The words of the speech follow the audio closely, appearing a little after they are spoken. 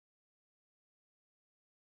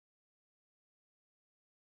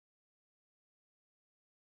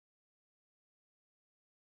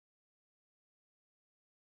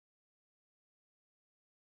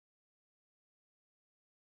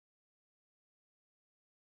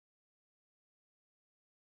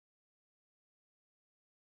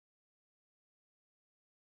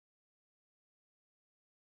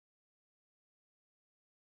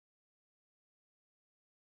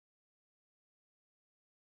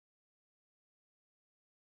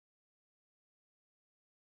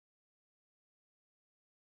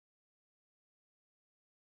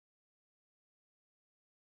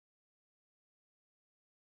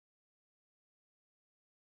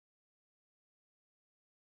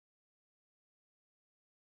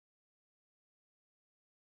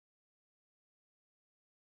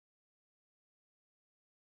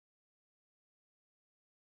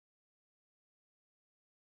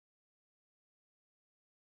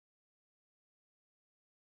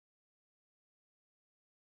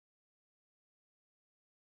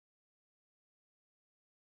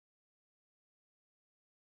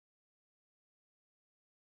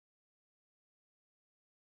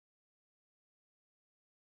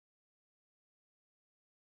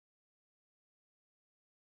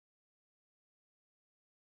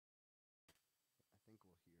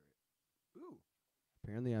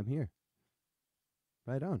Apparently I'm here.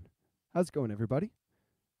 Right on. How's it going, everybody?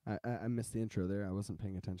 I missed the intro there. I wasn't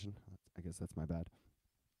paying attention. I guess that's my bad.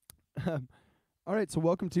 All right, so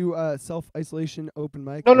welcome to Self-Isolation Open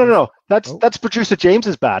Mic. No. Oh. That's producer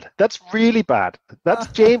James's bad. That's really bad. That's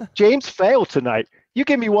James failed tonight. You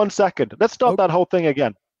give me 1 second. Let's start that whole thing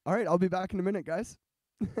again. All right, I'll be back in a minute, guys.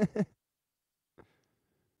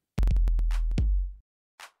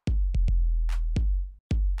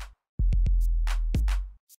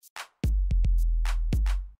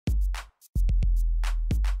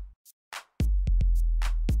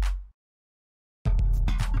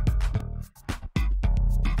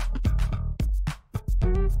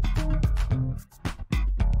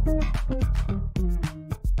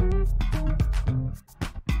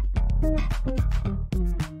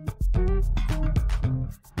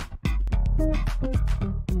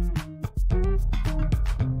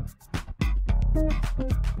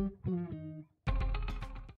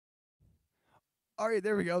 All right,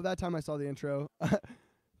 there we go. That time I saw the intro.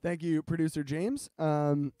 Thank you, producer James.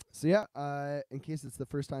 So yeah, in case it's the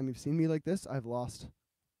first time you've seen me like this, I've lost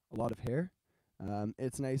a lot of hair.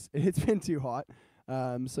 It's nice. It's been too hot.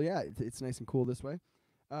 So yeah, it's nice and cool this way.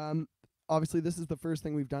 Obviously, this is the first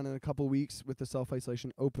thing we've done in a couple weeks with the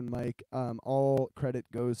Self-Isolation Open Mic. All credit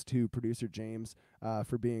goes to producer James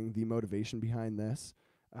for being the motivation behind this.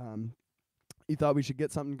 He thought we should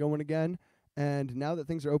get something going again. And now that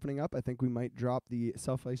things are opening up, I think we might drop the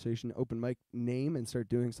Self-Isolation Open Mic name and start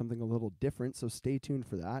doing something a little different. So stay tuned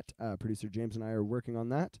for that. Producer James and I are working on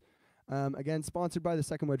that. Again, sponsored by the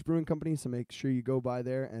Second Wedge Brewing Company, so make sure you go by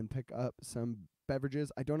there and pick up some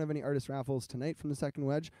beverages. I don't have any artist raffles tonight from the Second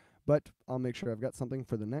Wedge, but I'll make sure I've got something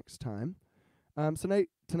for the next time. So tonight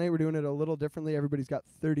we're doing it a little differently. Everybody's got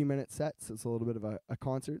 30-minute sets. It's a little bit of a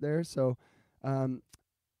concert there. So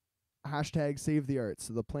hashtag save the arts.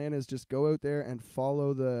 So the plan is just go out there and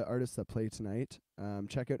follow the artists that play tonight.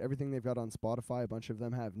 Check out everything they've got on Spotify. A bunch of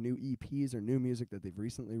them have new EPs or new music that they've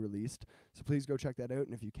recently released. So please go check that out.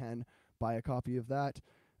 And if you can, buy a copy of that.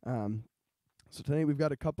 So tonight we've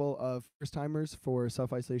got a couple of first-timers for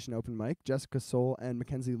Self-Isolation Open Mic, Jessica Soul and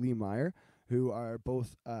Mackenzie Leigh Meyer, who are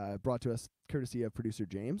both brought to us courtesy of producer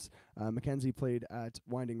James. Mackenzie played at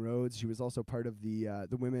Winding Roads. She was also part of the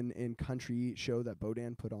Women in Country show that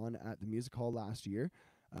Bodan put on at the Music Hall last year.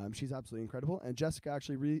 She's absolutely incredible. And Jessica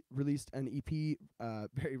actually released an EP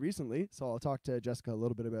very recently, so I'll talk to Jessica a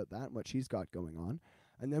little bit about that and what she's got going on.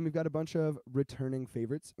 And then we've got a bunch of returning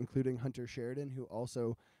favorites, including Hunter Sheridan, who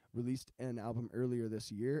also released an album earlier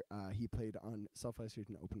this year. He played on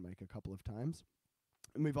Self-Isolation Open Mic a couple of times.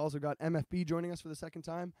 And we've also got MFB joining us for the second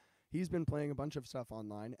time. He's been playing a bunch of stuff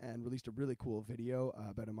online and released a really cool video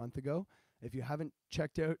about a month ago. If you haven't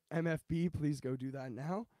checked out MFB, please go do that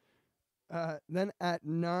now. Then at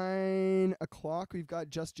 9 o'clock, we've got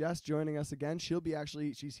Just Jess joining us again.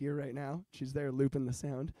 She's here right now. She's there looping the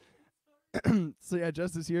sound. So yeah,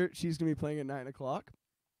 Jess is here. She's going to be playing at 9 o'clock.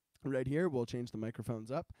 Right here, we'll change the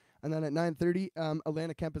microphones up. And then at 9:30,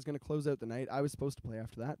 Alana Kemp is going to close out the night. I was supposed to play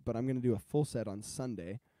after that, but I'm going to do a full set on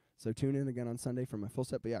Sunday. So tune in again on Sunday for my full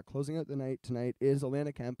set. But yeah, closing out the night tonight is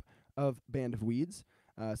Alana Kemp of Band of Weeds.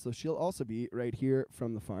 So she'll also be right here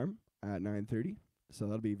from the farm at 9:30. So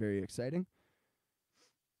that'll be very exciting.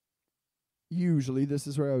 Usually this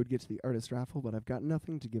is where I would get to the artist raffle, but I've got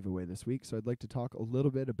nothing to give away this week. So I'd like to talk a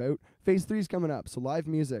little bit about Phase 3 is coming up. So live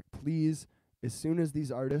music, please. As soon as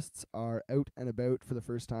these artists are out and about for the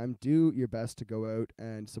first time, do your best to go out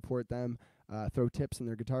and support them, throw tips in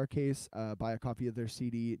their guitar case, buy a copy of their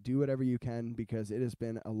CD, do whatever you can, because it has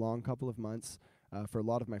been a long couple of months for a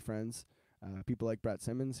lot of my friends. People like Brett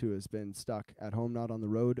Simmons, who has been stuck at home, not on the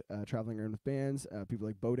road, traveling around with bands. People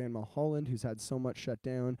like Bodan Mulholland, who's had so much shut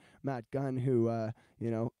down. Matt Gunn, who,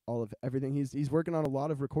 all of everything. He's working on a lot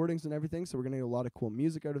of recordings and everything, so we're going to get a lot of cool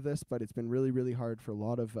music out of this, but it's been really, really hard for a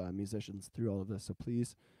lot of musicians through all of this. So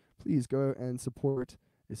please go out and support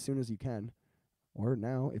as soon as you can, or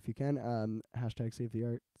now if you can. Hashtag save the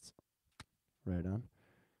arts. Right on.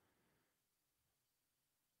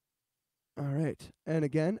 All right. And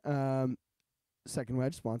again, Second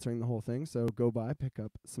Wedge sponsoring the whole thing, so go by, pick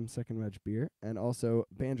up some Second Wedge beer, and also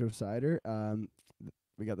Banjo Cider.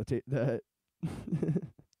 We got the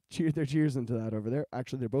they're cheers into that over there.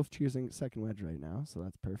 Actually, they're both cheersing Second Wedge right now, so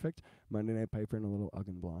that's perfect. Monday Night Piper and a little Ugg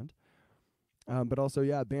and Blonde. But also,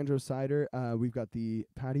 yeah, Banjo Cider. We've got the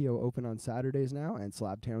patio open on Saturdays now, and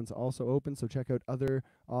Slab Town's also open, so check out other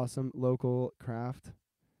awesome local craft.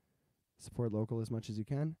 Support local as much as you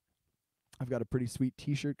can. I've got a pretty sweet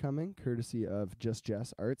t-shirt coming, courtesy of Just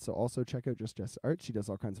Jess Art, so also check out Just Jess Art. She does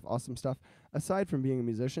all kinds of awesome stuff, aside from being a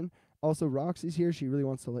musician. Also, Roxy's here. She really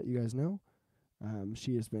wants to let you guys know.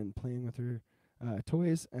 She has been playing with her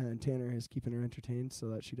toys, and Tanner is keeping her entertained so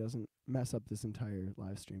that she doesn't mess up this entire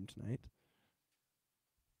live stream tonight.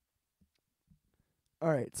 All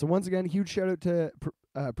right, so once again, huge shout out to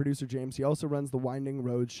producer James. He also runs the Winding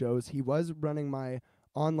Road shows. He was running my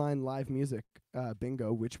online live music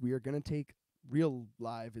bingo, which we are going to take real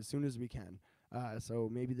live as soon as we can. So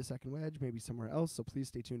maybe the Second Wedge, maybe somewhere else. So please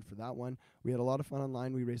stay tuned for that one. We had a lot of fun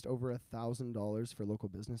online. We raised over $1,000 for local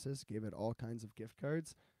businesses, gave it all kinds of gift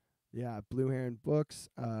cards. Yeah, Blue Heron Books,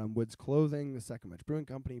 Woods Clothing, the Second Wedge Brewing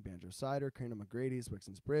Company, Banjo Cider, Crane McGrady's,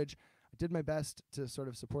 Wixon's Bridge. I did my best to sort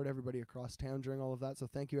of support everybody across town during all of that. So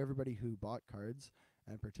thank you everybody who bought cards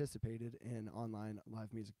and participated in online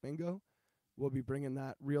live music bingo. We'll be bringing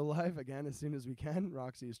that real live again as soon as we can.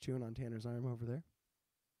 Roxy is chewing on Tanner's arm over there.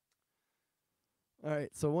 All right,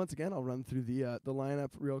 so once again, I'll run through the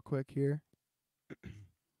lineup real quick here.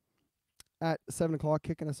 At 7 o'clock,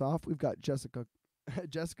 kicking us off, we've got Jessica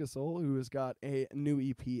Soul, who has got a new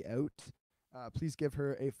EP out. Please give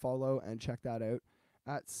her a follow and check that out.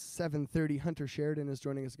 At 7:30, Hunter Sheridan is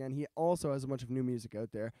joining us again. He also has a bunch of new music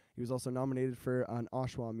out there. He was also nominated for an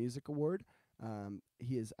Oshawa Music Award.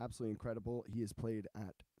 He is absolutely incredible. He has played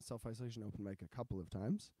at Self-Isolation Open Mic a couple of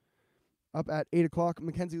times. Up at 8 o'clock,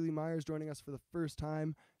 Mackenzie Leigh Meyer is joining us for the first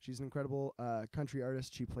time. She's an incredible country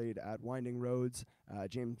artist. She played at Winding Roads.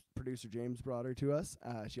 Producer James brought her to us.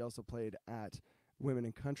 She also played at Women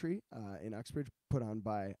in Country in Uxbridge, put on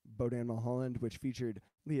by Bodan Mulholland, which featured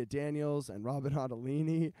Leah Daniels and Robin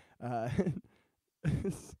Ottolini.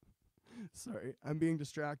 Sorry, I'm being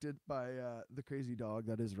distracted by the crazy dog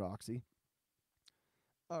that is Roxy.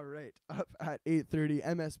 All right, up at 8:30,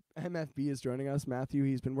 MFB is joining us. Matthew,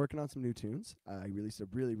 he's been working on some new tunes. He released a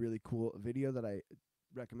really, really cool video that I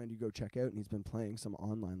recommend you go check out, and he's been playing some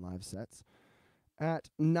online live sets.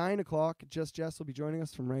 At 9 o'clock, Just Jess will be joining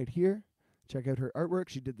us from right here. Check out her artwork.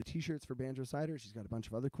 She did the T-shirts for Banjo Cider. She's got a bunch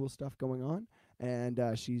of other cool stuff going on, and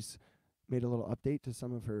she's made a little update to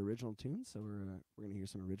some of her original tunes. So we're gonna hear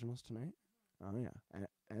some originals tonight. Oh yeah,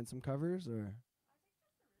 and some covers or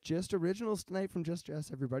just originals tonight from Just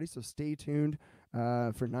Jess, everybody. So stay tuned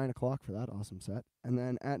for 9 o'clock for that awesome set. And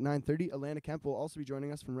then at 9:30, Alana Kemp will also be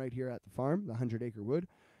joining us from right here at the farm, the 100 Acre Wood,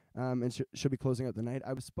 and she'll be closing out the night.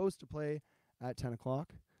 I was supposed to play at 10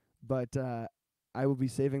 o'clock, but I will be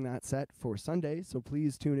saving that set for Sunday, so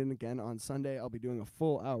please tune in again on Sunday. I'll be doing a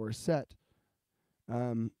full hour set.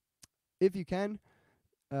 If you can,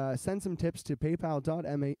 send some tips to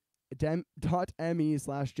paypal.me/Geoff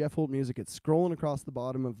Holt Music. It's scrolling across the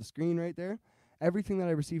bottom of the screen right there. Everything that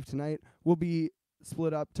I received tonight will be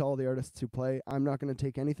split up to all the artists who play. I'm not going to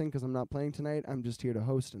take anything because I'm not playing tonight. I'm just here to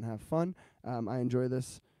host and have fun. I enjoy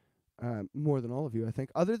this more than all of you, I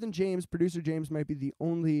think. Other than James, producer James might be the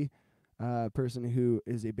only person who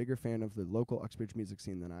is a bigger fan of the local Uxbridge music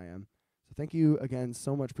scene than I am. So thank you again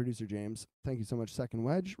so much, producer James. Thank you so much, Second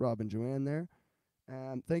Wedge, Rob and Joanne there.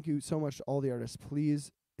 Thank you so much to all the artists.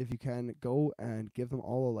 Please, if you can, go and give them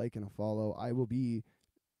all a like and a follow. I will be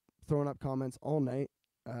throwing up comments all night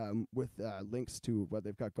with links to what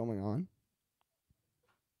they've got going on.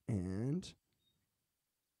 And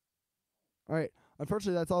all right.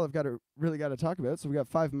 Unfortunately, that's all I've really got to talk about. So we got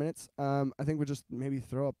 5 minutes. I think we'll just maybe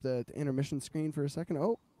throw up the intermission screen for a second.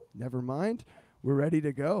 Oh, never mind. We're ready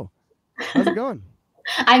to go. How's it going?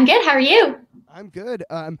 I'm good. How are you? I'm good.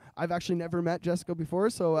 I've actually never met Jessica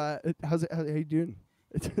before. So how you doing?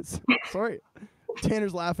 Sorry.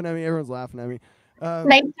 Tanner's laughing at me. Everyone's laughing at me.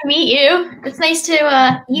 Nice to meet you. It's nice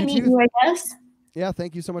to meet you, I guess. Yeah,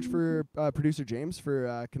 thank you so much for producer James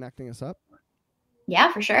for connecting us up.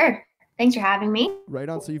 Yeah, for sure. Thanks for having me. Right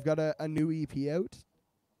on. So you've got a new EP out?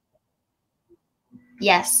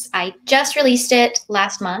 Yes, I just released it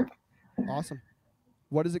last month. Awesome.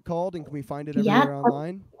 What is it called, and can we find it everywhere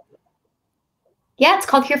online? Yeah, it's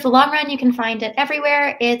called Here for the Long Run. You can find it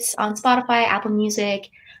everywhere. It's on Spotify, Apple Music,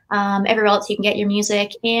 everywhere else you can get your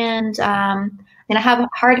music. And I'm going to have a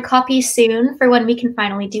hard copy soon for when we can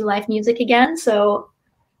finally do live music again. So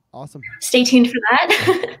awesome. Stay tuned for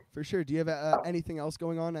that. For sure. Do you have anything else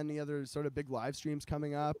going on? Any other sort of big live streams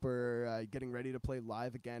coming up, or getting ready to play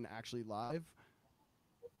live again, actually live?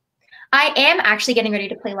 I am actually getting ready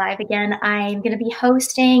to play live again. I'm going to be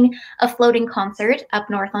hosting a floating concert up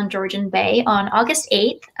north on Georgian Bay on August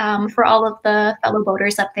 8th for all of the fellow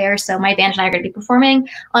boaters up there. So my band and I are going to be performing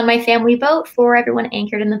on my family boat for everyone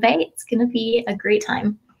anchored in the bay. It's going to be a great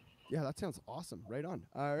time. Yeah, that sounds awesome. Right on.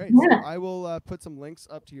 All right. Yeah. So I will put some links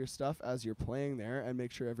up to your stuff as you're playing there and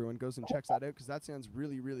make sure everyone goes and checks that out because that sounds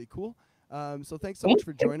really, really cool. So thanks so much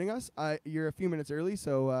for joining us. You're a few minutes early,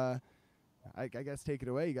 so I guess take it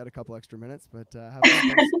away. You got a couple extra minutes, but have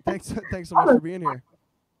fun. Thanks so much for being here.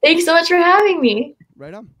 Thanks so much for having me.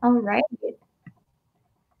 Right on. All right.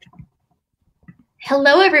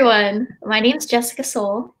 Hello, everyone. My name is Jessica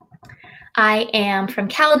Soul. I am from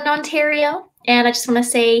Caledon, Ontario, and I just want to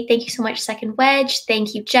say thank you so much, Second Wedge.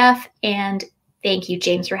 Thank you, Geoff, and thank you,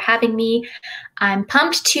 James, for having me. I'm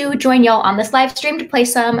pumped to join y'all on this live stream to play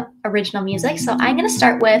some original music. So I'm going to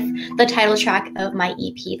start with the title track of my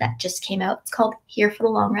EP that just came out. It's called Here for the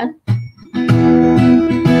Long Run.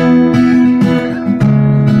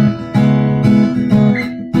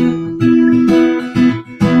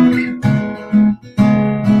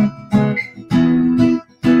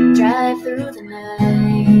 Drive through the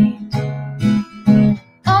night.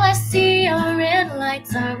 All I see are red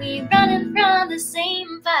lights. Are we running from the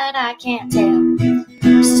same fight? I can't tell.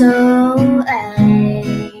 So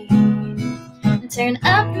I turn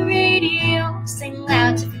up the radio, sing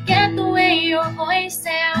loud to forget the way your voice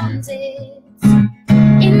sounds. It's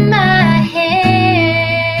in my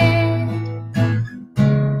head,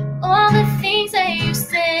 all the things that you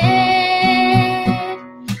said.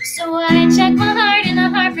 So I check my heart and a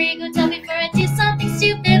heartbreak hotel before I do something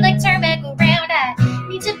stupid like turn back around. I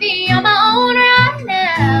need to be on my own right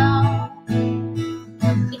now.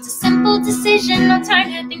 It's a simple decision, no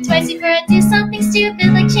time to think twice before I do something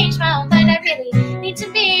stupid like change my own mind. I really need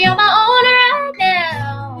to be on my own right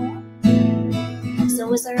now.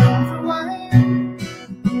 So is there room for one?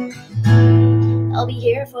 I'll be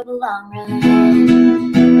here for the long run.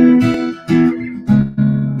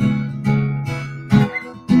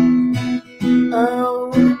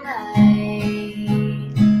 Oh my,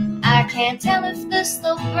 I can't tell if the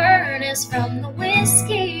slow burn is from the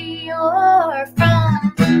whiskey or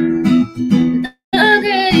from the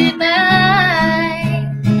goodbye.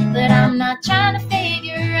 But I'm not trying to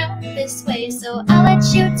figure out this way, so I'll let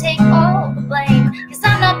you take all the blame, cause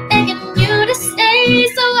I'm not begging you to stay.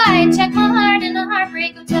 So I check my heart in a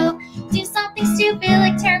heartbreak hotel, do something stupid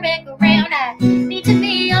like turn back around. I need to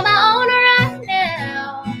be on my own right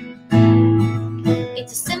now.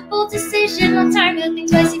 It's a simple decision, no time to think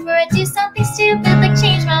twice before I do something stupid like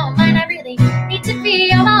change my own mind. I really need to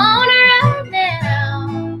be on my own right now.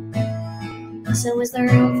 So is there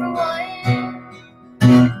room for one?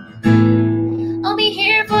 I'll be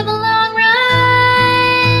here for the long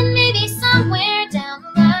run, maybe somewhere down the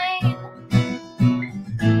line.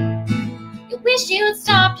 You wish you'd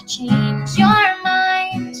stop to change your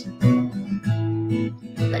mind,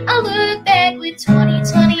 but I'll look back with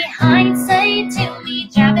 20/20 hindsight to me,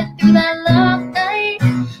 driving through that long night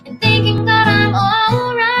and thinking that I'm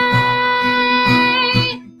alright.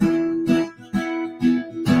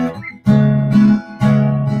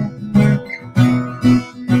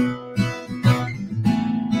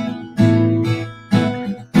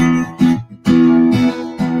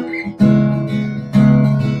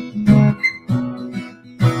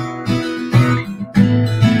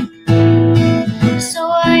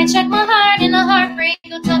 So I check my heart in a heartbreak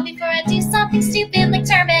hotel before I do something stupid like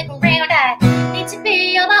turn back around. I need to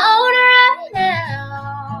be on my own right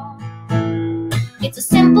now. It's a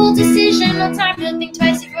simple decision, no time to think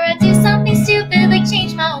twice before I do something stupid like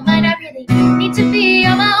change my own mind. I really need to be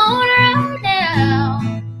on my own right now.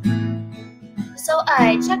 So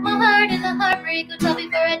I check my heart in a heartbreak hotel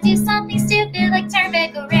before I do something stupid like turn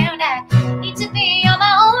back around. I need to be on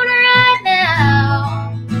my own right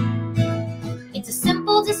now. It's a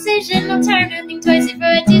simple decision, no time to think twice before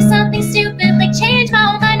I do something stupid like change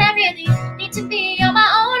my own mind. I really need to be on my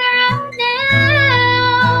own right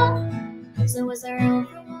now. So is there room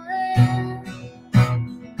for one?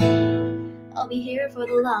 I'll be here for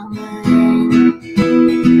the long run.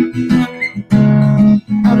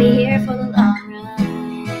 I'll be here for the long run.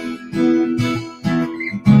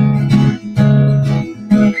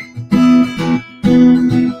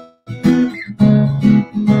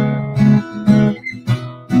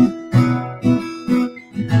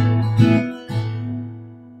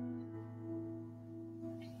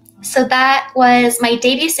 So that was my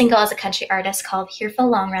debut single as a country artist called Here for the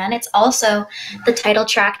Long Run. It's also the title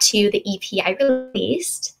track to the EP I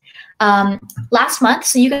released last month.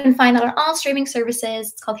 So you can find that on all streaming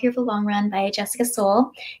services. It's called Here for the Long Run by Jessica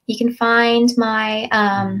Soul. You can find my,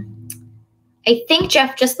 I think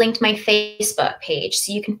Geoff just linked my Facebook page.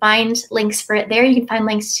 So you can find links for it there. You can find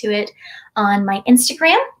links to it on my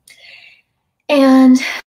Instagram. And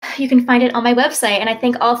you can find it on my website. And I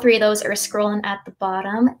think all three of those are scrolling at the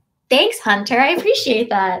bottom. Thanks, Hunter. I appreciate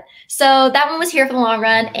that. So that one was Here for the Long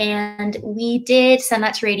Run, and we did send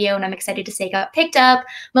that to radio, and I'm excited to say it got picked up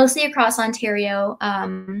mostly across Ontario,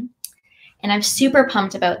 and I'm super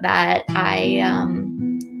pumped about that. I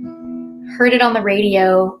heard it on the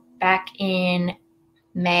radio back in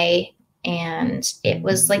May, and it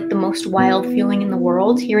was like the most wild feeling in the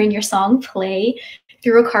world hearing your song play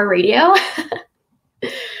through a car radio.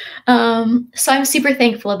 So I'm super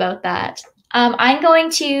thankful about that. I'm going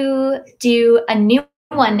to do a new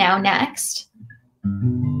one now next.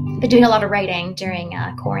 Been doing a lot of writing during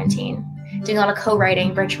quarantine, doing a lot of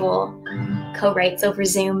co-writing, virtual co-writes over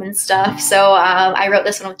Zoom and stuff. So I wrote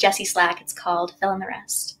this one with Jessie Slack. It's called Fill in the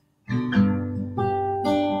Rest.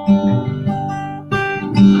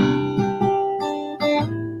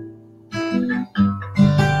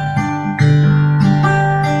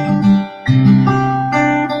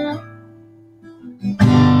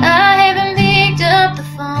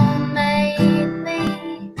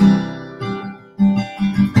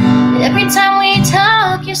 Every time we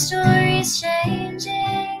talk, your story's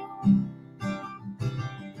changing.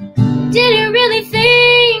 Did you really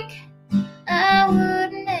think I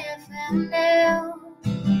wouldn't have found out?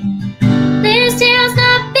 This town's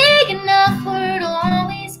not big enough for it to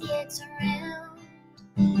always get around.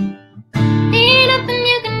 Ain't nothing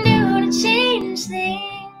you can do to change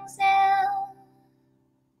things now.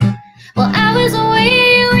 Well, I was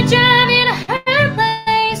away, you were driving to her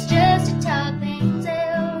place just to talk things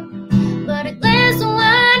out. But a glass of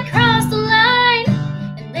wine crossed the line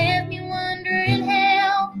and left me wondering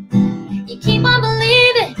how you keep on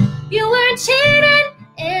believing you weren't cheating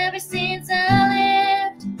ever since I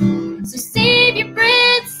left. So save your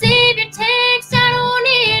breath, save your text, I don't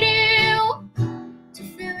need you to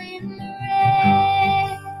fill in the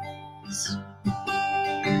rest.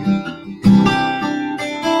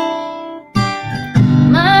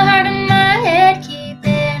 My heart and my head keep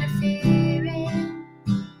interfering,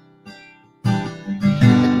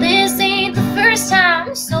 but this ain't the first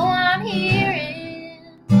time, so I'm hearing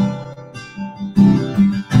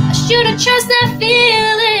I should've trusted that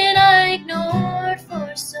feeling I ignored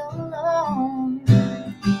for so long.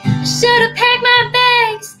 I should've packed my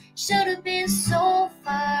bags, should've been so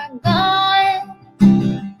far gone.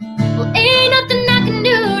 Well, ain't nothing I can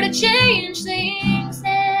do to change things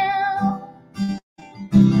now.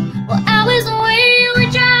 Well, I was away, you were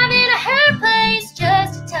driving to her place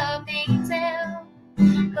just to talk things out.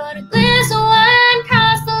 But a glass of wine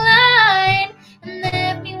crossed the line and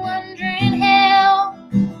left me wondering how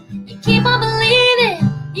you keep on believing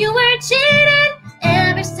you were cheating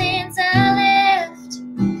ever since I left.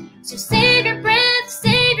 So save your breath,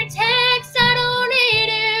 save your text, I don't need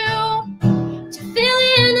you to fill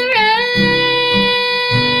in the rest.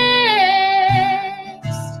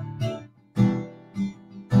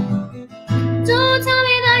 Don't tell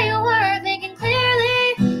me that you were thinking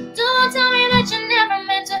clearly. Don't tell me that you never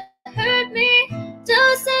meant to hurt me.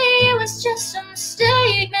 Don't say it was just a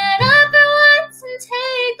mistake. Man up for once and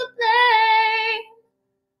take the blame.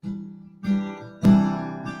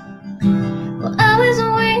 Well, I was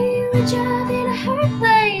away, you were driving to her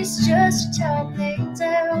place just to talk things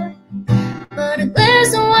out. But a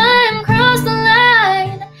glass of wine crossed the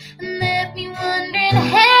line and left me wondering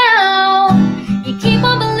how you keep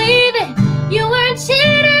on believing you weren't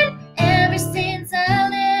cheating ever since I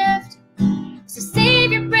left. So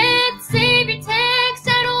save your breath, save your text,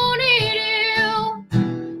 I don't need you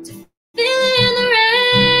to fill in the rest.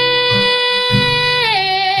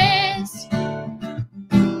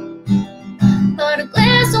 But a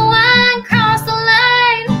glass of wine crossed the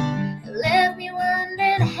line and left me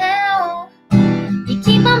wondering how you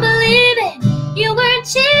keep on believing you weren't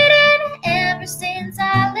cheating ever since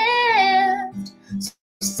I left. So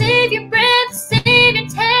save your breath, save your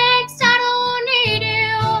text, I don't need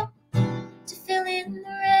you to fill in the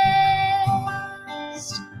rest.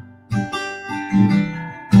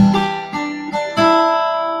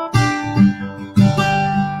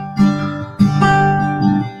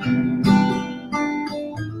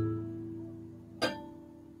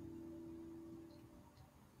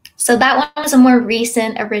 So that one was a more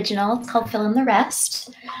recent original. It's called Fill in the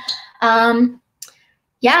Rest.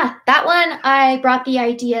 Yeah, that one I brought the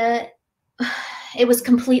idea. It was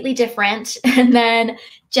completely different. And then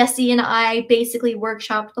Jessie and I basically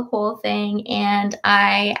workshopped the whole thing, and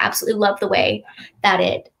I absolutely love the way that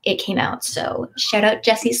it came out. So shout out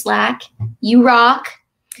Jessie Slack. You rock.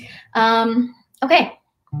 Okay.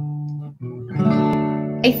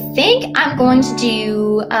 I think I'm going to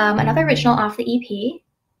do another original off the EP.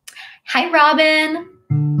 Hi, Robin.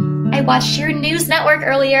 I watched your News Network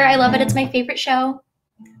earlier. I love it. It's my favorite show.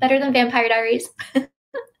 Better than Vampire Diaries.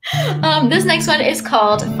 This next one is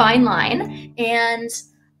called Fine Line. And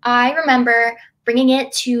I remember bringing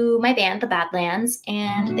it to my band, the Badlands,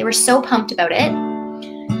 and they were so pumped about it.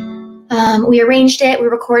 We arranged it, we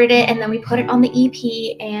recorded it, and then we put it on the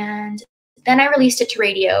EP, and then I released it to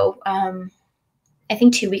radio, I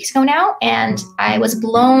think 2 weeks ago now, and I was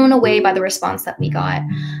blown away by the response that we got.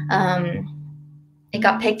 It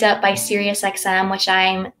got picked up by SiriusXM, which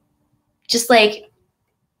I'm just like,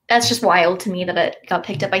 that's just wild to me that it got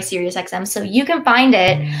picked up by SiriusXM. So you can find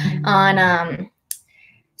it on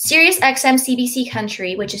SiriusXM CBC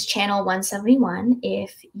Country, which is channel 171.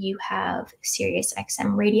 If you have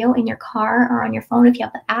SiriusXM radio in your car or on your phone, if you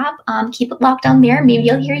have the app, keep it locked on there. Maybe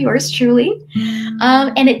you'll hear yours truly.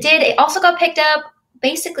 And it also got picked up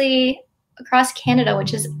basically across Canada,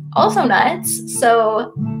 which is also nuts.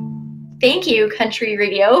 So thank you, Country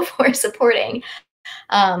Radio, for supporting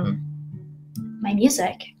my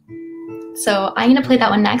music. So I'm going to play that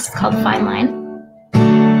one next. It's called Fine Line.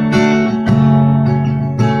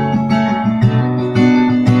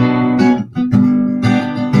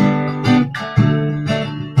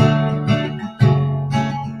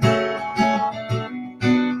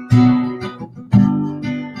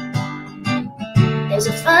 There's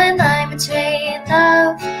a fine line between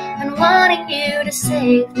love and wanting you to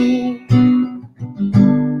save me,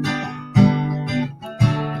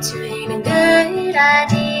 between a good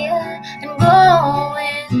idea and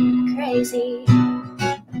going crazy.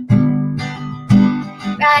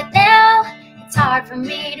 Right now, it's hard for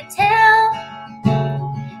me to tell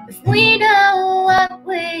if we know what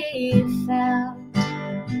we found.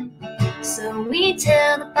 So we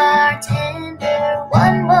tell the bartender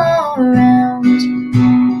one more round.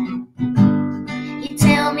 You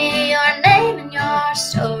tell me your name and your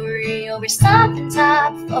story over something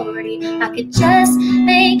top 40. I could just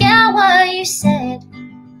make out what you said.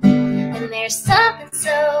 And there's something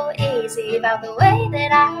so easy about the way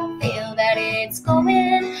that I feel, that it's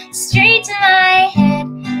going straight to my head.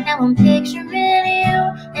 Now I'm picturing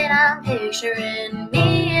you, and I'm picturing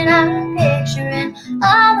me, and I'm picturing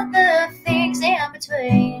all of the things in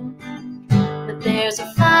between. But there's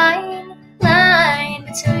a fine line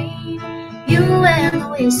between you and the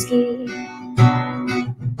whiskey.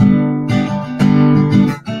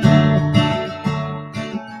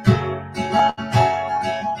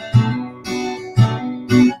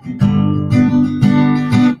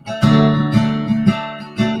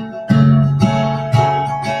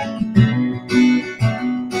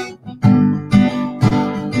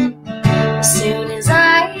 As soon as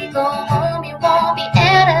I go home, you won't be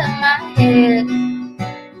out of my head.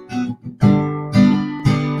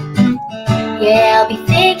 Yeah, I'll be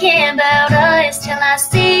thinking about us till I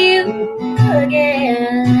see you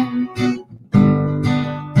again.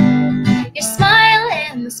 Your smile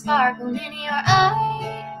and the sparkle in your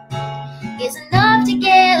eye is enough to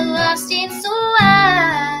get lost in, so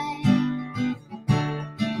I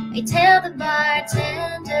tell the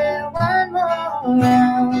bartender one more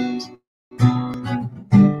round.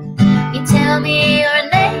 You tell me your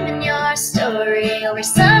name and your story over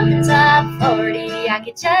something top 40. I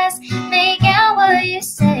could just make out what you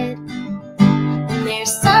said. And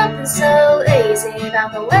there's something so easy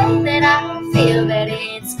about the way that I feel, that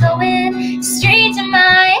it's going straight to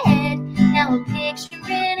my head. Now I'm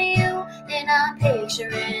picturing you, and I'm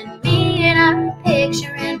picturing me, and I'm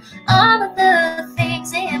picturing all of the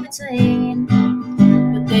things in between.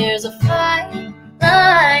 But there's a fine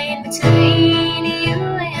line between you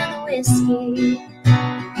and the whiskey.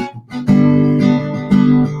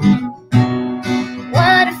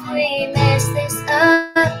 What if we mess this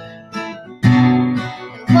up? And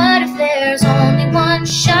what if there's only one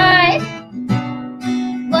shot?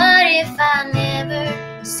 What if I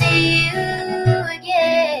never see you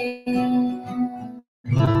again?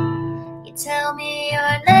 You tell me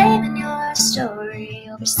your name and your story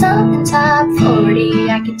over something top 40.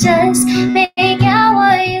 I could just make out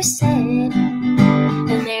what you said.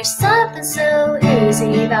 And there's something so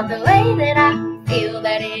easy about the way that I feel,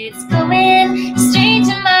 that it's going straight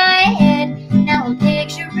to my head. Now I'm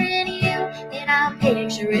picturing you, and I'm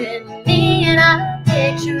picturing me, and I'm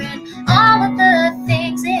picturing all of the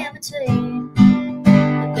things in between.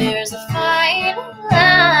 But there's a fine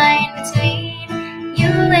line between you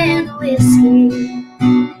and the whiskey.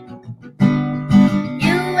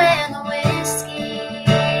 You and the whiskey.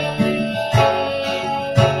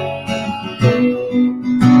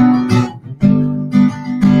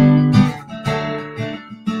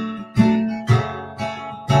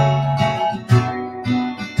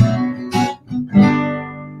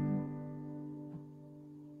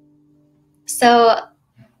 So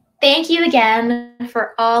thank you again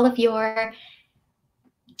for all of your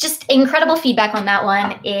just incredible feedback on that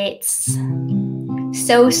one. It's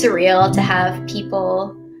so surreal to have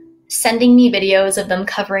people sending me videos of them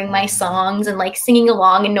covering my songs and like singing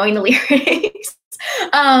along and knowing the lyrics.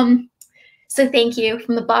 So thank you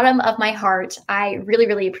from the bottom of my heart. I really,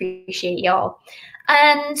 really appreciate y'all.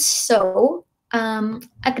 And so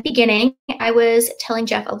at the beginning, I was telling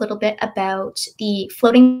Geoff a little bit about the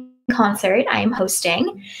floating concert I'm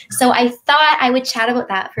hosting. So I thought I would chat about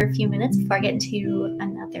that for a few minutes before I get into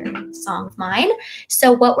another song of mine.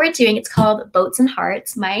 So what we're doing, it's called Boats and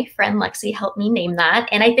Hearts. My friend Lexi helped me name that.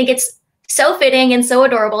 And I think it's so fitting and so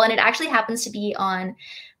adorable. And it actually happens to be on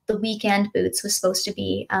the weekend Boots was supposed to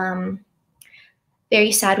be.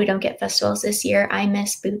 Very sad we don't get festivals this year. I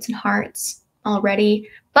miss Boots and Hearts already.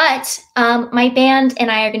 But my band and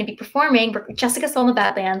I are going to be performing. Jessica Soul and the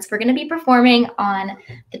Bad Bands. We're going to be performing on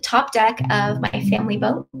the top deck of my family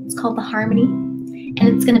boat. It's called the Harmony. And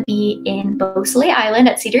it's going to be in Beausoleil Island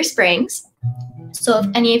at Cedar Springs. So if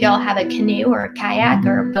any of y'all have a canoe or a kayak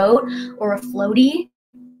or a boat or a floaty,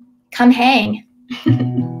 come hang.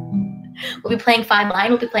 We'll be playing Fine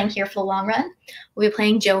Line. We'll be playing Here for the Long Run. We'll be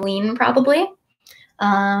playing Jolene probably.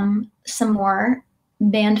 Some more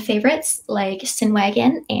band favorites like Sin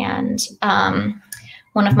Wagon and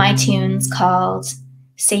one of my tunes called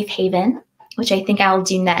Safe Haven, which I think I'll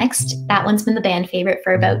do next. That one's been the band favorite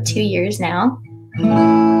for about 2 years now.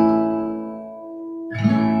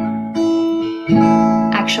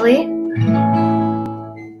 Actually,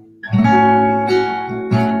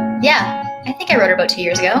 yeah, I think I wrote it about 2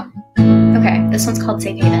 years ago. Okay, this one's called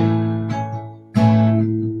Safe Haven.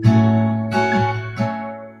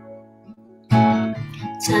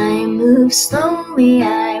 Time moves slowly,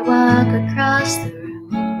 I walk across the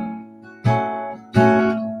room.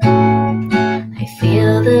 I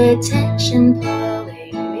feel the tension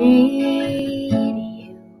pulling me to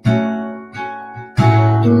you.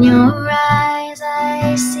 In your eyes,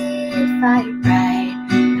 I see it fire bright.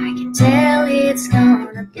 I can tell it's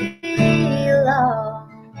gonna be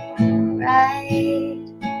long, right?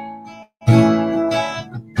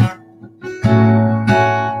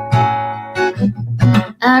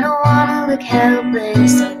 I don't wanna look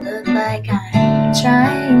helpless or look like I'm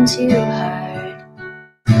trying too hard,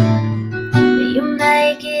 but you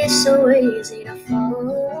make it so easy to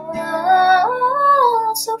fall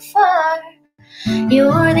so far.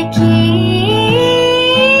 You're the king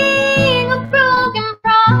of broken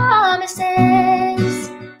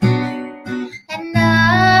promises, and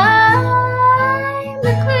I'm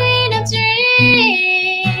the queen of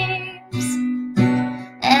dreams,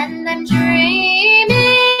 and I'm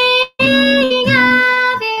dreaming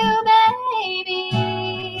of you,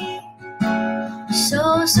 baby,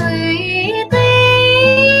 so sweetly.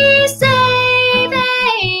 Safe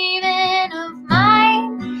haven of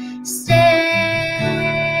mine, stay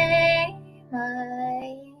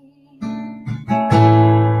mine.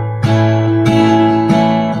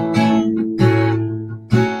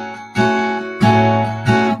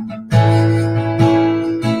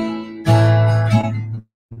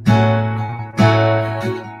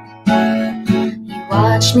 You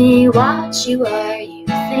watch me watch you, are you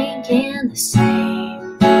thinking the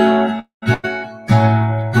same thing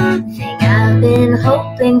I've been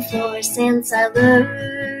hoping for since I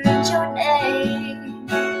learned your name?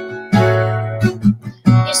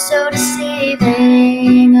 You're so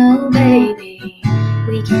deceiving, oh baby,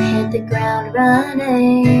 we can hit the ground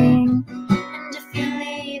running. And if you're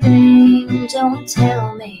leaving, don't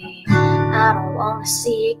tell me, I don't wanna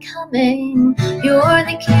see it coming. You're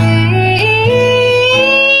the king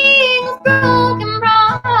of broken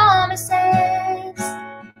promises,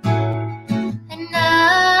 and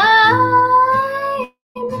I'm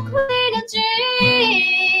the queen of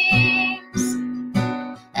dreams,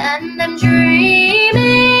 and I'm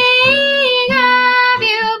dreaming of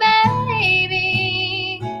you,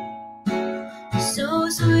 baby, so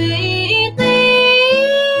sweetly.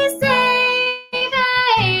 Safe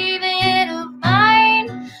haven of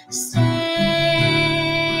mine, stay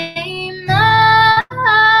mine.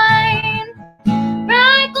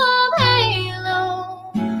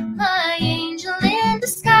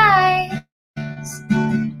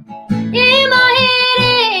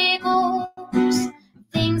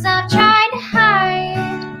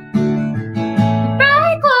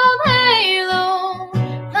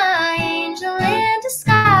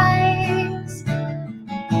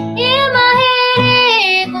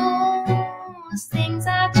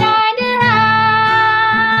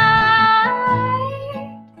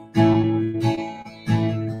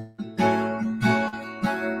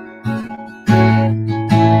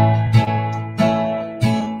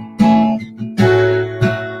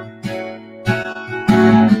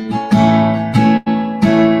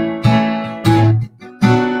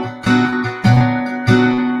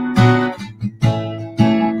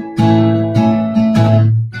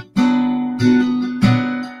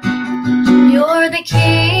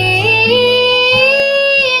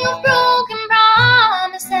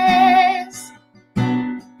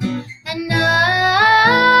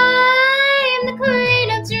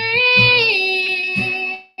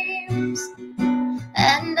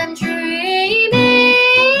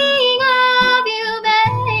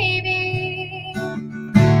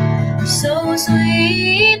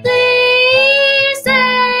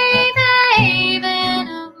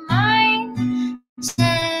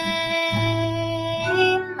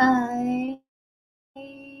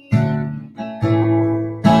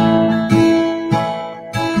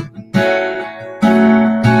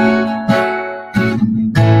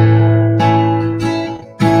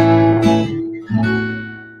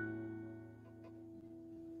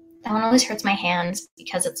 always hurts my hands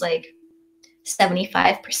because it's like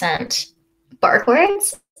 75% bark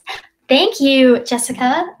words. Thank you,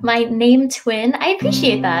 Jessica, my name twin. I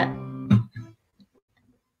appreciate that.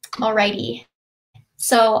 Alrighty.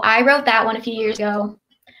 So I wrote that one a few years ago,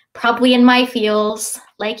 probably in my feels,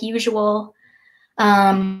 like usual.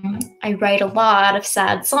 I write a lot of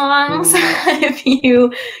sad songs, if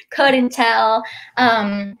you couldn't tell.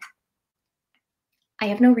 I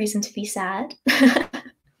have no reason to be sad.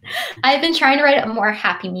 I've been trying to write more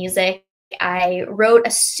happy music. I wrote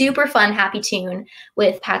a super fun happy tune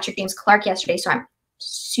with Patrick James Clark yesterday, so I'm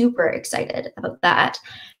super excited about that.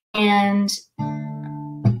 And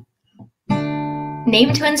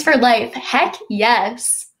name twins for life. Heck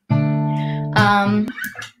yes. But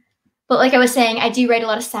like I was saying, I do write a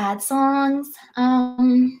lot of sad songs.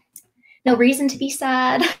 No reason to be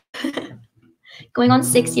sad. Going on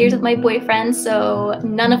 6 years with my boyfriend, so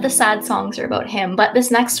none of the sad songs are about him. But this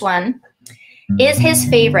next one is his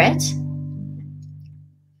favorite.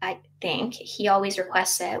 I think he always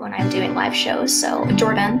requests it when I'm doing live shows. So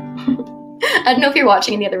Jordan, I don't know if you're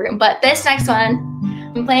watching in the other room, but this next one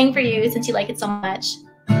I'm playing for you since you like it so much.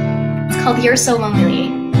 It's called You're So Lonely.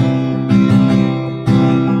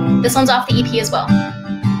 This one's off the EP as well.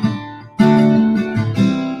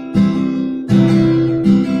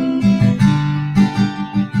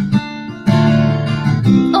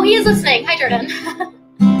 Oh, he is listening. Hi, Jordan.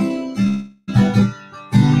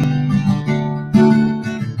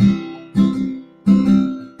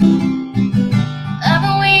 I've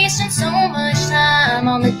been wasting so much time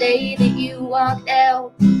on the day that you walked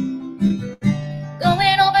out. Going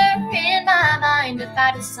over in my mind if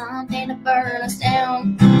I did something to burn us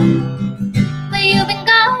down. But you've been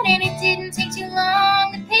gone and it didn't take too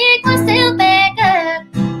long to pick myself back up.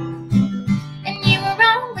 And you were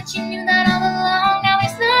wrong, but you knew that all along. Now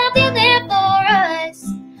there's nothing there for us.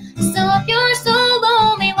 So if you're so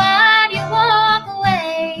lonely, why do you walk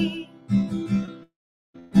away?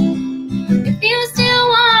 If you still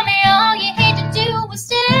want me, all you hate to do is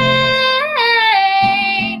stay.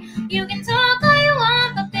 You can talk all you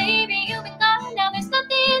want, but baby, you've been gone. Now there's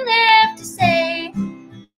nothing left to say.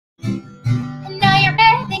 And now you're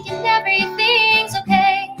back thinking everything's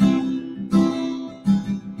okay.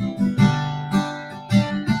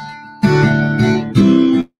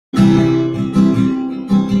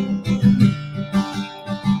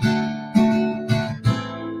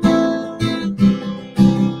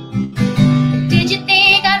 Did you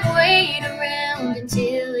think I'd wait around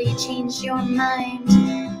until you changed your mind?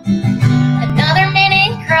 Another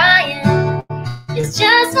minute crying is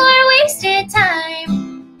just more wasted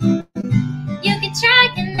time. You could try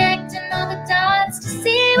connecting all the dots to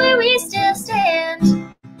see where we still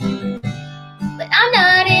stand. But I'm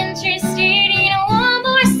not interested in one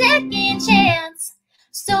more second chance.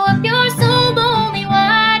 So if you're so lonely,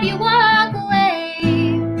 why do you walk away?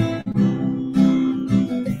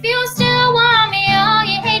 If you still want me, all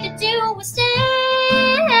you hate to do is stay.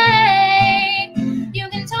 You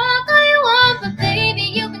can talk all you want, but baby,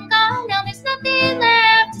 you've been gone. Now there's nothing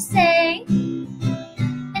left to say.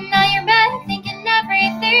 And now you're back thinking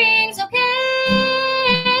everything's okay.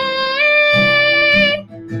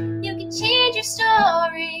 You can change your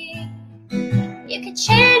story. You can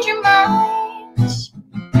change your mind.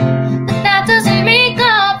 But that doesn't make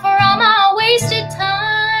up for all my wasted time.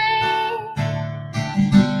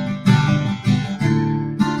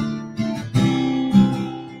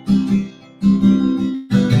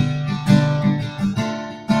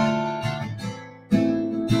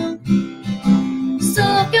 So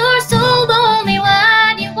if you're so lonely,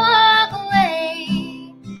 why do you walk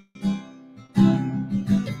away?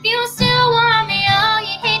 If you still want me, all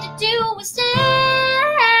you hate to do is stay.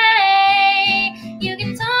 You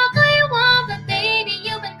can talk all you want, but baby,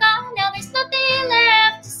 you've been gone. Now there's nothing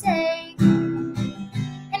left to say.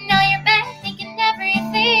 And now you're back thinking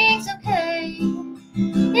everything's okay.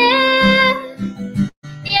 Yeah.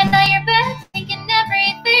 Yeah, now you're back thinking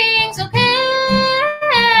everything's okay.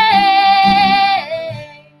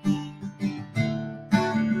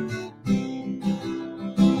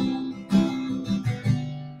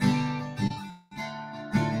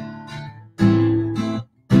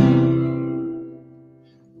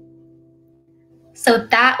 So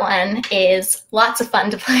that one is lots of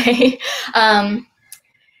fun to play. I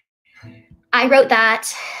wrote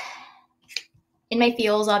that in my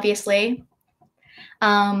feels, obviously.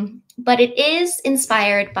 But it is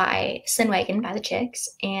inspired by Sin Wagon by the Chicks,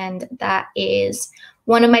 and that is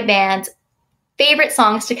one of my band's favorite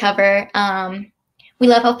songs to cover. We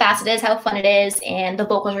love how fast it is, how fun it is, and the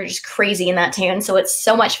vocals are just crazy in that tune, so it's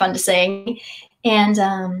so much fun to sing.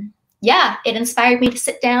 And yeah, it inspired me to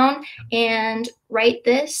sit down and write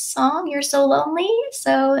this song, You're So Lonely.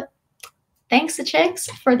 So thanks to Chicks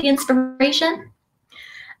for the inspiration.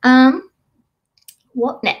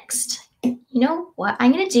 What next? You know what?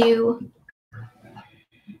 I'm going to do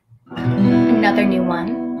another new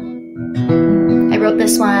one. I wrote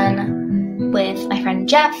this one with my friend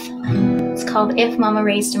Geoff. It's called If Mama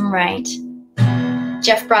Raised Him Right.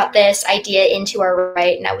 Geoff brought this idea into our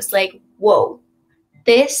write, and I was like, whoa,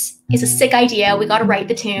 this is a sick idea. We got to write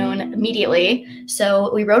the tune immediately.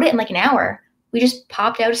 So we wrote it in like an hour. We just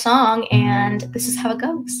popped out a song, and this is how it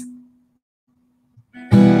goes.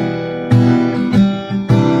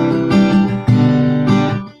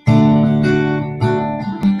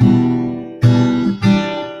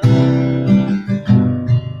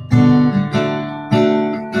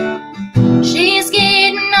 She's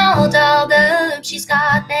getting all dolled up. She's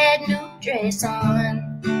got that new dress on.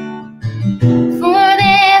 For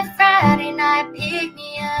that Friday night pick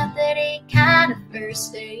me up, that ain't kind of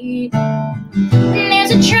first date. And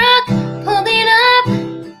there's a truck pulling up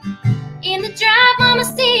in the drive. Mama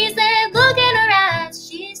sees that look in her eyes.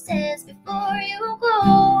 She says, before you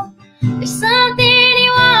go, there's something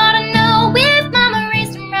you ought to know. If Mama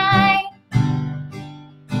raised him right,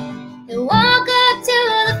 they'll walk up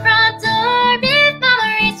to the front door. If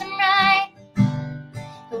Mama raised him right,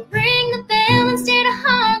 he'll ring the bell instead of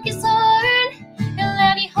honk his horn. He'll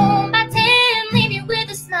love you home by 10, leave you with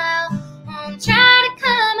a smile. Try to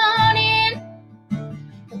come on in.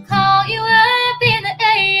 He'll call you up in the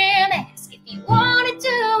AM, ask if you want to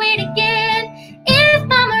do it again. If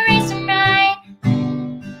Mama raised him right,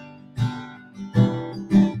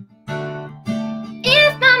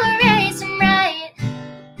 if Mama raised him right.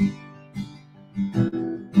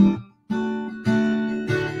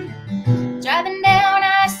 Driving down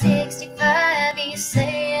I-65, he's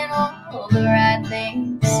saying all the right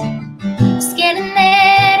things. Scanning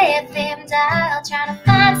that FM dial, trying to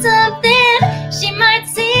find something she might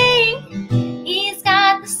see. He's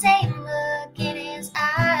got the same look in his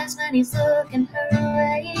eyes when he's looking her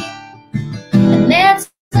way. And that's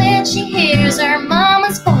when she hears her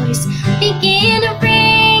mama's voice begin to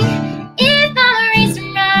ring. If Mama raised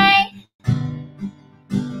him right,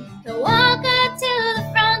 he'll walk up to the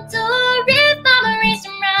front door. If Mama raised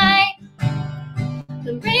him right,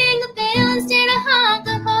 he'll ring the bell instead of honk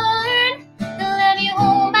the horn. He'll love you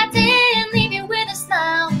home by 10, leave you with a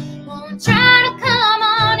smile. Won't try to come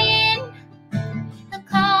on in. He'll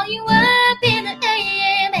call you up in the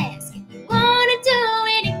AM, ask if you want to do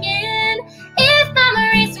it again. If Mama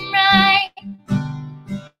raised him right,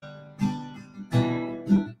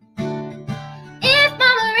 if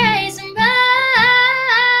Mama raised him right,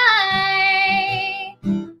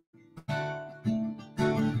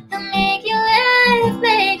 he'll make you laugh,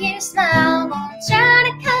 make you smile. Won't try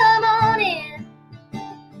to come on in.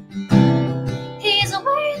 He's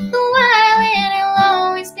worth the while and he'll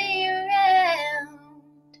always be around.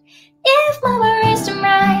 If Mama raised him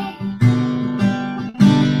right,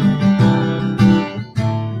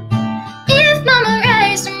 if Mama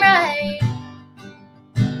raised him right,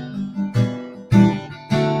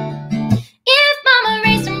 if Mama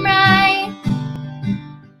raised him right,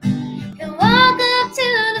 he'll walk up to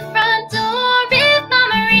the front door. If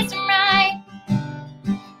Mama raised him right,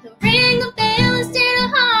 he'll ring the bell instead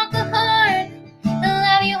of honk the horn. He'll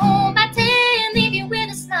love you home by 10, leave you with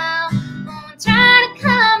a smile. Won't try to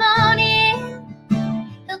come on in.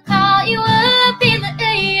 He'll call you up in the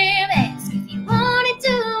AM, ask if you want to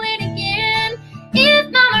do it again.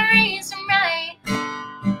 If Mama raised him right,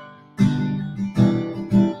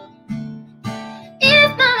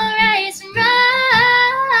 if Mama raised him right.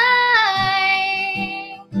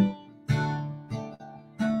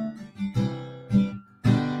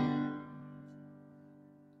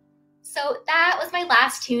 So that was my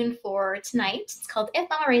last tune for tonight. It's called If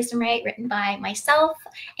Mama Raised Him Right, written by myself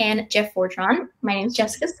and Geoff Fortron. My name is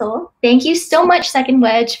Jessica Soul. Thank you so much, Second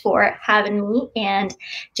Wedge, for having me, and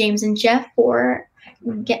James and Geoff for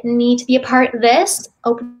getting me to be a part of this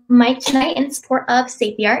open mic tonight in support of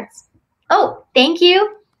Safety Arts. Oh, thank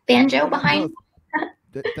you, Banjo behind.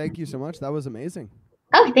 Thank you so much. That was amazing.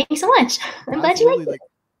 Oh, thank you so much. I'm glad you liked it.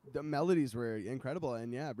 The melodies were incredible,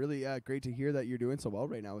 and yeah, really great to hear that you're doing so well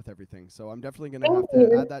right now with everything. So I'm definitely going to have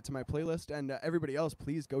to add that to my playlist, and everybody else,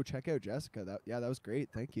 please go check out Jessica. That was great.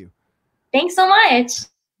 Thank you. Thanks so much.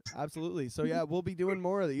 Absolutely. So yeah, we'll be doing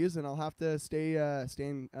more of these, and I'll have to stay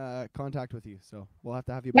in contact with you. So we'll have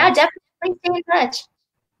to have you back. Yeah, definitely stay in touch.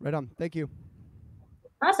 Right on. Thank you.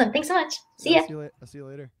 Awesome. Thanks so much. See ya. I'll see you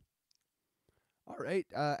later. All right,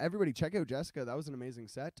 everybody, check out Jessica. That was an amazing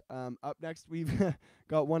set. Up next, we've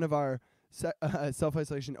got one of our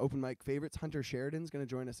Self-Isolation open mic favorites. Hunter Sheridan's going to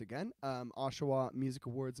join us again. Oshawa Music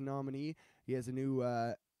Awards nominee. He has a new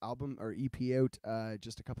album or EP out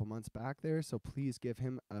just a couple months back there, so please give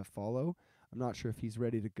him a follow. I'm not sure if he's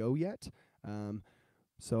ready to go yet.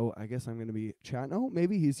 So I guess I'm going to be chatting. Oh,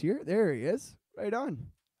 maybe he's here. There he is. Right on.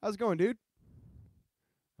 How's it going, dude?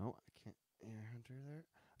 Oh, I can't hear Hunter there.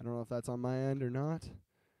 I don't know if that's on my end or not.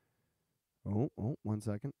 Oh, 1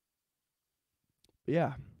 second. But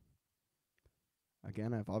yeah.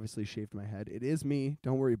 Again, I've obviously shaved my head. It is me.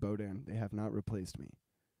 Don't worry, Bodan. They have not replaced me.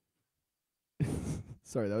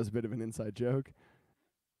 Sorry, that was a bit of an inside joke.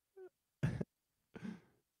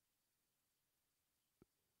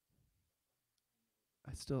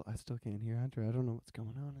 I still can't hear Hunter. I don't know what's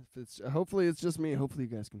going on. If it's hopefully it's just me. Hopefully you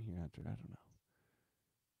guys can hear Hunter. I don't know.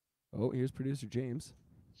 Oh, here's producer James.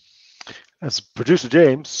 As producer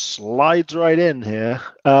James slides right in here.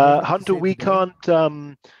 Hunter, we can't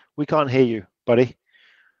hear you, buddy.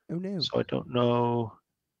 Oh no. So I don't know.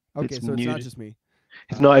 Okay, so it's not just me.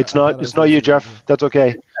 It's not you, Geoff. That's okay.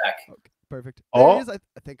 Okay, perfect. Oh, I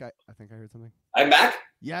think I heard something. I'm back.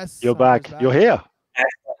 Yes. You're back. You're here.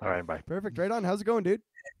 All right, bye. Perfect. Right on. How's it going, dude?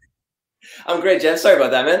 I'm great, Geoff. Sorry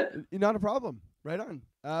about that, man. Not a problem. Right on.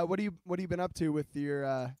 What have you been up to with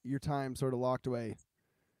your time sort of locked away?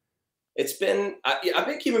 It's been I've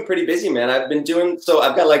been keeping pretty busy, man. I've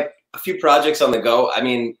got like a few projects on the go. I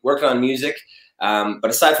mean, working on music. But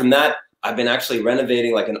aside from that, I've been actually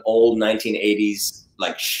renovating like an old 1980s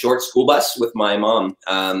like short school bus with my mom,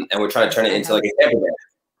 and we're trying to turn it into like a camper van.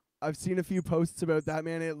 I've seen a few posts about that,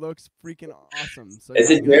 man. It looks freaking awesome. So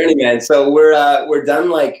it's a journey, man. So we're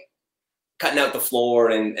done like cutting out the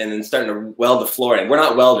floor and then starting to weld the floor. And we're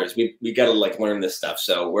not welders. We got to like learn this stuff.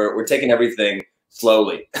 So we're taking everything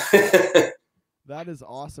slowly. That is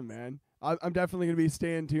awesome, man. I'm definitely gonna be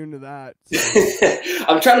staying tuned to that. So.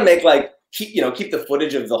 I'm trying to make like keep the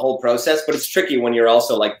footage of the whole process, but it's tricky when you're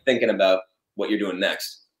also like thinking about what you're doing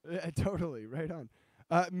next. Yeah, totally. Right on.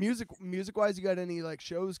 Music wise, you got any like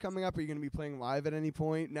shows coming up? Are you going to be playing live at any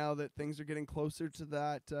point now that things are getting closer to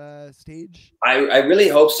that stage? I really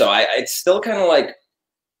hope so. It's still kind of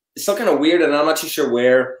weird, and I'm not too sure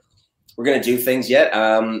where we're going to do things yet.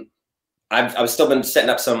 I've still been setting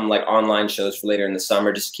up some like online shows for later in the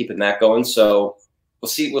summer, just keeping that going. So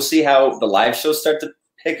we'll see how the live shows start to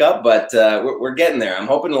pick up, but we're getting there. I'm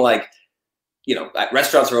hoping to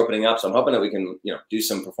restaurants are opening up, so I'm hoping that we can do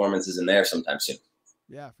some performances in there sometime soon.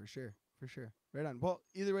 Yeah, for sure. Right on. Well,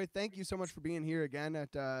 either way, thank you so much for being here again at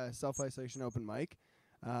Self-Isolation Open Mic.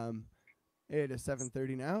 It is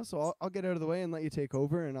 7:30 now, so I'll get out of the way and let you take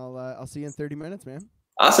over, and I'll see you in 30 minutes, man.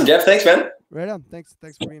 Awesome, Geoff. Thanks, man. Right on. Thanks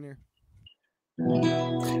for being here.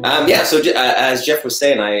 So as Geoff was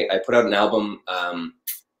saying, I put out an album,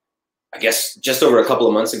 I guess just over a couple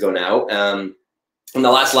of months ago now. And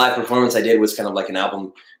the last live performance I did was kind of like an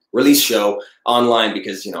album release show online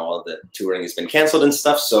because all the touring has been canceled and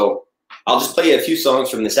stuff. So I'll just play you a few songs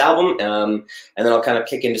from this album, and then I'll kind of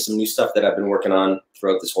kick into some new stuff that I've been working on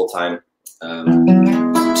throughout this whole time,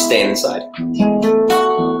 staying inside.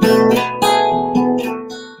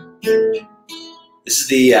 This is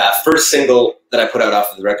the first single that I put out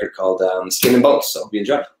off of the record called Skin and Bones. So hope you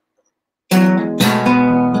enjoy.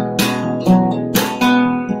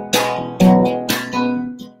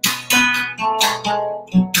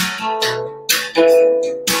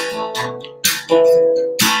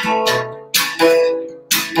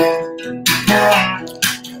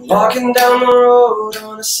 Walking down the road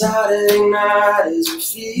on a Saturday night as I'm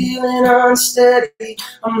feeling unsteady.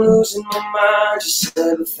 I'm losing my mind, just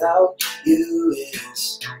said without you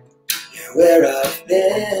is where I've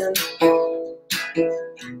been.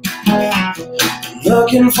 I'm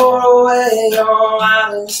looking for a way all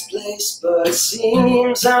out of this place, but it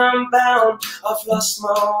seems I'm bound. I've lost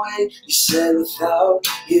my way, you said without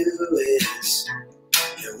you is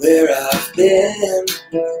where I've been.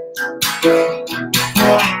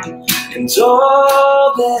 And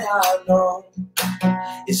all that I know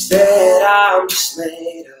is that I'm just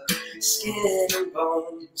made of skin and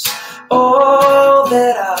bones. All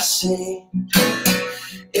that I see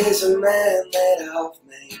is a man that I've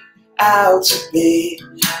made out to be.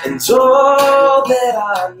 And all that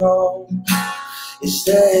I know is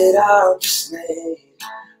that I'm just made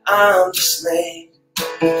of skin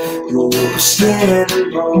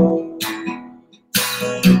and bones.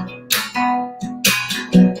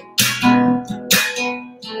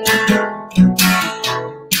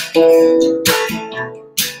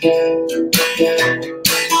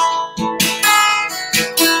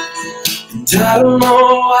 And I don't know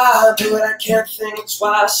why, but I can't think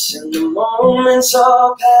twice, and the moments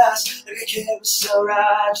all pass like a carousel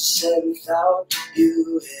ride. Just said without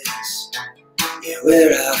you is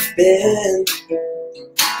where I've been.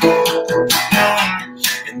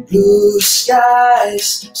 And blue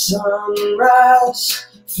skies, sunrise,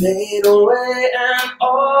 fade away, and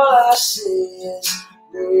all I see is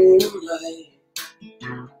moonlight.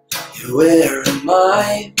 Where am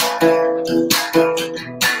I?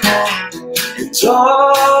 And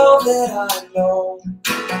all that I know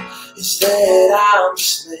is that I'm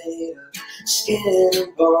just made of skin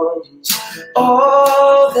and bones.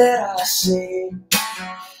 All that I see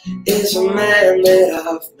is a man that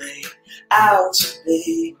I've made out to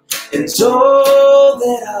be. And all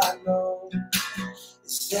that I know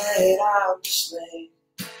is that I'm just made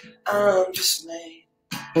of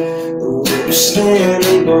skin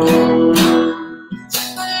and bones.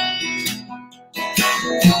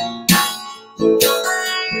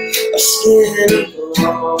 Skin and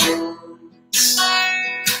bones,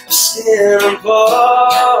 skin and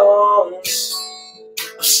bones,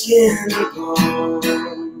 skin and bones,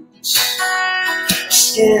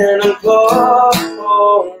 skin and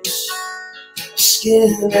bones,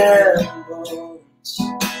 skin and bones.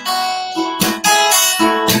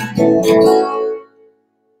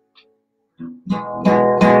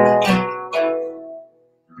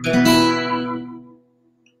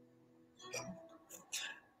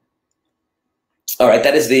 All right,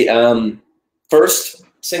 that is the first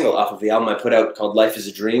single off of the album I put out called Life is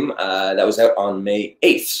a Dream. That was out on May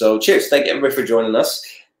 8th. So cheers. Thank everybody for joining us.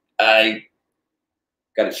 I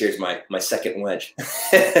got to cheers my second wedge.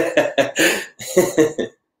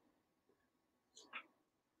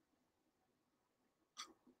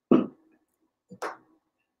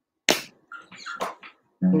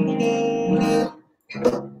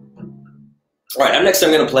 All right, up next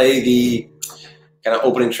I'm going to play the kind of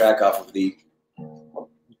opening track off of the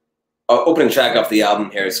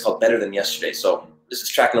album here. It's called Better Than Yesterday. So this is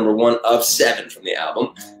track number 1 of 7 from the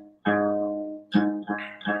album.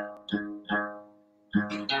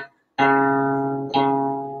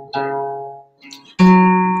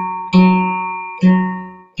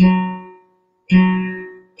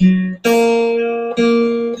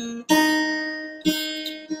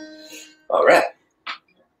 All right.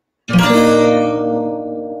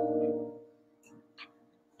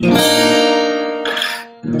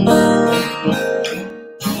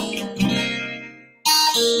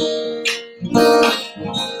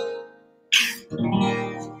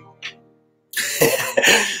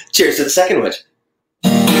 Cheers to the second one.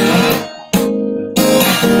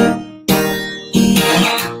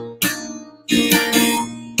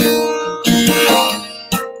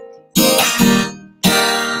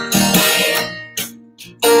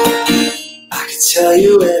 I could tell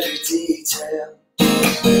you every detail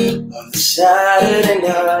of the Saturday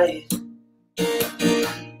night,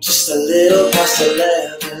 just a little past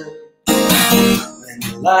 11, when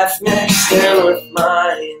your life mixed in with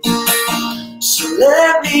mine. So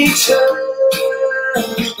let me turn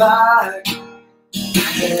back the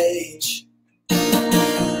page, a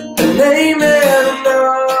name and a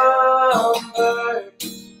number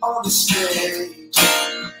on the stage.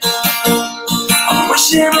 I'm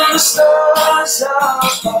wishing on the stars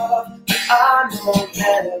above, but I know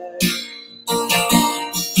better.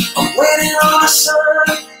 I'm waiting on the sun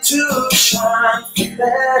to shine for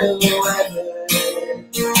better weather.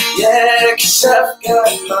 Yeah, 'cause I've got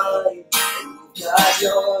mine, got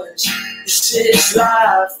yours. This is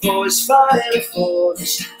life, always fighting for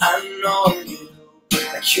us. I know you,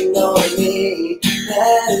 like you know me,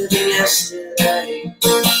 better than yesterday.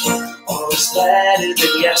 Always better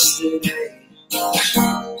than yesterday.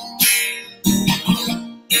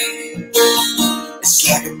 It's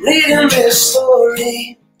like I'm reading this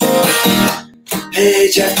story,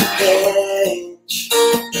 page after page,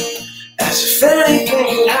 as if anything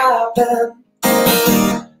could happen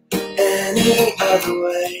any other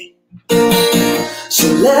way. So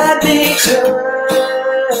let me turn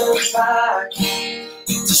back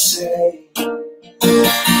to say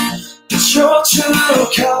that your true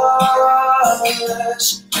colors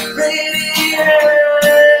radiate.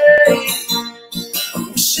 I'm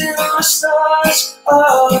wishing on the stars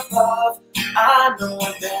above, I know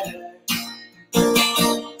better.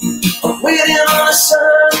 I'm waiting on the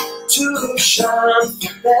sun to shine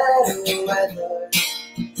for better weather.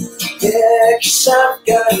 Yeah, 'cause I've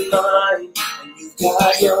got mine, and you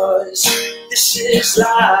got yours. This is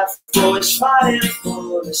life, always fighting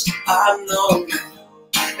for us. I know you,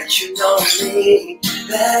 and you know me,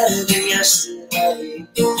 better than yesterday.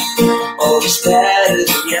 Always better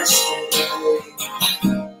than yesterday.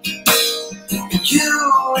 And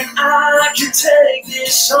you and I I can take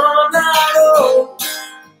this on my own.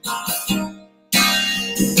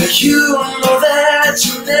 But you know that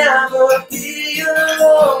you'll never be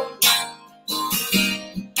alone.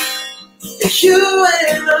 If you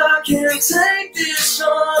and I can take this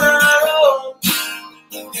on our own,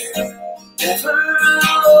 never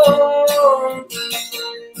alone.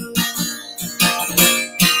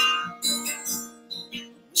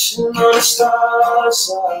 Wishing on the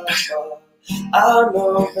stars, I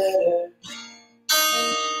know better.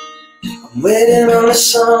 I'm waiting on the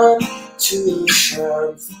sun to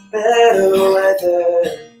shine for better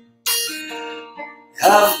weather.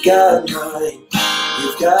 I've got mine,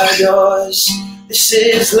 you've got yours. This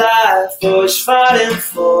is life, always fighting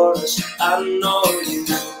for us. I know you,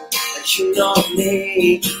 that you know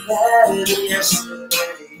me better than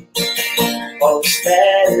yesterday. Always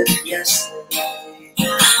better than yesterday.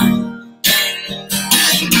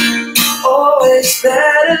 Always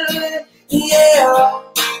better, yeah.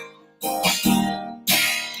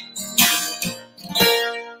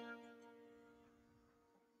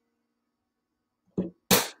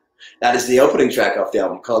 That is the opening track off the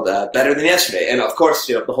album called Better Than Yesterday. And of course,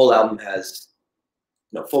 you know, the whole album has,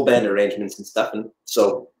 you know, full band arrangements and stuff. And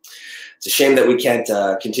so it's a shame that we can't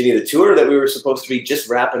continue the tour that we were supposed to be just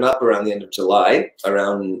wrapping up around the end of July,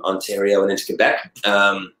 around Ontario and into Quebec.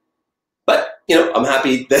 But, you know, I'm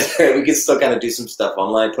happy that we can still kind of do some stuff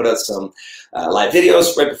online, put out some live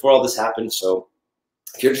videos right before all this happened. So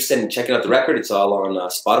if you're interested in checking out the record, it's all on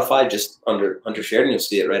Spotify, just under Hunter Sheridan. You'll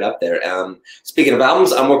see it right up there. Speaking of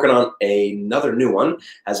albums, I'm working on another new one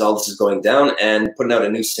as all this is going down, and putting out a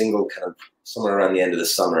new single kind of somewhere around the end of the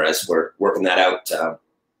summer as we're working that out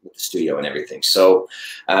with the studio and everything. So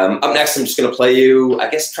up next, I'm just going to play you, I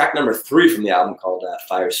guess, track number 3 from the album called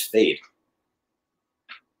Fires Fade.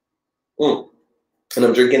 And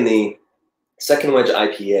I'm drinking the Second Wedge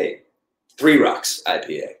IPA, 3 Rocks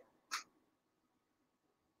IPA.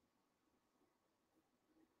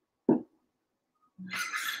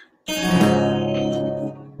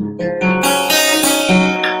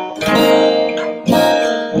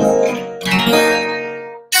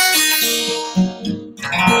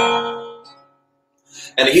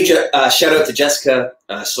 And a huge shout out to Jessica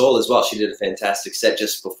Soul as well. She did a fantastic set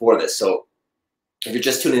just before this. So if you're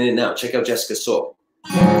just tuning in now, check out Jessica Soul.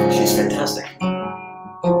 She's fantastic.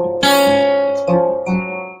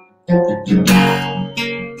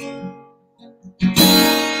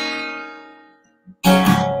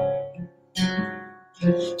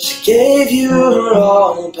 She gave you her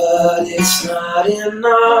all, but it's not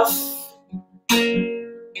enough.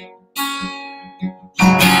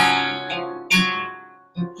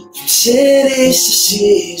 From cities to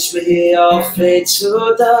seas, we all fade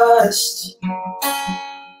to dust.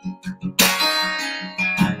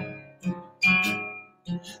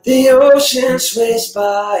 The ocean sways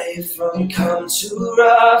by from calm to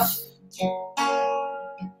rough.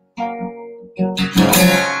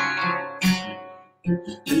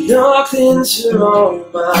 And nothing's wrong,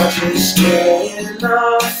 I just can't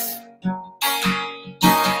enough.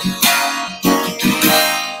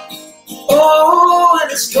 Oh,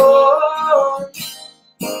 and it's gone.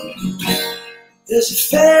 Does it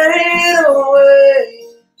fade away?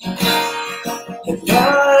 And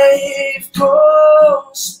life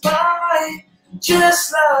goes by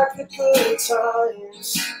just like the good times.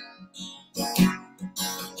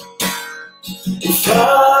 And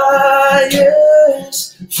fires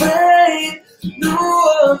fade, no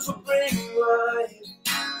one to bring life.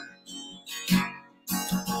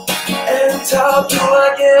 And how do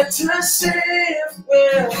I get to see if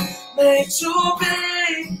we're made to be,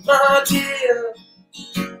 my dear?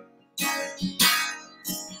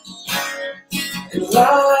 And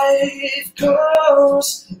life goes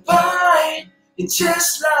by, it's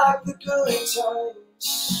just like the good times.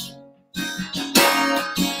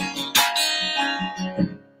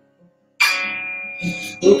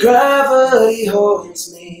 Well, gravity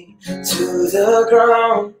holds me to the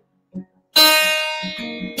ground.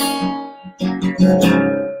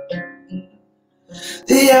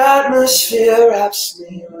 The atmosphere wraps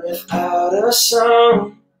me without a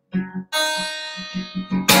sound.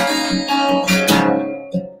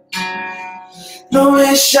 No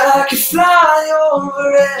wish I could fly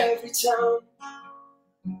over every town.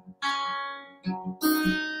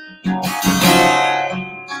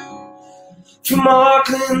 From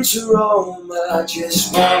Auckland to Rome, I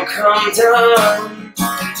just won't come down.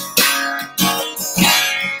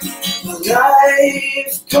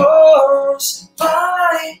 Life goes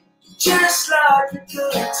by just like the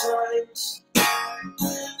good times.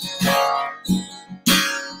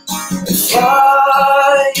 And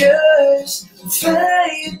fires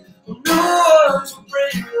fade, new ones will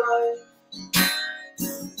bring life.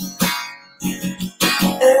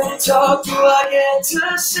 Every talk do I get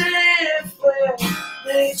to see if we're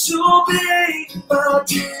made to be, my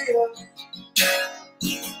dear.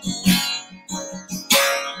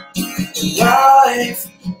 Life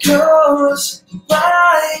goes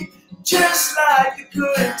by just like the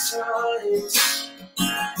good times.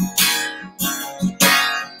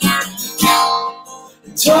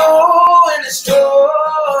 And oh, when it's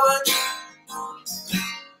gone,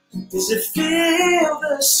 does it feel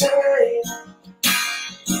the same?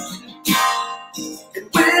 And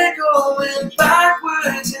we're going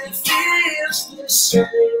backwards and it feels the same.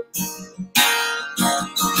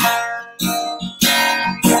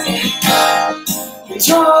 And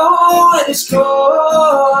oh, when it's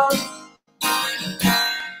gone,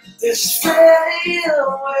 just fade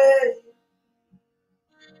away.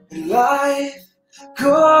 And life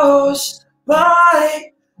goes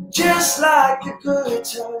by just like the good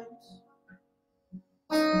times.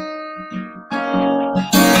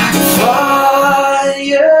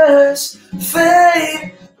 Fires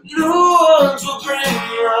fade, new ones will bring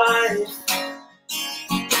life.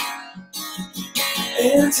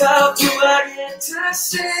 And how do I get to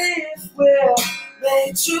see if we're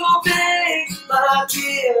made to be, my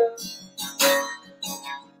dear?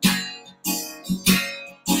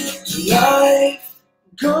 Life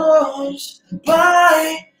goes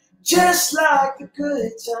by just like the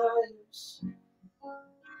good times.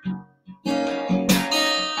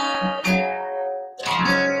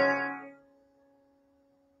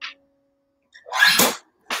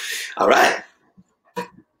 All right.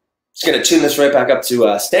 Just going to tune this right back up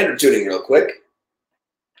to standard tuning real quick.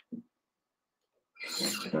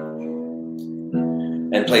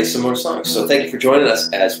 And play some more songs. So thank you for joining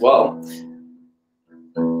us as well.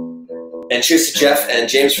 And cheers to Geoff and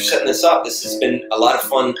James for setting this up. This has been a lot of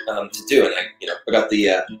fun to do. And I got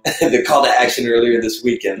the the call to action earlier this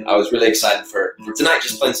week, and I was really excited for tonight,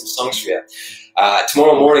 just playing some songs for you.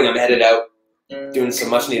 Tomorrow morning, I'm headed out doing some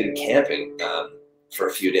much needed camping for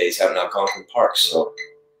a few days out in Algonquin Park. So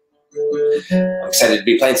I'm excited to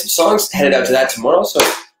be playing some songs. Headed out to that tomorrow. So,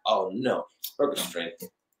 oh no, broke a string.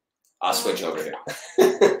 I'll switch over here.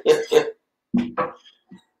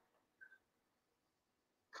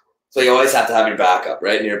 So you always have to have your backup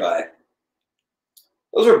right nearby.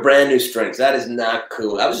 Those are brand new strings. That is not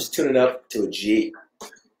cool. I was just tuning up to a G.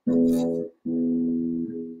 So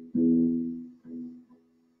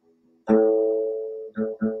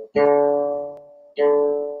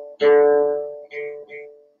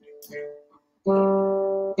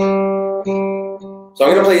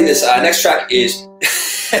I'm gonna play you this. Next track is.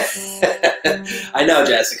 I know,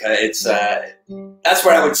 Jessica. It's that's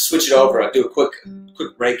where I would switch it over. I'd do a quick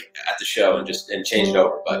break at the show and change it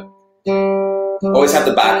over. But always have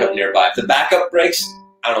the backup nearby. If the backup breaks,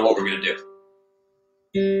 I don't know what we're gonna do.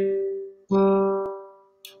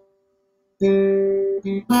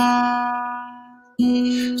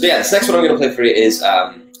 So yeah, this next one I'm gonna play for you is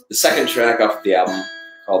the second track off of the album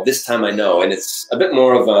called "This Time I Know," and it's a bit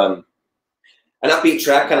more of an upbeat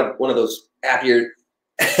track, kind of one of those happier.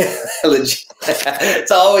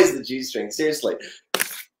 It's always the G string, seriously.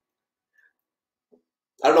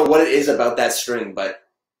 I don't know what it is about that string, but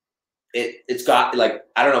it's got, like,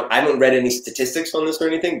 I don't know, I haven't read any statistics on this or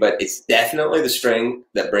anything, but it's definitely the string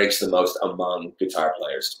that breaks the most among guitar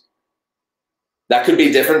players. That could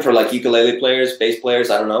be different for like ukulele players, bass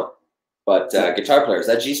players, I don't know. But guitar players,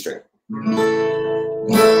 that G string.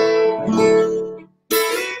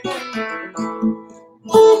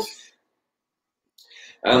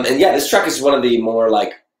 And yeah, this track is one of the more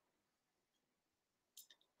like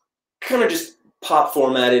kind of just pop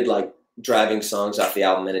formatted like driving songs off the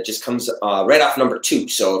album, and it just comes right off number 2.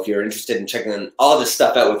 So if you're interested in checking all this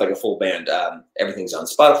stuff out with like a full band, everything's on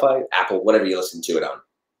Spotify, Apple, whatever you listen to it on.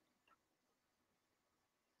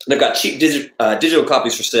 And I've got cheap digital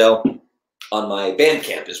copies for sale on my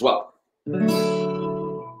Bandcamp as well.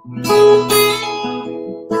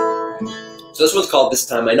 So this one's called "This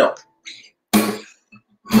Time I Know."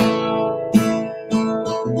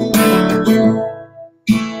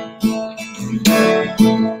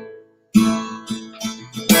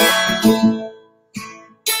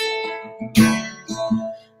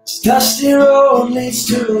 This dusty road leads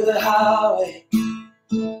to the highway.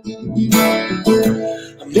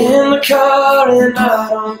 I'm in the car and I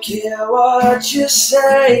don't care what you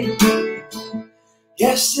say.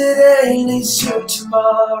 Yesterday leads to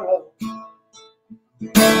tomorrow.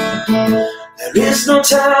 There is no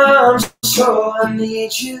time, so I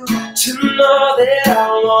need you to know that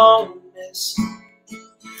I won't miss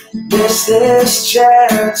this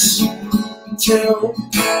chance to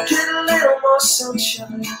get a little more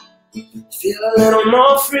sunshine, feel a little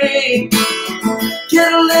more free,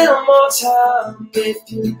 get a little more time with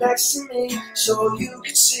you next to me, so you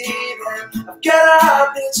can see that I've got a heart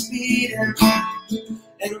that's beating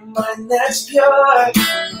and a mind that's pure.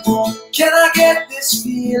 Can I get this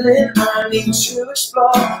feeling? I need to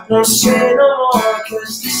explore. Don't say no more,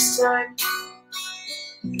 'cause this time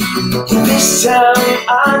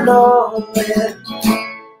I know it.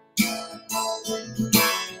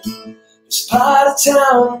 This part of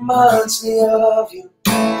town reminds me of you.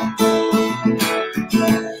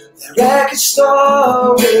 The record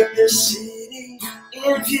store with the city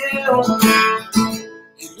in view.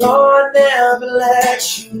 You know I never let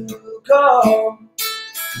you go.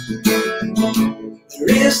 There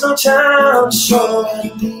is no time, so I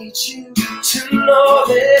need you to know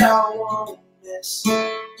that I won't miss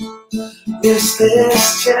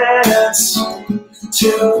this chance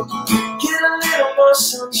to get a little more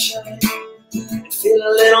sunshine, feel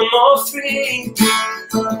a little more free,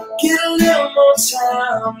 get a little more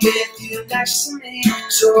time with you next to me,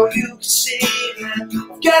 so you can see that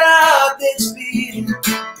I've got a heart that's beating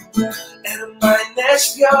and a mind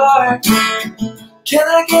that's pure. Can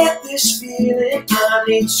I get this feeling? I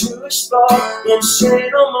need to explore. Don't say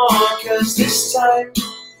no more, 'cause this time,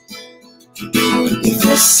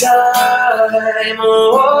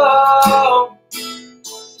 oh,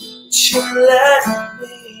 you let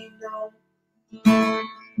me know.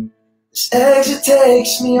 This exit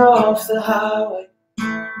takes me off the highway.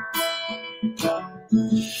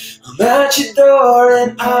 I'm at your door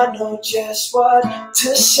and I know just what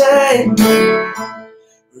to say.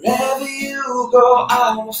 Wherever you go,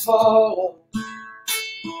 I will follow.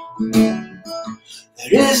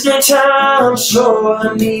 There is no time, so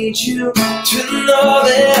I need you to know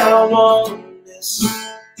that I won't miss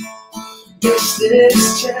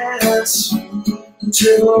this chance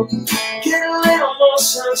to get a little more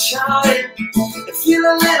sunshine and feel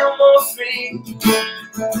a little more free,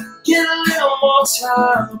 get a little more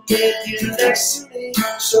time with you next to me,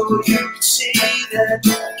 so you can see that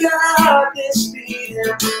God is beating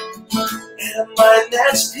and a mind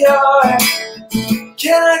that's pure.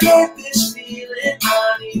 Can I get this feeling?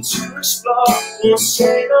 I need to explore. Won't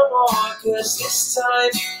say no more, 'cause this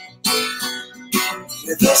time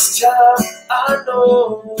I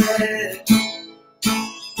know it.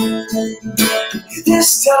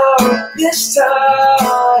 This time,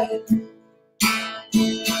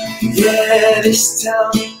 yeah, this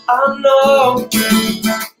time I know.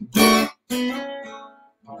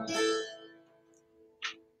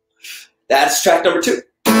 That's track number 2.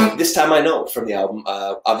 This Time I Know from the album.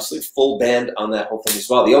 Obviously full band on that whole thing as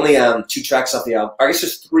well. The only 2 tracks off the album, I guess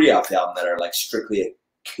there's 3 off the album that are like strictly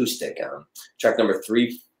acoustic. Track number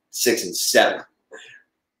 3, 6, and 7.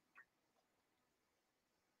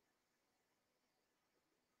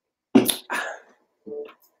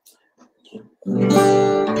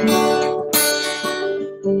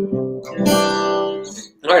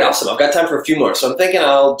 All right, awesome. I've got time for a few more, so I'm thinking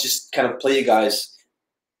I'll just kind of play you guys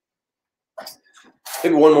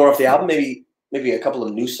maybe one more off the album, maybe a couple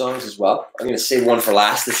of new songs as well. I'm gonna save one for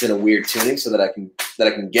last that's in a weird tuning so that I can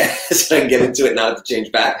get so I can get into it and not have to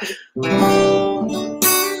change back.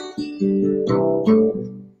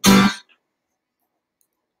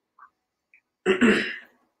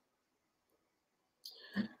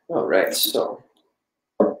 All right, so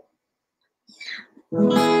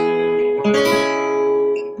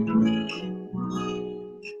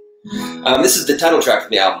this is the title track from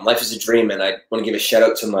the album, Life is a Dream, and I want to give a shout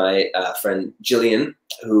out to my friend Jillian,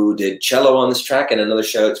 who did cello on this track, and another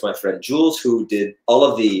shout out to my friend Jules, who did all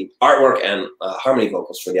of the artwork and harmony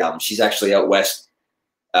vocals for the album. She's actually out west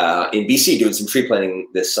in BC doing some tree planting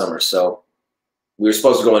this summer, so we were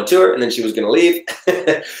supposed to go on tour, and then she was going to leave,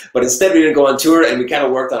 but instead we didn't go on tour, and we kind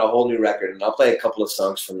of worked on a whole new record, and I'll play a couple of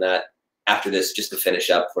songs from that after this just to finish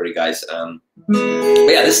up for you guys. But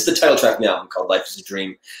yeah, this is the title track from the album called Life is a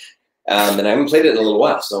Dream. And I haven't played it in a little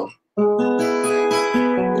while, so.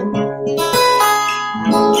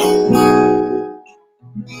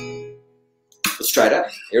 Let's try it out.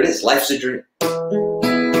 Here it is, Life's a Dream.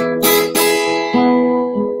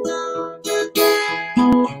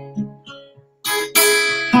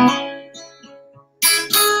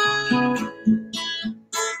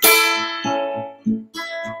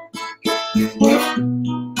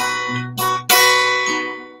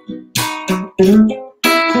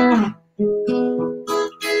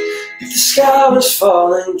 If the sky was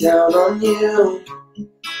falling down on you,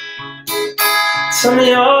 tell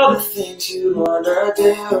me all the things you wanna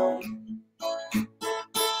do.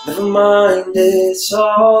 Never mind, it's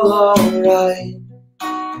all alright.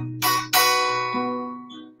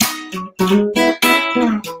 If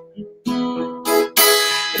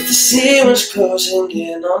the sea was closing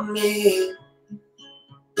in on me,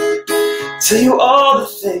 tell you all the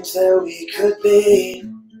things that we could be.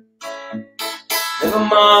 Never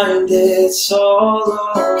mind, it's all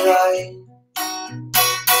alright.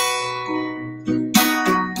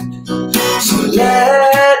 So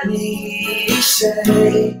let me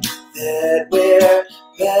say that we're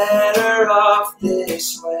better off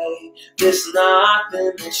this way. There's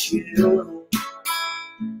nothing that you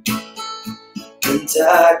and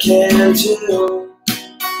I can do,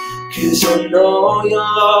 'cause I know you'll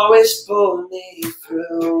always pull me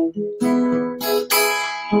through.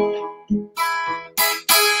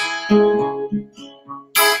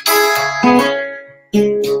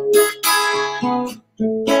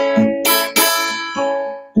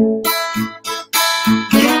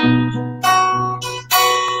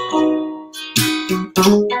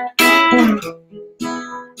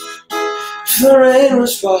 The rain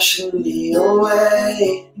was washing me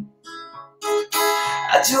away.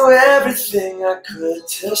 I'd do everything I could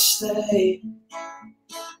to stay.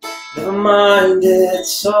 Never mind,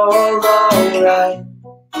 it's all alright.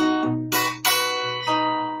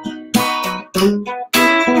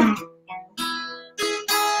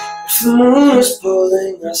 If the moon was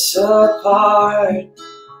pulling us apart,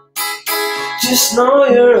 just know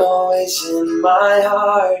you're always in my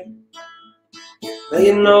heart. Now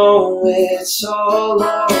you know it's all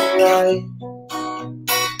alright.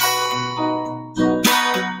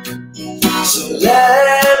 So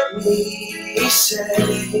let me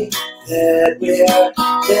say that we're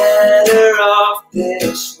better off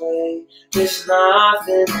this way. There's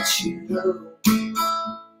nothing that you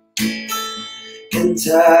and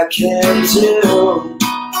I can do.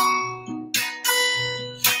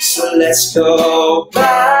 So let's go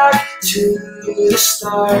back to the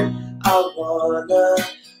start. I wanna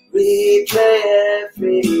replay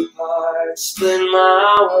every part, split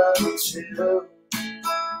my world too,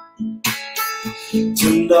 to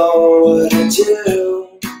know what I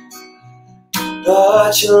do,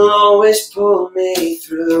 but you'll always pull me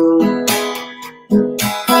through. You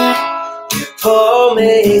pull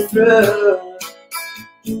me through,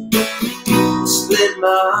 split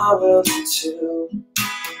my world in two,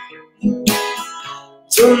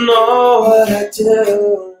 to know what I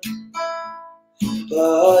do,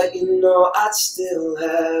 but you know I'd still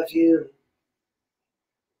have you.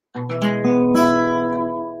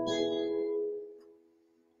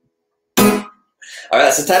 All right,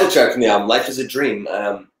 that's the title track from the album, Life is a Dream,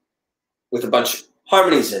 with a bunch of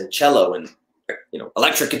harmonies and cello and, you know,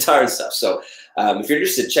 electric guitar and stuff. So if you're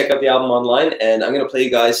interested, check out the album online, and I'm going to play you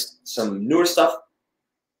guys some newer stuff,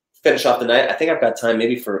 finish off the night. I think I've got time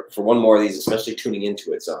maybe for one more of these, especially tuning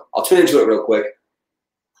into it. So I'll tune into it real quick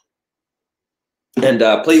and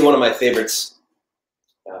play you one of my favorites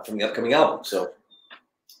from the upcoming album. So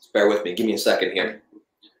just bear with me. Give me a second here.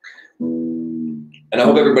 And I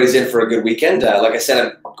hope everybody's in for a good weekend. Like I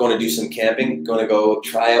said, I'm going to do some camping. Going to go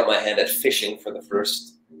try out my hand at fishing for the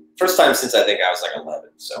first time since I think I was like 11.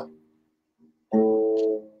 So.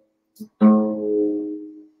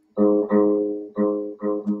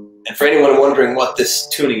 And for anyone wondering what this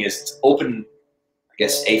tuning is, it's open, I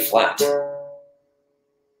guess, A flat.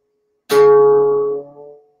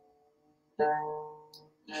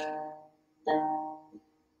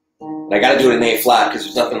 And I got to do it in A flat because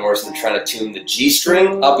there's nothing worse than trying to tune the G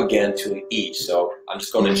string up again to an E. So I'm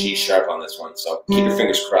just going to G sharp on this one. So keep your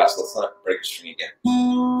fingers crossed. Let's not break the string again.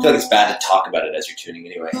 I feel like it's bad to talk about it as you're tuning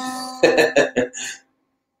anyway.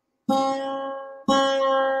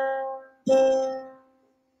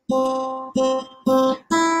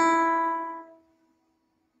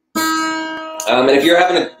 And if you're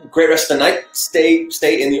having a great rest of the night, stay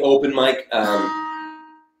in the open mic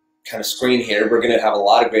kind of screen here. We're going to have a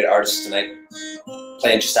lot of great artists tonight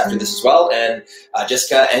playing just after this as well. And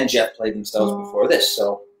Jessica and Geoff played themselves before this.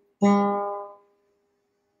 So.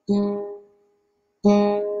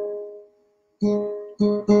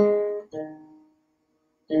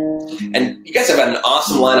 And you guys have had an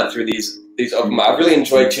awesome lineup through these open mic. I've really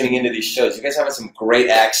enjoyed tuning into these shows. You guys have had some great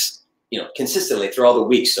acts, you know, consistently through all the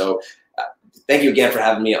weeks. So thank you again for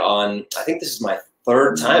having me on. I think this is my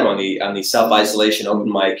third time on the Self-Isolation open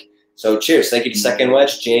mic. So cheers. Thank you to Second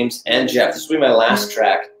Wedge, James, and Geoff. This will be my last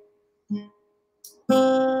track. And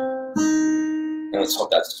let's hope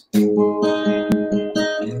that's...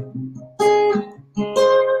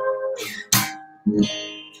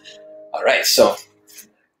 All right, so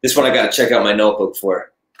this one I got to check out my notebook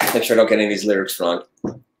for. Make sure I don't get any of these lyrics wrong.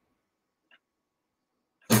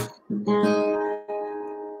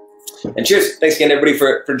 And cheers. Thanks again, everybody,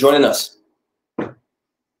 for joining us.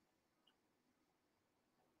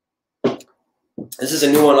 This is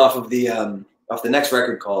a new one off the next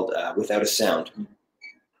record called "Without a Sound," and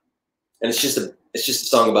it's just a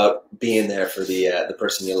song about being there for the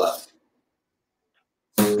person you love.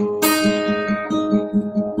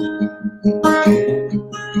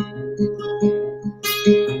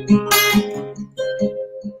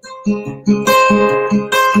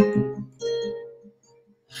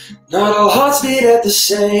 Not all hearts beat at the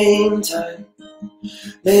same time.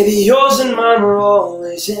 Maybe yours and mine were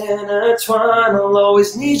always intertwined. I'll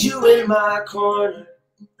always need you in my corner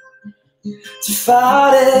to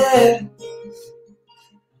fight it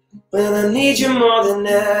when I need you more than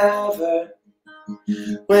ever.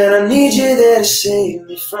 When I need you there to save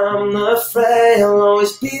me from the fray, I'll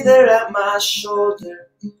always be there at my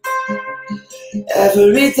shoulder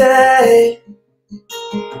every day.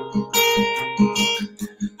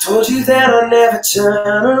 Told you that I'd never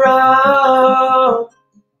turn around.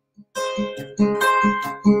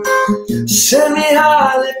 Send me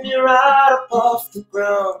high, lift me right up off the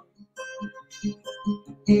ground.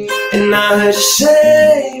 And I heard you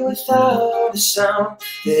say without a sound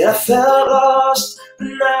that I felt lost, but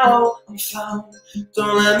now I'm found.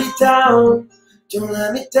 Don't let me down, don't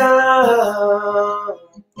let me down.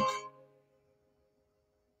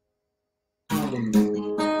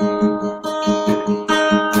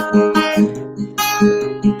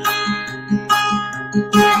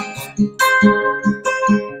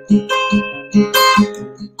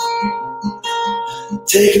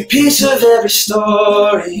 Take a piece of every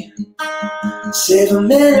story, save a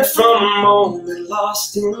minute from a moment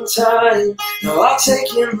lost in time. Now I'll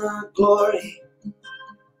take in the glory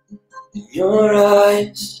in your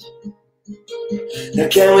eyes. Now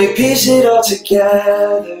can we piece it all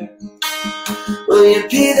together? Will you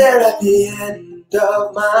be there at the end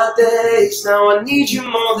of my days? Now I need you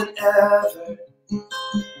more than ever.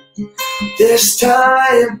 This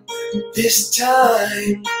time,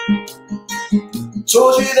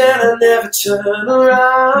 told you that I'd never turn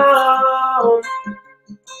around.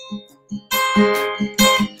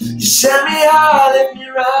 You set me high, lift me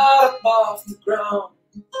right up off the ground.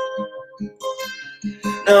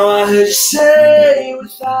 Now I heard you say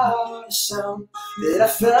without a sound that I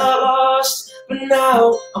felt lost, but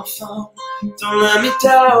now I'm found. Don't let me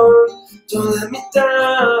down, don't let me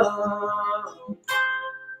down.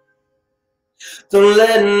 Don't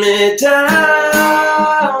let me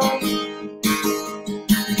down.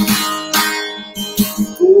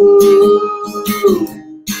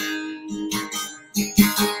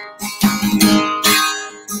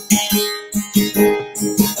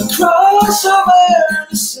 Across over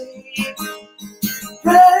the sea,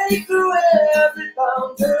 break through every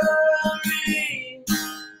boundary,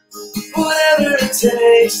 whatever it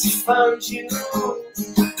takes to find you.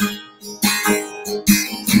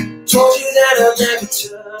 Told you that I'll never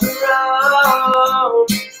turn around.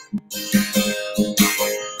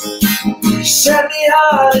 You set me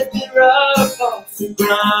high, lift me right up off the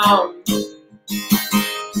ground.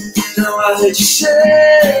 Now I heard you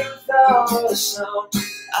say without a sound,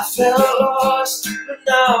 I felt lost, but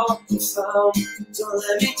now I'm found. Don't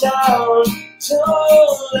let me down, don't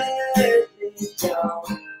let me down.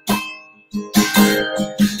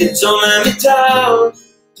 Yeah, don't let me down,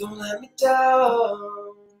 don't let me down.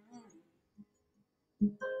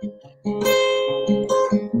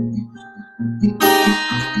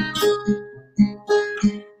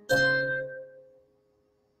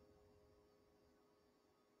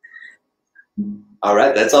 All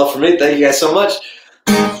right, that's all for me. Thank you guys so much.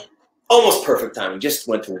 Almost perfect timing. Just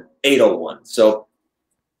went to 8:01. So,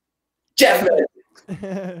 Geoff,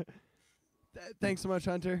 thanks so much,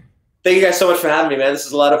 Hunter. Thank you guys so much for having me, man. This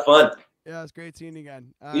is a lot of fun. Yeah, it's great seeing you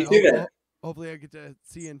again. You too, man. Hopefully I get to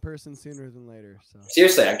see you in person sooner than later. So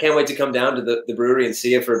seriously, I can't wait to come down to the brewery and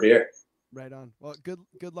see you for a beer. Right on. Well,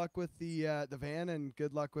 good luck with the van, and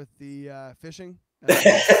good luck with the fishing.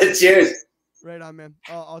 Cheers. Right on, man.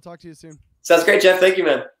 I'll talk to you soon. Sounds great, Geoff. Thank you,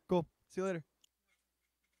 man. Cool. See you later.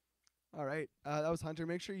 All right. That was Hunter.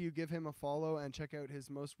 Make sure you give him a follow and check out his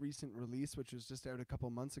most recent release, which was just out a couple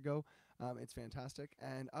months ago. It's fantastic.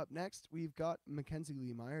 And up next, we've got Mackenzie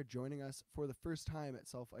Leigh Meyer joining us for the first time at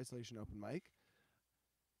Self-Isolation Open Mic.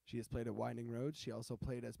 She has played at Winding Roads. She also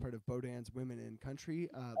played as part of Bodan's Women in Country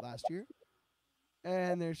last year.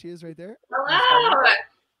 And there she is right there. Hello.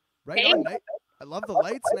 Right hey. on. I love the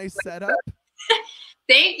lights. Nice setup.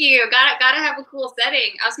 Thank you. Gotta have a cool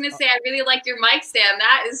setting. I was gonna say I really like your mic stand.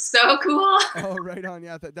 That is so cool. Oh, right on.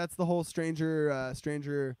 Yeah, that's the whole stranger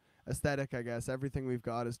aesthetic, I guess. Everything we've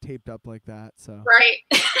got is taped up like that. So right.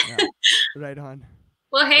 Yeah, right on.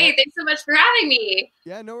 Well, hey, thanks so much for having me.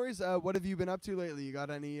 Yeah, no worries. What have you been up to lately? You got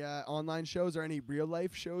any online shows or any real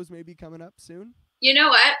life shows maybe coming up soon? You know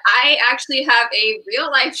what? I actually have a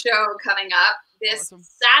real life show coming up this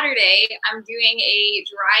Saturday. I'm doing a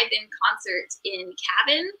drive-in concert in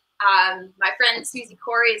Cabin. My friend Susie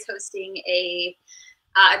Corey is hosting a,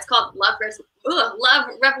 it's called Love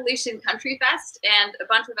Revolution Country Fest, and a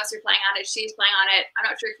bunch of us are playing on it. She's playing on it. I'm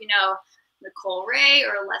not sure if you know Nicole Ray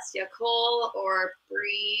or Alessia Cole or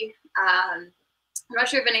Bree. I'm not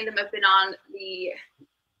sure if any of them have been on the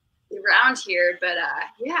around here, but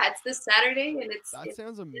yeah, it's this Saturday, and it's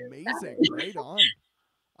sounds amazing. Right on.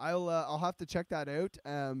 I'll have to check that out.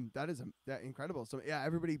 That is incredible. So yeah,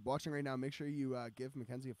 everybody watching right now, make sure you give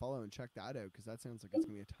Mackenzie a follow and check that out, because that sounds like it's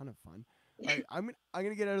gonna be a ton of fun. All right, I'm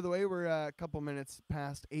gonna get out of the way. We're a couple minutes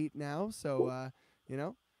past 8 now, so you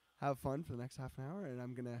know, have fun for the next half an hour, and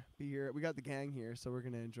I'm gonna be here. We got the gang here, so we're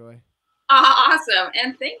gonna enjoy. Awesome,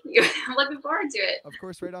 and thank you. I'm looking forward to it. Of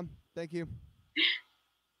course, right on. Thank you.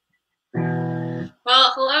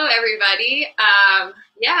 Well, hello everybody.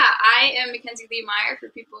 Yeah, I am Mackenzie Leigh Meyer. For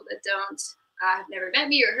people that don't have never met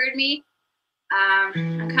me or heard me,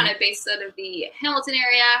 I'm kind of based out of the Hamilton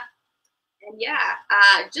area. And yeah,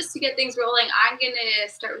 just to get things rolling, I'm gonna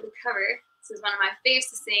start with a cover. This is one of my faves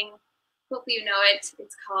to sing. Hopefully you know it.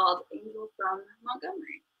 It's called Angel from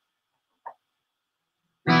Montgomery.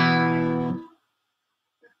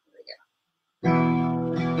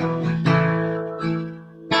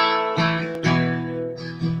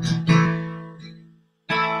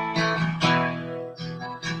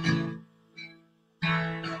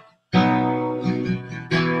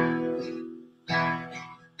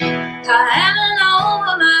 I am an old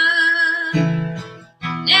woman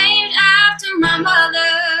named after my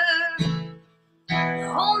mother.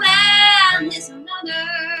 The old man is another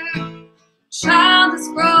child that's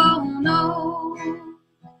grown old.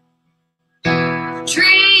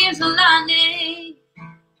 Dreams were lightning,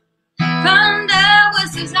 thunder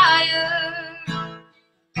was desire.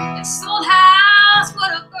 This old house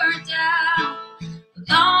would have burnt down a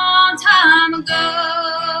long time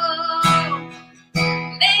ago.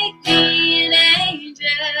 Make me an angel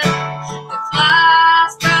that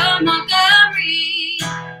flies from Montgomery.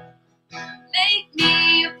 Make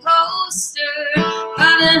me a poster of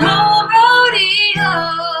an old rodeo.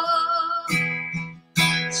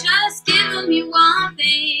 Just giving me one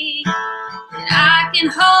thing that I can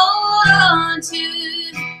hold on to.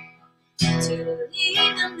 To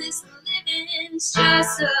believe in this living is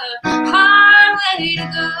just a hard way to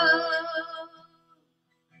go.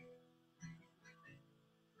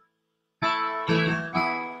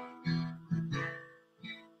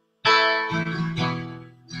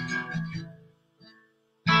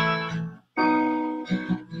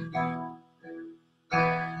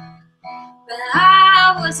 When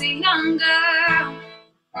I was a young girl,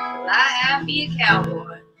 well, I had to be a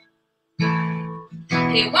cowboy.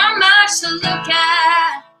 He wasn't much to look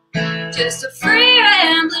at, just a free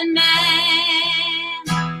rambling man.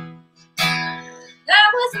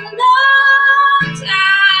 That was a long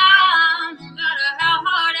time, no matter how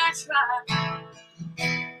hard I tried.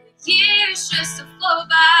 The years just to flow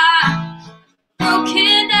by,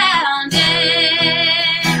 broken down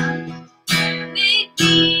down. Make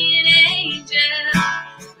me an angel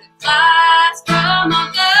that flies from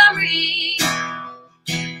Montgomery.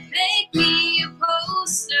 Make me a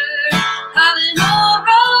poster of an old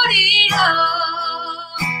rodeo.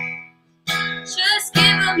 Just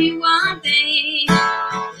giving me one thing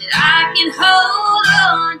that I can hold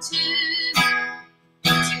on to.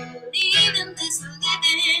 To believe in this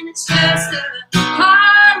living, it's just a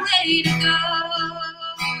hard way to go.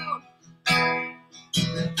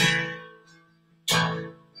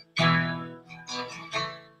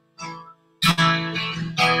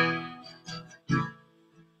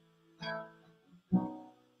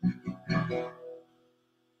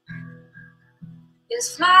 There's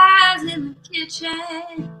flies in the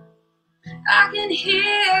kitchen, I can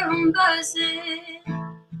hear them buzzing,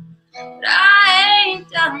 but I ain't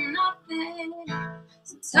done nothing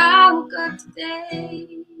since I woke up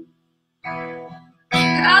today.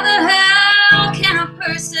 How the hell can a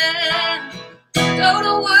person go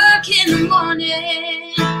to work in the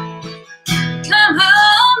morning, come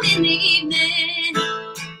home in the evening,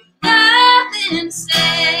 nothing to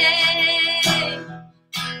say?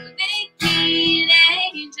 Make me an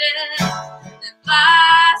angel that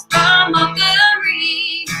flies from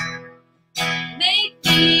Montgomery. Make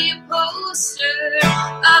me a poster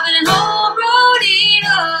of an old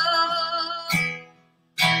rodeo.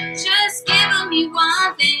 Just giving me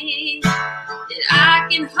one thing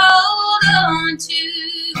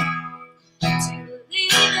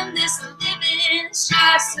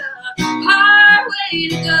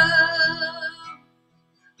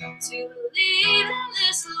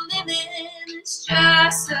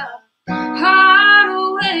just a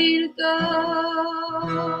harder way to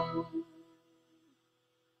go.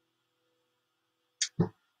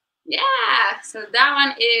 Yeah, so that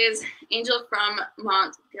one is Angel from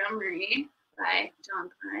Montgomery by John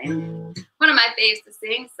Prine. One of my faves to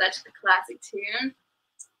sing, such a classic tune.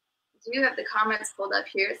 I do have the comments pulled up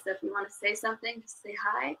here, so if you want to say something, just say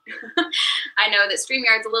hi. I know that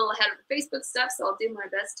StreamYard's a little ahead of the Facebook stuff, so I'll do my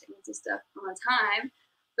best to answer stuff on time.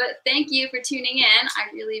 But thank you for tuning in. I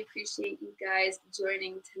really appreciate you guys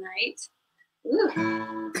joining tonight. Ooh.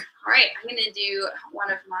 All right, I'm going to do one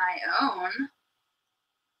of my own.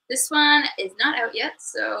 This one is not out yet,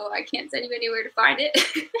 so I can't send you anywhere to find it.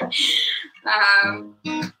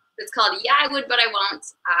 It's called Yeah, I Would, But I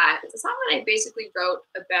Won't. It's a song that I basically wrote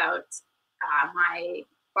about my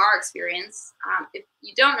bar experience. If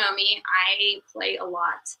you don't know me, I play a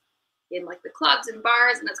lot in like the clubs and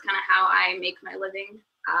bars, and that's kind of how I make my living.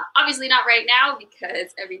 Obviously not right now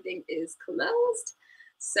because everything is closed.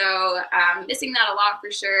 So missing that a lot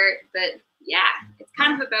for sure. But yeah, it's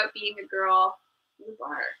kind of about being a girl in the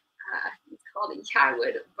bar. It's called Yeah, I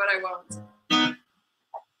Would, But I Won't.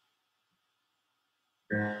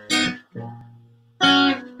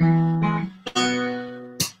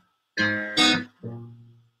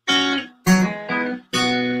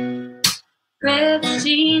 Ripped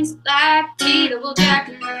jeans, black tee, double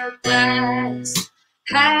jacket, no glass.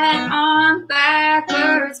 Hat on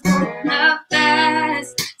backwards, pulling up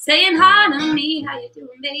fast. Saying hi to me, how you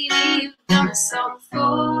doing, baby? You've done this all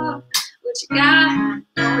before. What you got?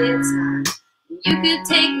 No, it's not. You could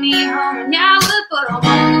take me home, yeah, I would, but I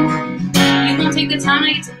won't. You won't take the time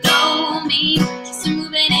to get to know me. Kissing,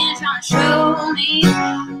 moving in, trying to show me.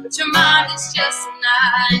 But your mind is just a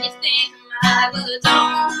night, and you think I but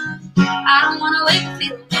don't. I don't wanna wake up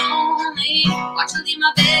feeling lonely. Watch you leave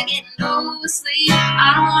my bed, getting no sleep.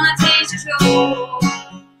 I don't wanna taste your trouble.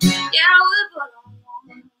 Yeah, I would, but I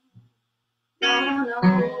won't. No.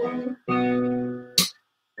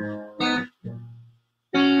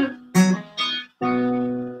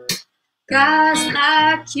 Guys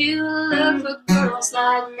like you look for girls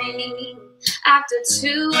like me. After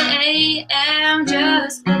 2 a.m.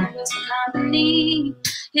 just looking for some company.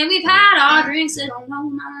 And we've had our drinks, they don't know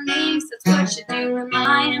my names. That's what you do,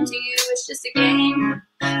 remind them to you it's just a game.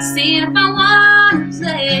 Seeing if I wanna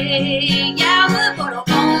play. Yeah, I would, but I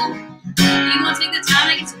won't. You won't take the time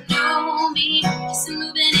to get to know me. Kissing,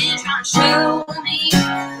 moving in, trying to show me.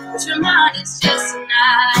 But your mind is just a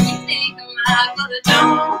night. You think I might, but I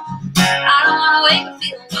don't. I don't wanna wake up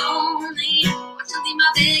feeling lonely. Watch you leave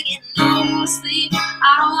my bed, getting no sleep. I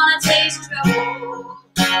don't wanna taste your trouble.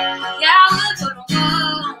 Yeah, I would, but I won't.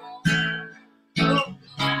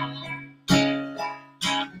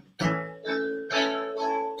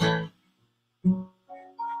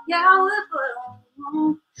 Yeah, I would, but I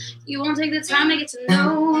won't. You won't take the time to get to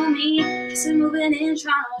know me. Kissing, moving in,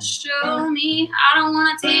 trying to show me. I don't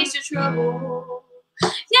wanna taste your trouble.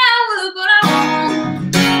 Yeah, I would, but I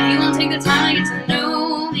won't. You won't take the time to get to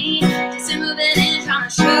know me. Kissing, moving in, trying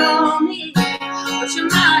to show me. But your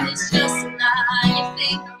mind is just a night. You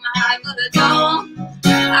think I might, but I don't.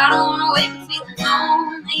 I don't wanna wake up feeling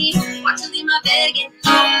lonely. Watch you leave my bed, getting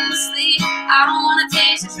no sleep. I don't wanna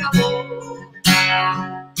taste your trouble.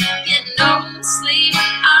 Getting no sleep. I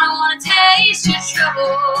don't wanna taste your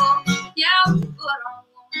trouble. Yeah, but I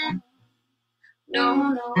won't. No,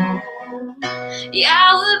 no. Yeah,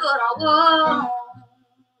 I would, but I won't.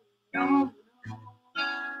 No.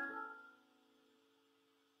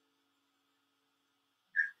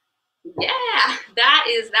 Yeah, that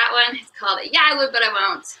is that one. It's called Yeah, I Would, But I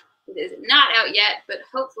Won't. It is not out yet, but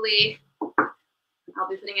hopefully I'll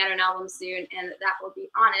be putting out an album soon and that will be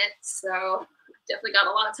on it. So definitely got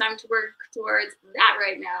a lot of time to work towards that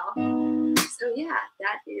right now. So yeah,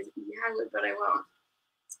 that is Yeah, I Would, But I Won't.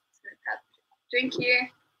 So have a drink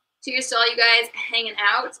here. Cheers to all you guys hanging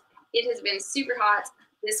out. It has been super hot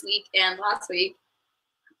this week and last week.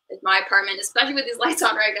 My apartment, especially with these lights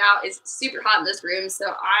on right now, is super hot in this room,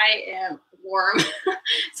 so I am warm.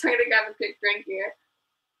 So I'm gonna grab a quick drink here.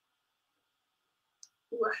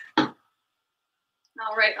 Ooh. All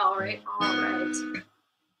right. Oh,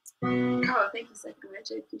 thank you so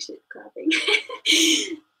much. I appreciate the clapping.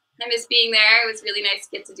 I miss being there. It was really nice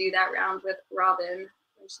to get to do that round with Robin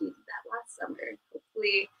when she did that last summer.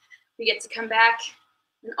 Hopefully we get to come back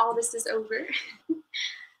when all this is over.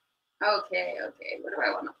 Okay, what do I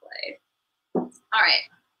want to play? All right,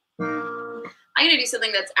 I'm gonna do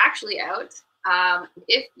something that's actually out.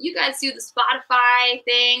 If you guys do the Spotify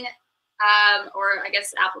thing, or I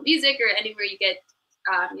guess Apple Music or anywhere you get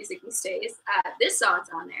music these days, this song's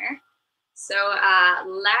on there. So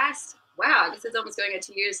last wow, I guess it's almost going on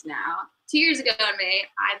 2 years now. 2 years ago in May,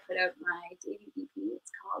 I put out my debut EP.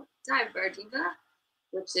 It's called Dive Diva,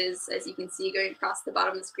 which is, as you can see going across the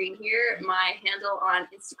bottom of the screen here, my handle on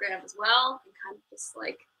Instagram as well, and kind of just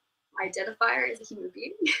like my identifier as a human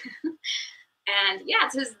being. And yeah,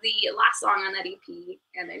 this is the last song on that EP,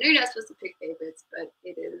 and I know you're not supposed to pick favorites, but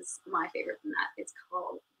it is my favorite from that. It's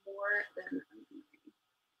called More Than a Movie.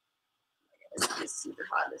 It's super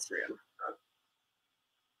hot in this room.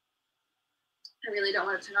 I really don't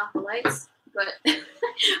want to turn off the lights, but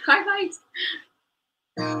hi, lights.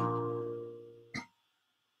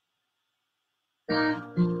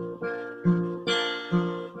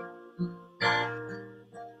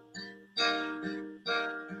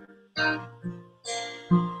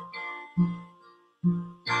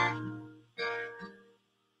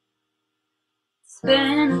 It's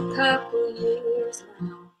been a couple years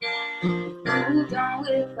now, we've moved on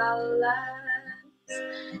with our lives.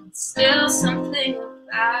 Still something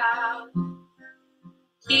about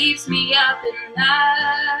keeps me up at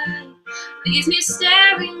night, leaves me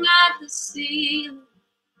staring at the ceiling,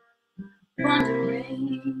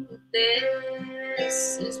 wondering if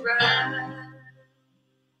this is right.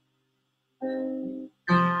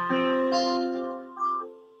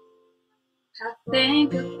 I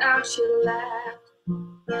think about your laugh,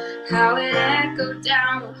 how it echoed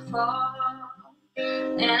down the hall,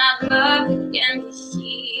 and I'd love again to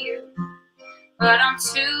hear, but I'm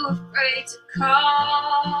too afraid to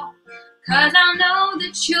call, 'cause I know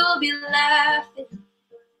that you'll be laughing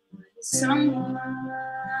with someone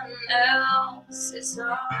else's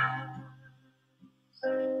arms.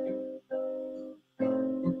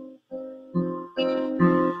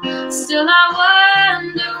 Still I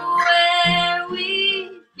wonder where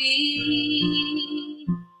we'd be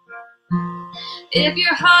if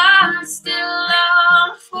your heart's still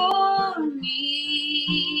out for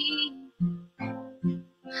me.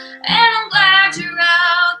 And I'm glad you're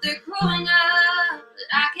out there growing up, but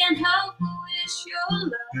I can't help but wish your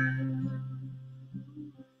love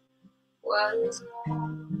was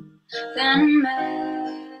more than a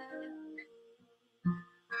man.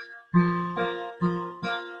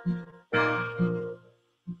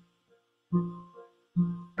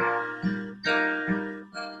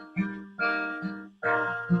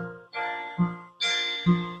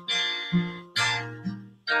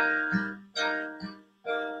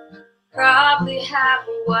 Probably have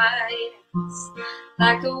a white house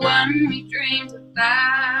like the one we dreamed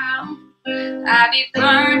about. I'd be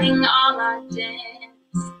burning all our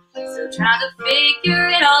dance, still trying to figure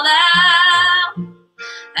it all out. And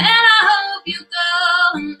I hope you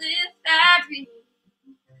go and live that dream,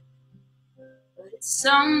 but it's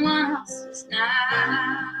someone else's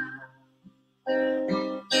now.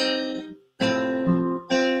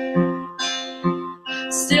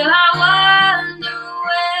 Still I wonder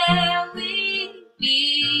where we'd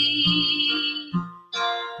be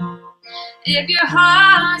if your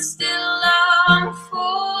heart's still on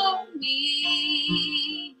for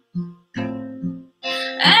me.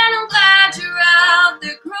 And I'm glad you're out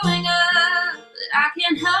there growing up, but I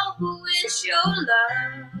can't help but wish your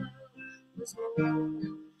love was more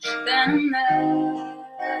than a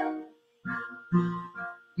man.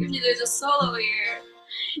 Usually there's a solo here.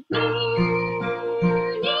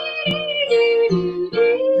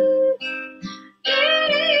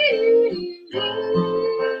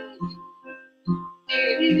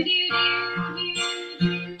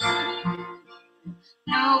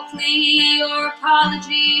 No plea or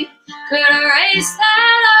apology could erase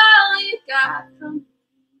that all you got from me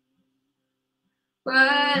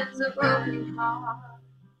was a broken heart,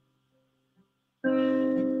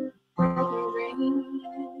 broken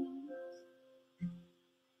dreams.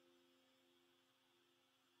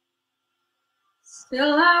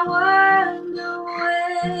 Still I wonder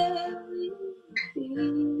where we'd be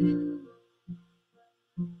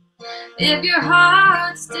if your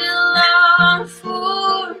heart's still on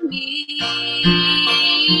for me.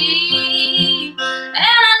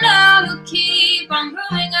 And I know you'll keep on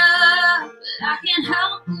growing up, but I can't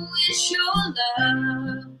help but wish your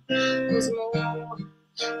love was more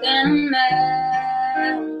than a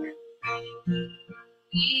memory,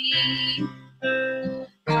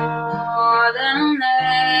 more than a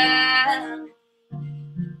memory.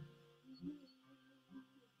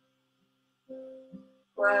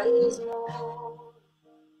 What is more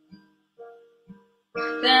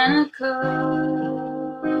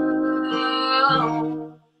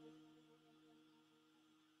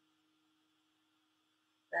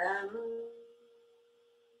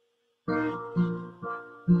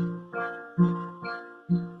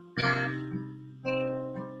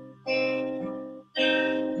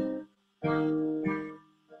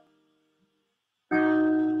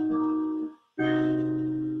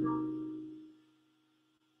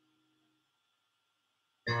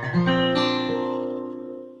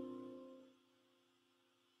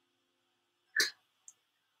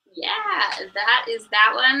that is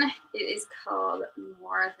that one. It is called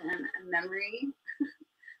More Than a Memory.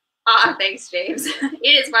 Thanks, James.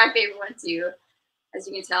 It is my favorite one too. As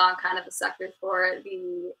you can tell, I'm kind of a sucker for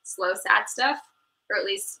the slow, sad stuff. Or at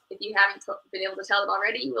least, if you haven't been able to tell it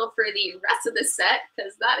already, you will for the rest of the set,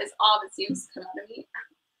 because that is all that seems to come out of me.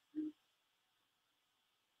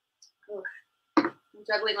 I'm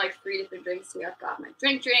juggling like 3 different drinks here. I've got my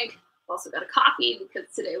drink. I've also got a coffee, because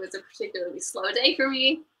today was a particularly slow day for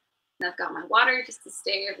me. And I've got my water just to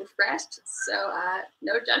stay refreshed. So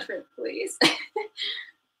no judgment, please.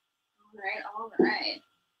 All right.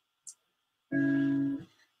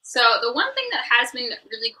 So the one thing that has been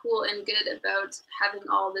really cool and good about having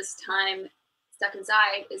all this time stuck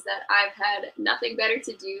inside is that I've had nothing better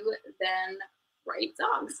to do than write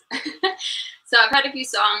songs. So I've had a few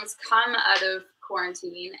songs come out of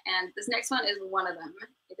quarantine, and this next one is one of them.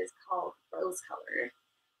 It is called Rose Color.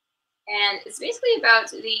 And it's basically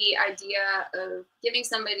about the idea of giving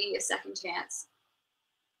somebody a second chance,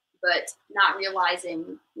 but not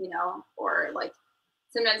realizing, you know, or like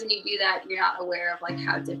sometimes when you do that, you're not aware of like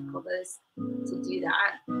how difficult it is to do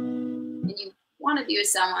that. And you want to be with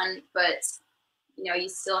someone, but you know, you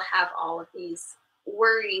still have all of these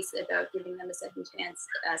worries about giving them a second chance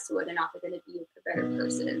as to whether or not they're going to be a better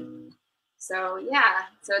person. So yeah,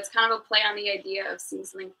 so it's kind of a play on the idea of seeing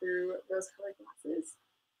something through rose-colored glasses.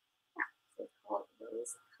 Yeah, so it's called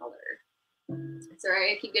Rose Color.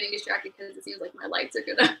 Sorry, I keep getting distracted because it seems like my lights are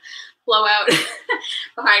gonna blow out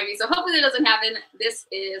behind me. So hopefully that doesn't happen. This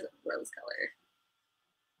is Rose Color.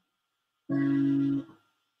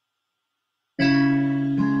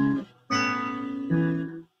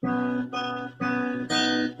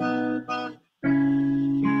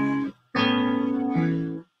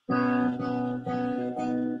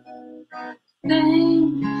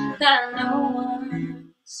 Thing that no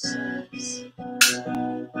one says.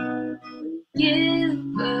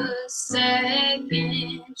 Give a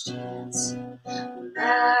second chance. No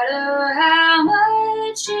matter how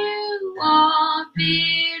much you want,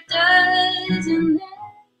 fear doesn't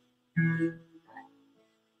end.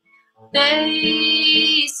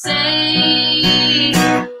 They say you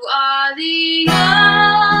are the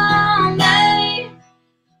only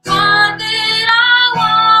one that I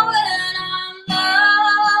want when I'm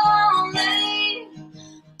lonely,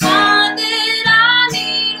 one that I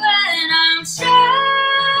need when I'm struggling.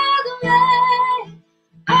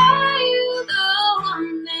 Are you the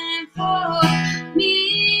one meant for me?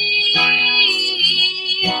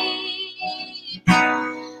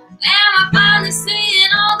 Am I finally seeing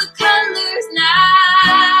all the colors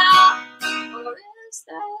now? Or is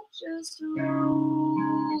that just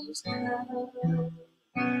rose color?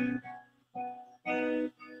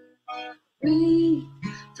 We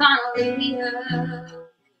finally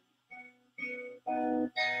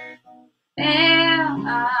am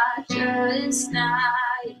I just not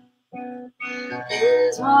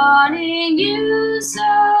is wanting you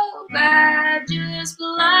so bad, just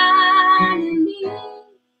blinding me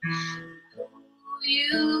who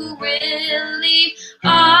you really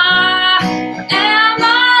are? Am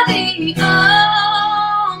I the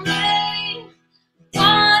only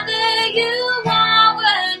one that you want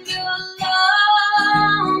when you're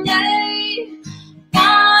lonely,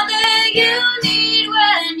 one that you need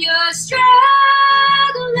when you're struggling?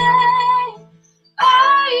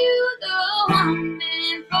 Are you the one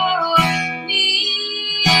meant for me?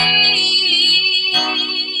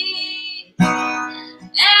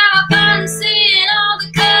 Am I finally seeing all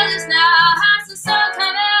the colors now? Has the sun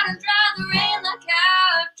come out and dry the rain like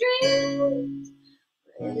I've dreamed?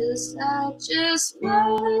 Is that just what I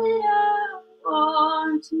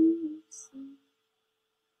want to see?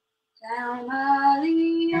 Am I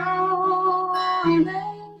the only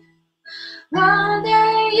one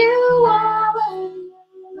that you want when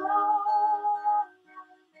you're alone?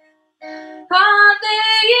 One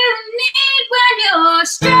that you need when you're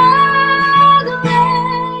struggling?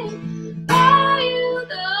 Are you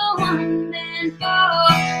the one meant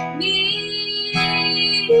for me?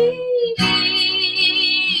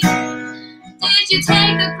 Did you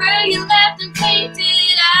take the gray you left and paint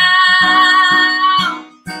it out?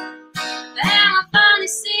 Am I finally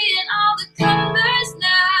seeing all the colors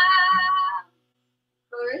now?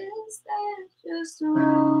 Or is that just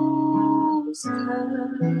rose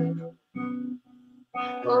color?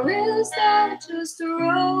 Or is that just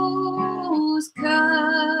rose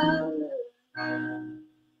color?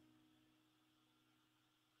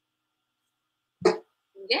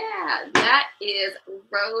 Yeah, that is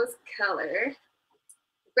Rose Color.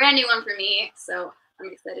 Brand new one for me, so I'm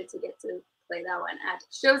excited to get to play that one at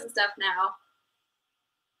shows and stuff now.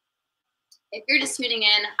 if you're just tuning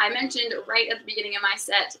in, I mentioned right at the beginning of my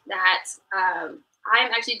set that I'm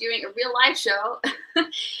actually doing a real live show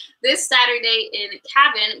this Saturday in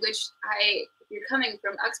Cavan, which if you're coming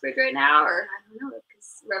from Uxbridge right now, or I don't know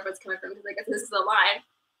where it's coming from, because I guess this is the line.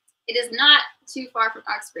 It is not too far from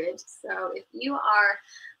Uxbridge. So if you are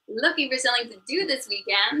looking for something to do this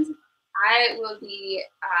weekend, I will be,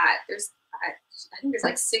 I think there's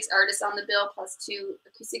like 6 artists on the bill plus 2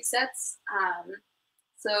 acoustic sets.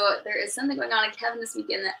 So there is something going on in Cavan this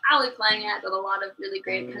weekend that I'll be playing at, that a lot of really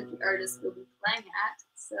great country artists will be playing at.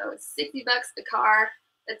 So it's $60 a car.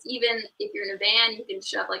 That's even if you're in a van, you can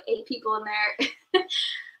shove like 8 people in there.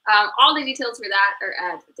 All the details for that are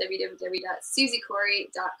at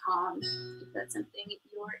www.susiecorey.com if that's something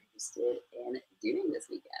you're interested in doing this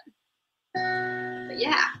weekend. But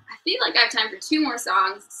yeah, I feel like I have time for 2 more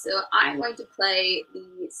songs, so I'm going to play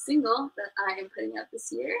the single that I am putting out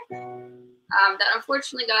this year that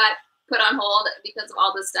unfortunately got put on hold because of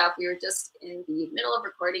all this stuff. We were just in the middle of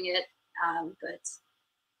recording it, but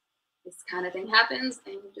this kind of thing happens,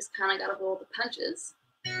 and you just kind of got to roll the punches.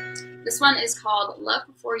 This one is called Love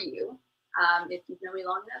Before You. If you've known me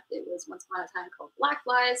long enough, it was once upon a time called Black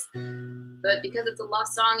Flies. But because it's a love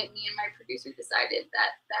song, me and my producer decided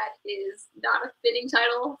that that is not a fitting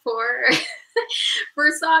title for, for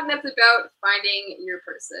a song that's about finding your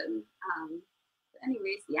person. But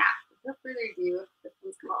anyways, yeah, without further ado, this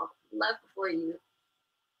one's called Love Before You.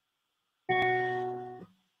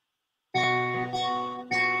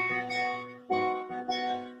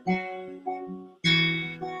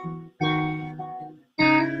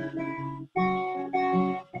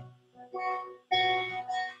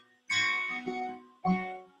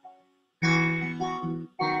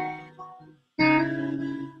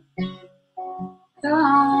 You're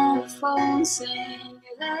on the phone saying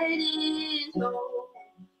you're letting go,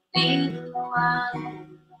 even though I know.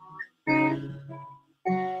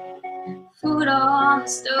 Food on the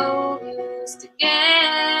stove used to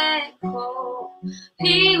get cold.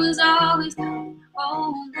 He was always coming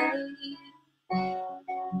home late.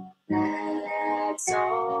 That's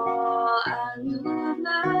all I knew of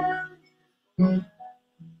love.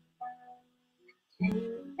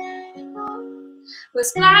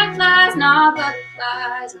 Was black flies, not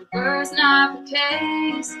butterflies, and birds, not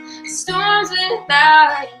bouquets. Storms without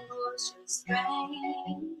rainbows, just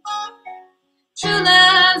rain. True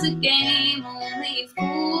love's a game only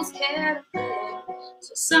fools care to play.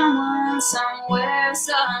 So someone, somewhere,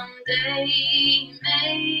 someday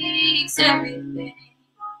makes everything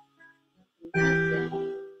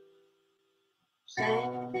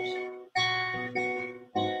change.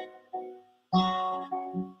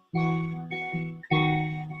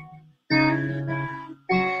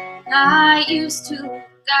 I used to be a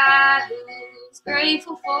guy who's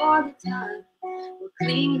grateful for the time we're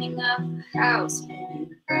cleaning up the house.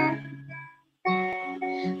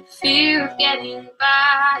 Fear of getting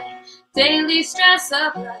by, daily stress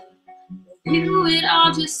of life. With you, it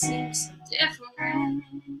all just seems so different.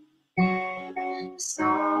 It's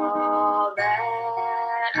all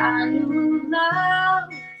that I knew love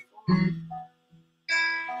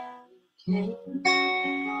came.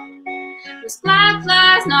 There's black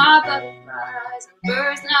flies, not butterflies, and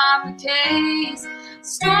birds, not bouquets.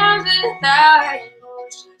 Storms without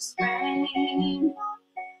rainbows, just rain.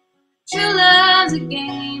 True love's a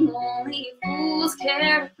game only fools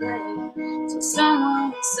care to play. So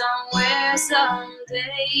someone, somewhere,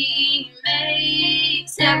 someday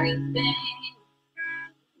makes everything,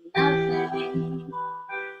 nothing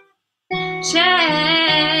change.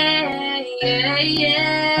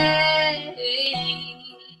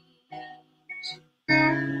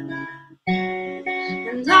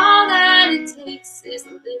 And all that it takes is a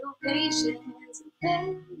little patience and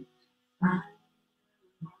faith.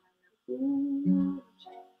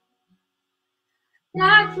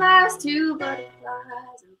 Black flies to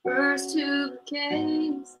butterflies and birds to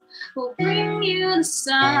bouquets will bring you the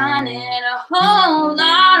sun and a whole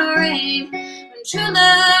lot of rain. When true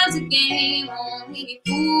love's a game only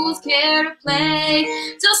fools care to play.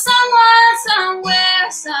 Till someone, somewhere,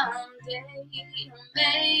 someday will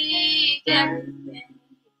make everything,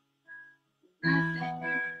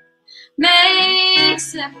 nothing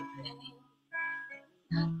makes everything,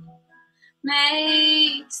 nothing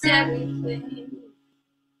makes everything,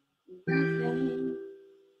 nothing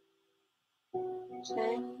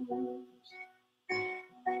change.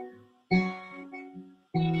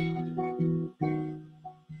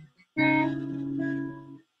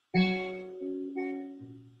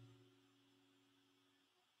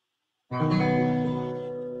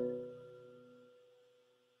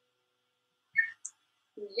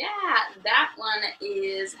 Yeah, that one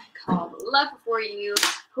is called Love For You,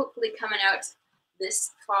 hopefully coming out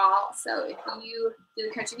this fall. So if you do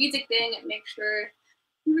the country music thing, make sure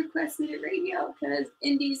you request it at radio, because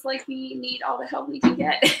indies like me need all the help we can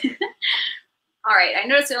get. All right, I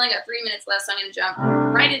noticed I only got 3 minutes left, so I'm going to jump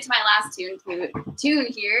right into my last tune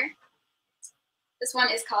here. This one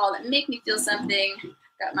is called Make Me Feel Something.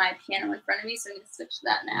 Got my piano in front of me, so I'm going to switch to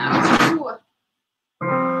that now. Ooh.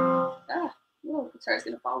 Ah, whoa, the guitar's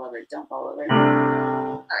going to fall over. Don't fall over.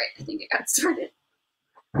 All right, I think I got it started.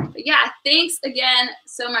 But yeah, thanks again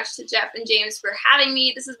so much to Geoff and James for having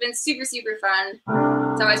me. This has been super, super fun.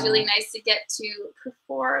 It's always really nice to get to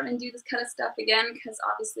perform and do this kind of stuff again, because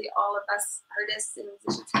obviously all of us artists and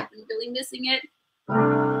musicians have been really missing it.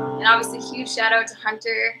 And obviously, huge shout out to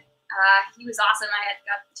Hunter. He was awesome. I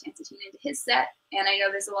got the chance to tune into his set, and I know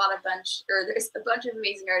there's a bunch of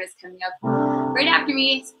amazing artists coming up right after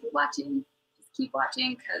me. So keep watching, just keep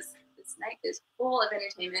watching, because this night is full of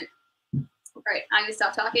entertainment. All right, I'm gonna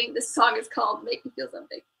stop talking. This song is called "Make Me Feel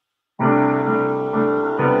Something."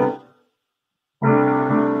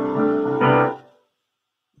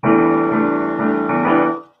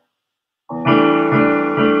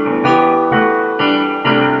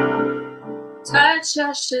 Touch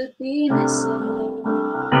I should be missing,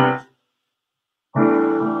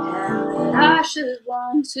 and that I should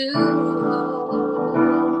want to hold.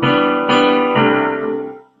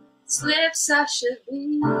 Slips I should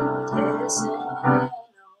be kissing,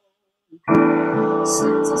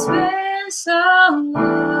 since it's been so long.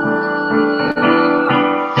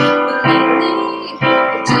 But lately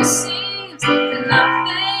it just seems that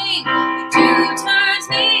nothing you do turns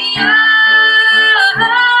me on.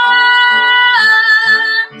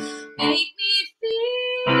 Make me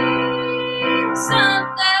feel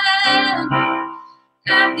something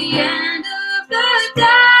at the end of the day.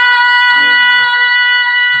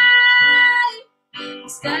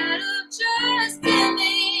 Instead of just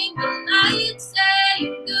dimming the light,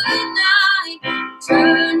 saying goodnight,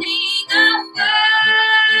 turning away.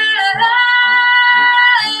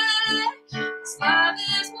 This love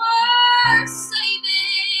is worth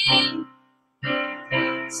saving,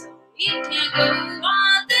 so we can't go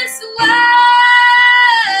on this way.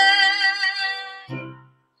 I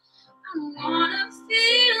don't wanna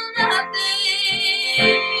feel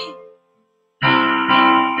nothing.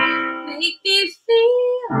 Make me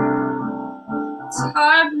feel. It's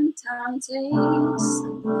hard when time takes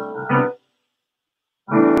something,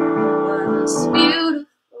 but it's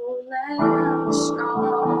beautiful and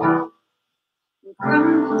strong. And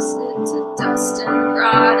crumbles it to dust and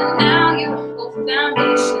rot, and now your whole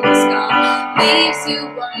foundation's gone. Leaves you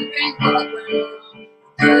wondering what went wrong,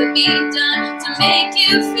 could be done to make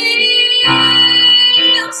you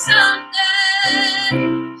feel something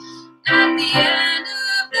at the end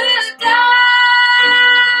of the day.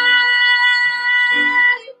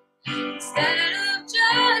 Instead of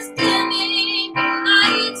just dimming the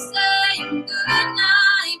light, saying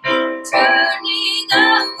goodnight, turning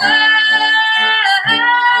away.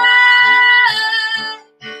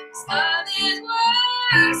 This love is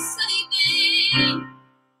worth saving,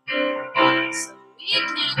 so we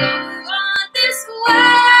can go on this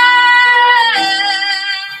way.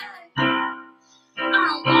 I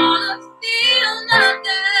don't wanna feel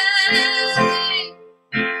nothing.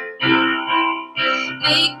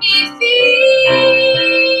 Make me feel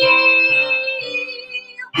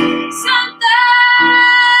something.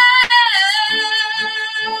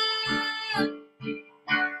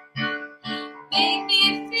 Make me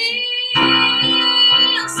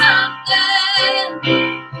feel something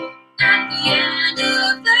at the end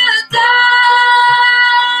of the day.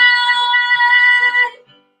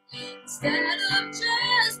 Instead of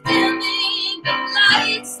just dimming the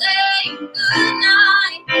light, saying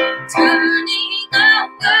goodnight, turning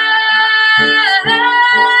away.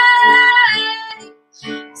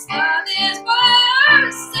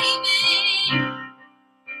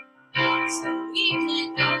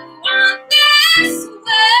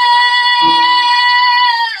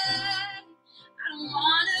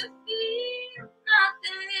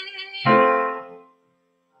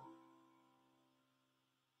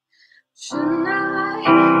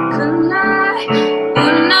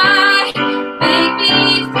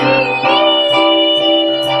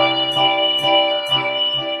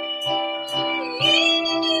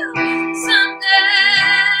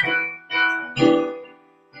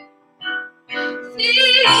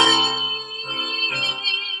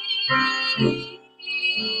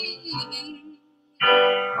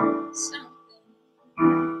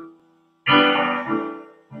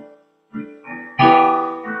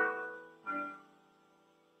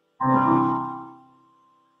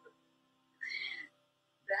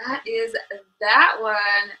 that is that one.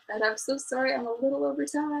 And I'm so sorry, I'm a little over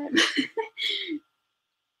time.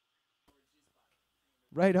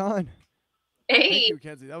 Right on. Hey. Thank you,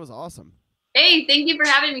 Mackenzie. That was awesome. Hey, thank you for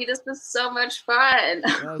having me. This was so much fun.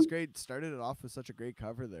 That was great. Started it off with such a great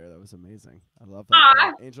cover there. That was amazing. I love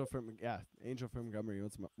that. Angel from Montgomery.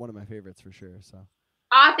 It's one of my favorites for sure. So.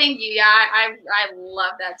 Thank you. Yeah, I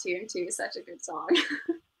love that tune too. Such a good song.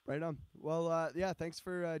 Right on. Well, yeah, thanks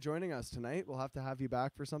for joining us tonight. We'll have to have you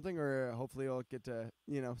back for something, or hopefully I'll get to,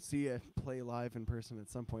 see you play live in person at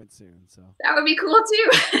some point soon. So that would be cool too.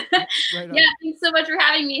 Right on. Yeah, thanks so much for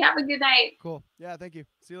having me. Have a good night. Cool. Yeah, thank you.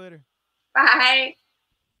 See you later. Bye.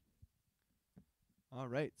 All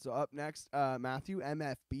right. So up next, Matthew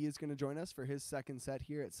MFB is going to join us for his second set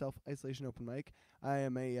here at Self Isolation Open Mic. I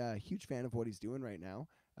am a huge fan of what he's doing right now.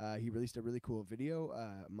 He released a really cool video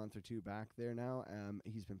a month or two back there now.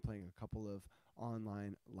 He's been playing a couple of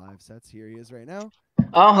online live sets. Here he is right now.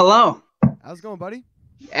 Oh, hello. How's it going, buddy?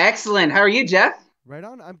 Excellent. How are you, Geoff? Right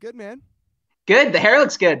on. I'm good, man. Good. The hair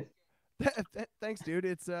looks good. Thanks, dude.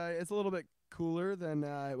 It's a little bit cooler than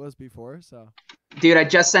it was before. So, dude, I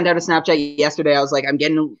just sent out a Snapchat yesterday. I was like, I'm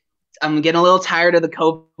getting a little tired of the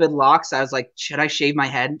COVID locks. I was like, should I shave my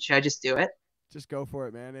head? Should I just do it? Just go for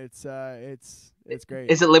it, man. It's great.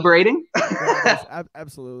 Is it liberating? Yeah,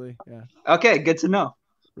 absolutely. Yeah. Okay, good to know.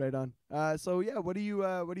 Right on. So yeah, what do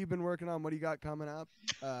you been working on? What do you got coming up?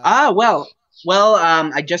 Well,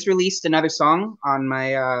 I just released another song on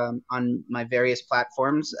my various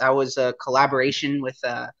platforms. I was a collaboration with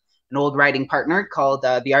an old writing partner called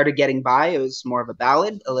The Art of Getting By. It was more of a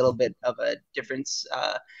ballad, a little bit of a difference,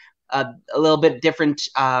 a little bit different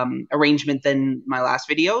arrangement than my last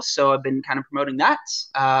video. So I've been kind of promoting that.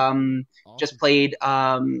 Awesome. Just played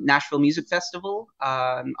Nashville Music Festival,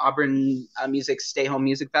 Auburn Music Stay Home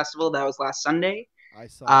Music Festival. That was last Sunday. I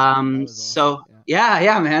saw that. So awesome.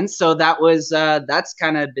 Yeah, man. So that was that's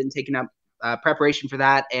kind of been taking up preparation for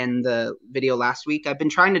that and the video last week. I've been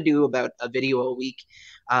trying to do about a video a week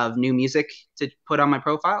of new music to put on my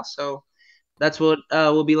profile. So that's what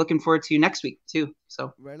we'll be looking forward to next week too.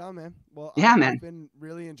 So right on, man. Well, yeah, man. I've been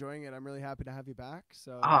really enjoying it. I'm really happy to have you back.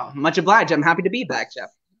 So much obliged. I'm happy to be back, Geoff.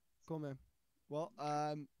 Cool, man. Well,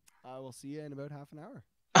 I will see you in about half an hour.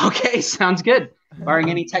 Okay, sounds good. Barring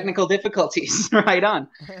any technical difficulties. Right on.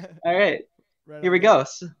 All right. Here we go.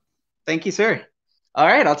 Thank you, sir. All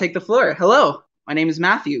right, I'll take the floor. Hello, my name is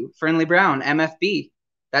Matthew Fernley Brown, MFB.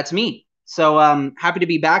 That's me. So happy to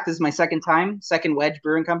be back. This is my second Wedge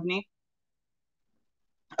Brewing Company.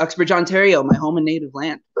 Uxbridge, Ontario, my home and native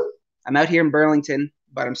land. I'm out here in Burlington,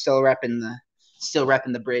 but I'm still repping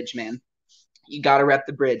the bridge, man. You gotta rep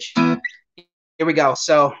the bridge. Here we go.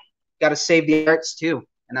 So gotta save the arts too,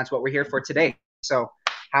 and that's what we're here for today. So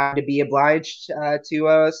happy to be obliged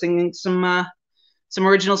to sing some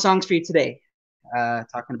original songs for you today.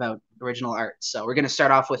 Talking about original art. So we're gonna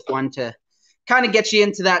start off with one to kind of get you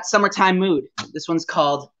into that summertime mood. This one's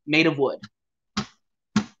called Made of Wood.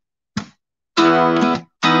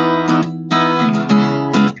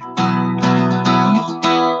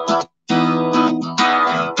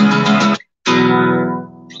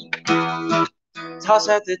 Toss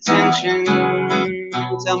out the tension,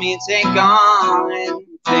 tell me you take on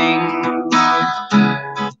things.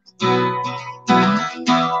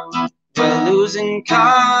 We're losing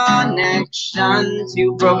connection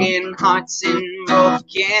to broken hearts and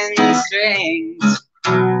broken strings.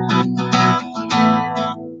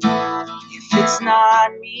 If it's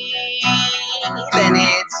not me, then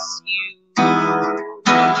it's you.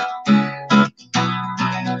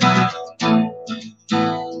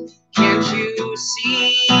 Can't you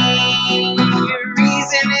see your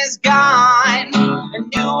reason is gone? A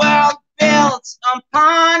new world built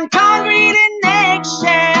upon concrete and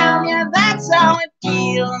eggshell. Yeah, that's how it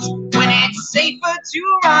feels when it's safer to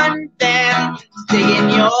run than to dig in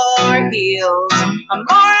your heels. I'm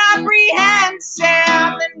more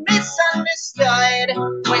apprehensive than misunderstood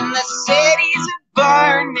when the cities are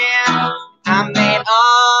burning. I'm made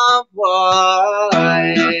of wood.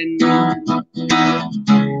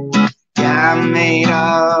 Yeah, I'm made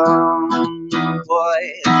of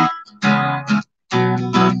wood.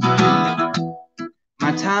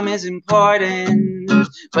 My time is important,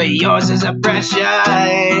 but yours is a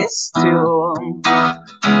precious too.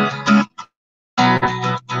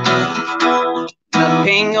 The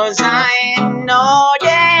pain goes unnoticed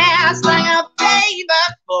like a favor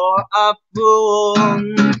for a fool.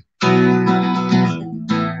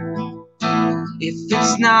 If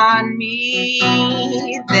it's not me,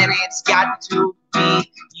 then it's got to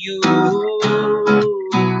be you.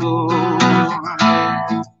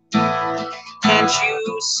 Can't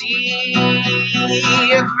you see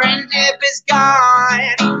your friendship is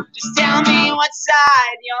gone. Just tell me what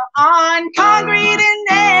side you're on. Concrete and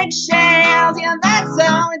eggshells, yeah, that's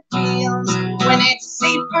how it feels when it's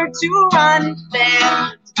safer to run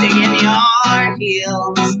than to dig in your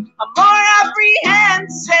heels. I'm more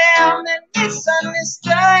apprehensive than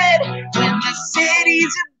misunderstood when the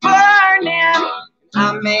cities are burning.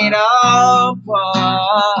 I'm made of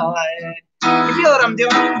wood. You feel what I'm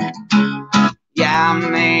doing? Yeah,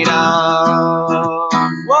 I'm made of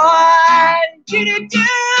wood. Do.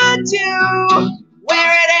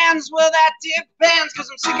 Where it ends, well, that depends. Cause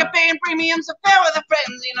I'm sick of paying premiums to fare with the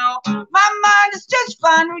friends, you know. My mind is just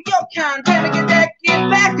fine with your kind. Trying to get back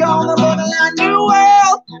on the borderline. New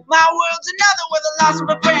world. My world's another where the loss of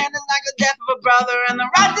a friend is like the death of a brother. And the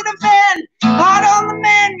right to defend. Hard on the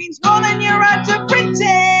man means more than your right to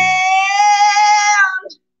pretend.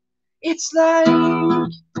 It's like, ooh,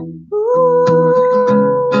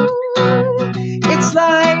 it's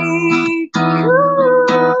like, ooh,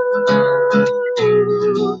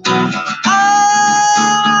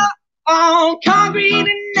 oh, concrete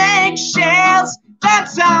and eggshells.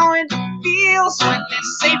 That's how it feels when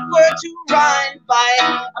it's safer to run. But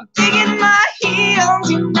I'm digging my heels,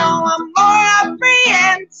 you know I'm more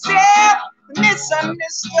apprehensive,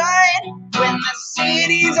 misunderstood when the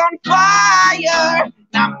city's on fire.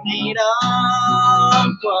 I'm made of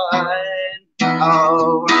wood.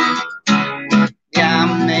 Oh, yeah,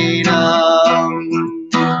 I'm made of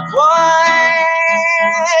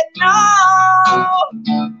wood. No.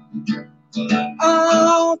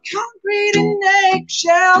 Oh, concrete and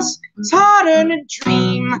eggshells. It's harder to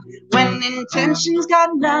dream when intentions got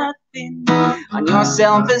nothing on your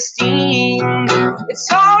self-esteem.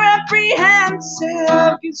 It's all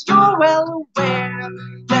apprehensive because you're well aware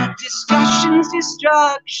that discussion's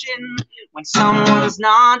destruction when someone's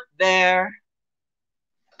not there.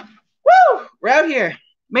 Woo! We're out here.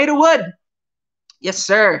 Made of wood. Yes,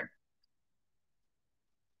 sir.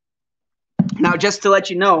 Now, just to let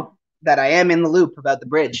you know that I am in the loop about the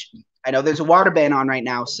bridge. I know there's a water ban on right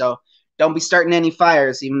now, so don't be starting any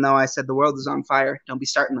fires, even though I said the world is on fire. Don't be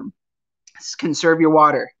starting them. Conserve your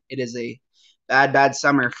water. It is a bad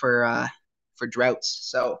summer for droughts.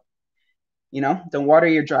 So, you know, don't water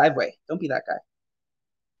your driveway. Don't be that guy.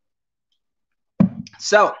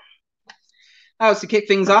 So, that was to kick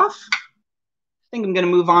things off. I think I'm going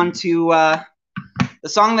to move on to the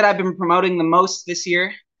song that I've been promoting the most this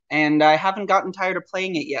year, and I haven't gotten tired of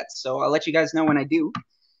playing it yet, so I'll let you guys know when I do.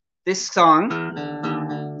 This song,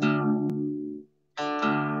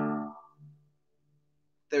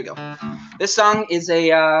 there we go. This song is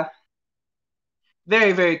a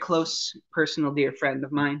very, very close personal dear friend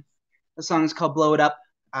of mine. The song is called Blow It Up.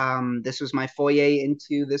 This was my foyer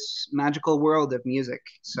into this magical world of music.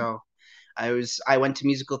 So I went to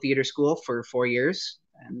musical theater school for 4 years,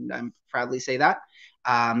 and I proudly say that.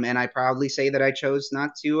 And I proudly say that I chose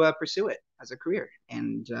not to pursue it as a career.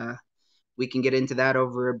 And we can get into that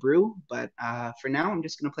over a brew, but for now, I'm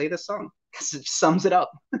just going to play this song because it sums it up.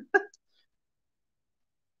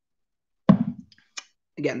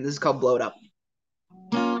 Again, this is called Blow It Up.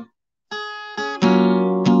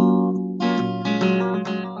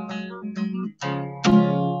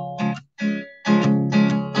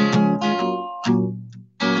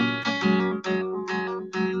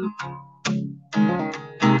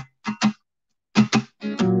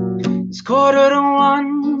 It's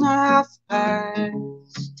 1:45,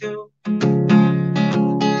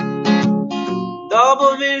 2:30.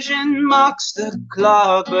 Double vision marks the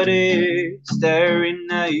clock, but it's staring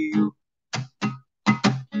at you.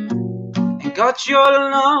 Ain't got your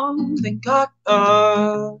love, ain't got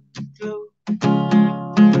a clue.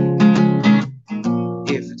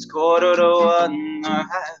 If it's 1:45 or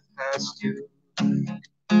 2:30.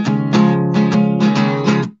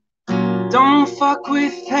 Don't fuck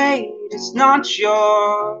with hate, it's not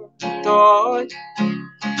your thought.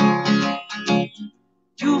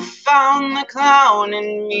 You found the clown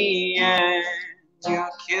in me and you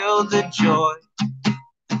killed the joy.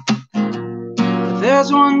 But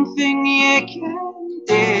there's one thing you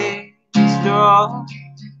can't destroy,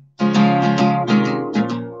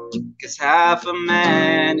 'cause half a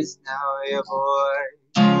man is now your boy.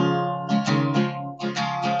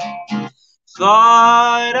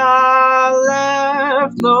 Thought I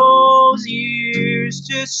left those years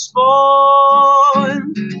to spoil.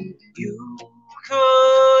 You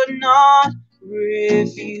could not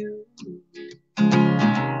refuse.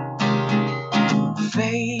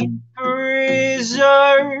 Fate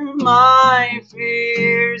preserve my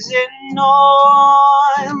fears in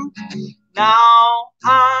oil. Now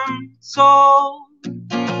I'm told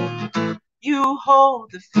you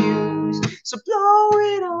hold the fuse, so blow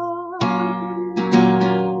it up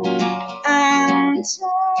and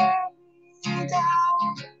tear me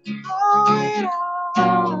down. Blow it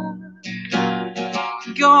up.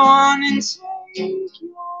 Go on and take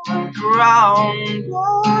your crown.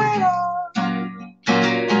 Blow it up.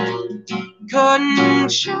 Couldn't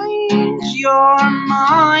change your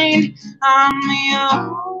mind. I'm the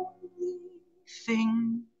only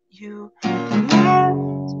thing you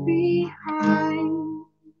left behind.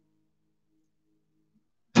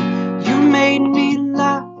 You made me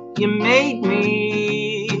laugh, you made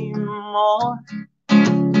me more.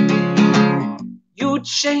 You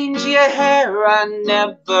change your hair, I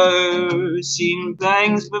never seen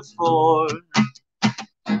bangs before.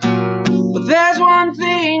 But there's one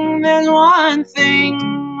thing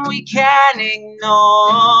we can't ignore.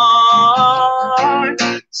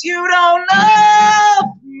 'Cause you don't love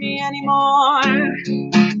me anymore.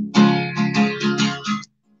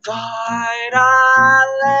 Thought I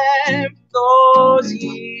left those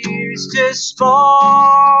years to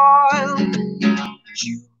spoil, but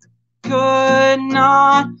you could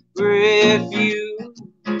not refuse.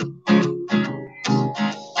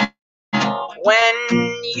 When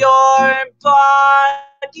your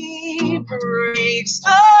body breaks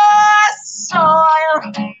the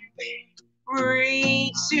soil,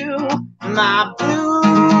 break to my blues.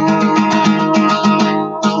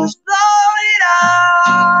 Blow it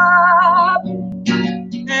up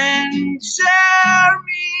and tear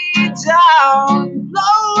me down.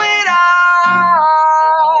 Blow it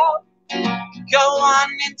up. Go on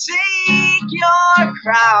and take your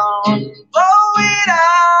crown. Blow it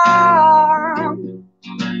up.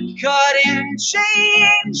 Couldn't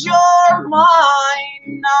change your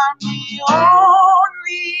mind. I'm the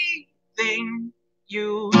only thing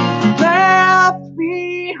you left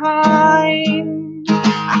behind.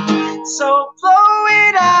 So blow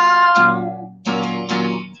it out.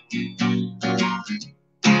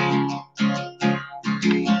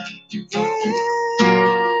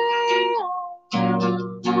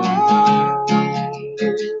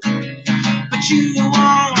 But you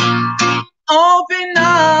won't open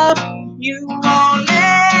up, you won't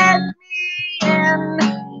let me in,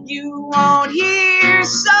 you won't hear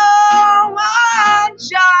someone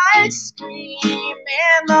just scream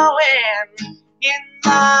in the wind. In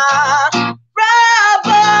the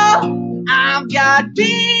rubble, I've got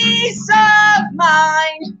peace of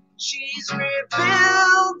mind. She's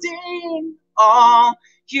rebuilding all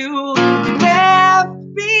you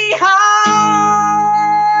left behind.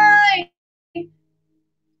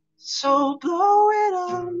 So blow it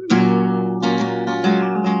up.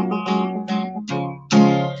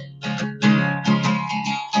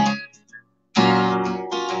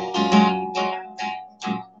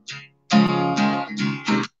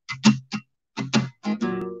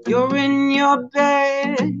 You're in your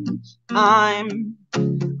bed, I'm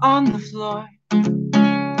on the floor.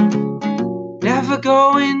 Never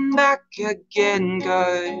going back again,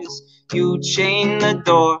 'cause you chained the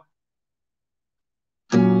door.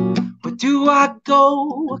 Where do I go?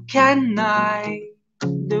 What can I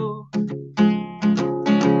do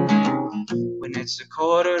when it's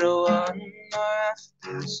 1:45 or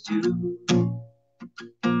 2:30?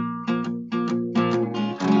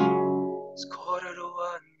 It's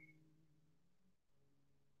 1:45.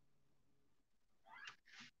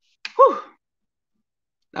 Whew.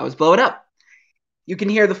 That was Blow It Up. You can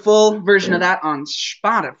hear the full version of that on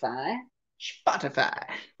Spotify. Spotify,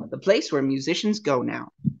 the place where musicians go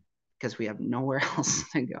now, because we have nowhere else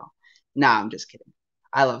to go. Nah, I'm just kidding.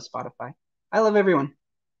 I love Spotify. I love everyone.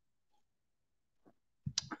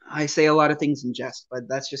 I say a lot of things in jest, but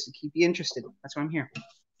that's just to keep you interested. That's why I'm here.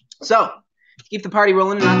 So, to keep the party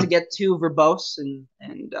rolling, not to get too verbose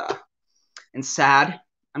and sad,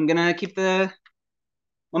 I'm gonna keep the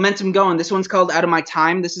momentum going. This one's called Out of My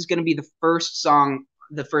Time. This is gonna be the first song,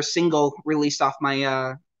 the first single released off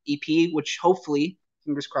my EP, which hopefully,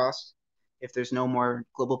 fingers crossed, if there's no more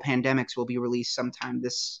global pandemics, will be released sometime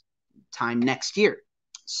this time next year.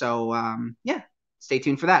 So, yeah, stay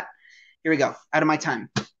tuned for that. Here we go. Out of My Time.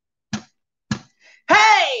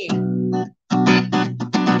 Hey!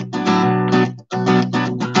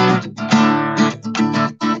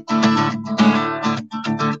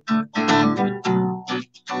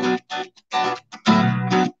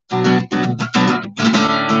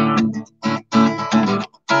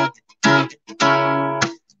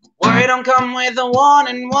 Worry don't come with a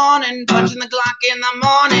warning, punching the clock in the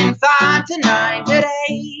morning, 5 to 9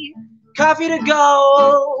 today, coffee to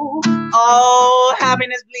go, oh,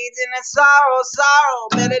 happiness bleeds into sorrow,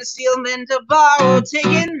 better to steal than to borrow,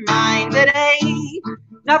 taking mine today,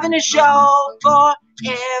 nothing to show for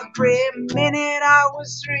every minute I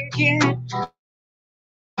was drinking.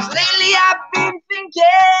 Lately I've been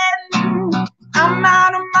thinking I'm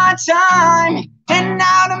out of my time and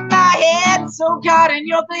out of my head, so caught in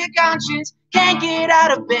your clear conscience, can't get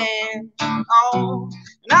out of bed. Oh,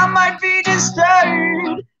 and I might be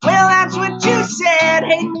disturbed. Well, that's what you said.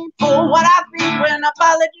 Hate me for what I think when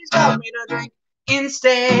apologies tell me to drink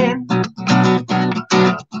instead.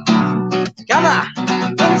 Come on,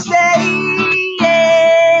 instead.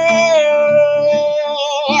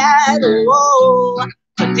 Whoa,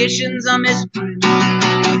 conditions are mystery.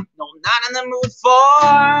 No, not in the mood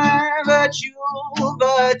for virtue.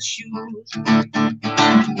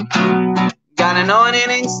 Gotta know an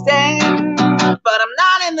inning stand, but I'm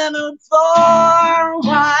not in the mood for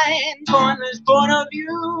wine. Pointless point of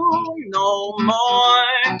view, no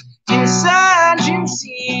more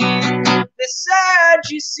insurgency. The surge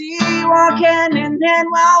you see, walk hand in hand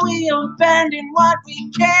while we abandon what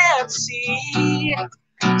we can't see.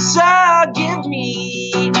 So give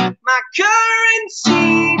me my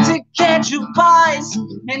currency to catch a bus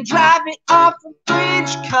and drive it off a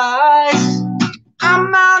bridge, 'cause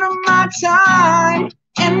I'm out of my time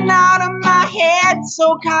and out of my head,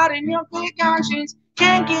 so caught in your clear conscience,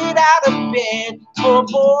 can't get out of bed. Oh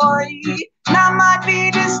boy, and I might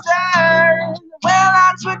be disturbed. Well,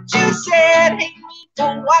 that's what you said. Hate me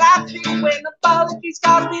for what I think when apologies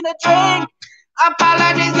cause me to drink.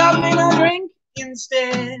 Apologies cause me to drink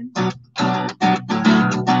instead.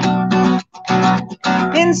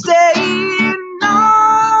 Instead,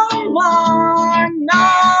 no more,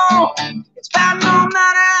 no. It's bad no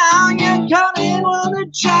matter how you come in with a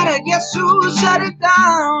chatter. Guess who shut it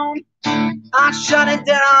down? I shut it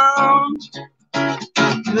down.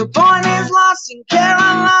 The point is lost in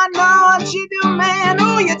Caroline. Know what you do, man.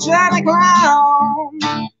 Who you trying to clown?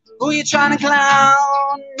 Who you trying to clown?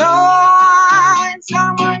 No,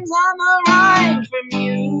 someone's on the run from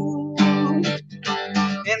you,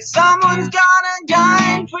 and someone's got a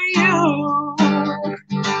gun for you.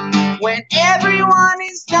 When everyone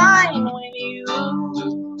is dying with you,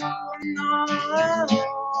 no.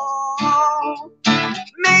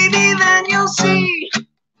 Maybe then you'll see.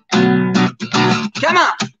 Come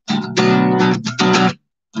on.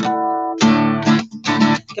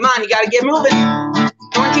 Come on, you gotta get moving.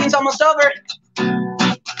 Quarantine's almost over.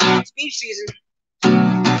 It's beach season.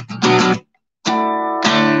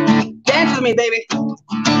 Dance with me, baby.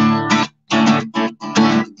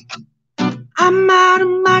 I'm out of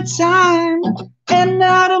my time and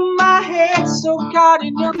out of my head, so caught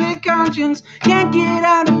in your clear conscience, can't get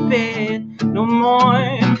out of bed no more.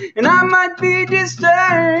 And I might be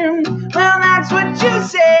disturbed. Well, that's what you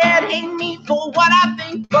said. Hate me for what I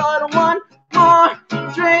think, but one more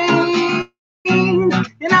drink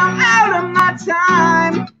and I'm out of my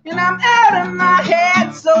time and I'm out of my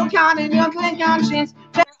head, so caught in your clear conscience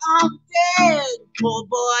that I'm dead, poor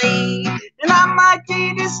boy, and I might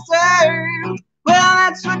be disturbed. Well,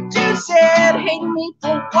 that's what you said. Hate me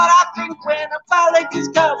for what I think when apologies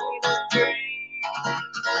cause me to drink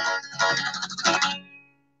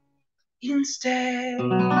instead.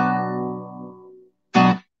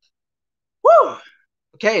 Woo!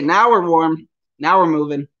 Okay, now we're warm. Now we're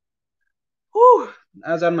moving. Whew,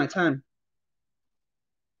 I was out of my time.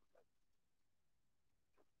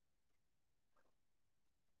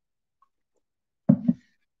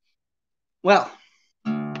 Well,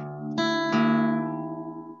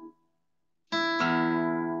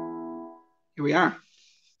 here we are.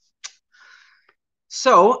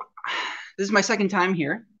 So, this is my second time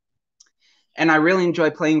here, and I really enjoy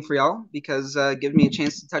playing for y'all because it gives me a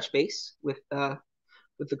chance to touch base with the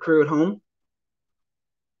crew at home.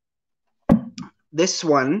 This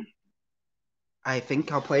one, I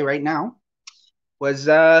think I'll play right now, was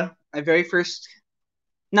my very first.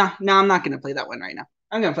 No, I'm not gonna play that one right now.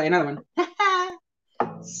 I'm gonna play another one.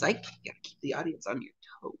 Psych, you gotta keep the audience on your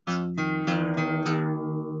toes.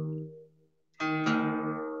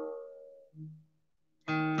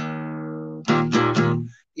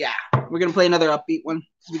 Yeah, we're gonna play another upbeat one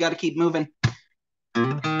because we gotta keep moving.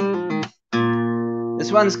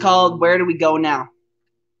 This one's called Where Do We Go Now?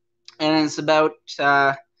 And it's about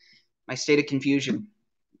my state of confusion,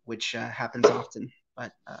 which happens often,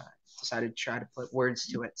 but decided to try to put words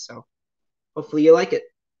to it. So hopefully you like it.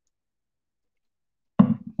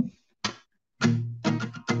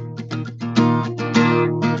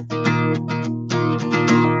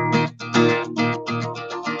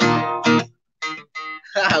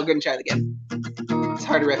 I'm gonna try it again. It's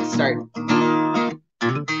harder at the start.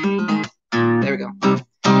 There we go.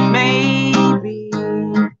 Maybe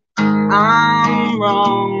I'm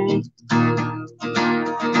wrong.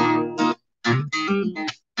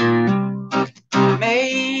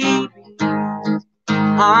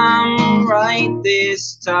 I'm right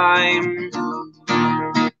this time.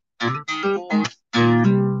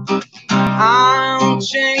 I'll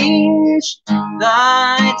change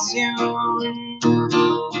the tune.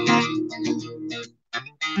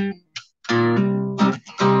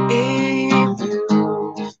 If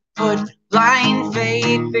you put blind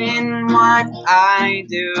faith in what I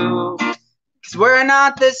do, 'cause we're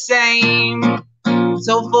not the same.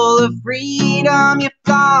 So full of freedom, you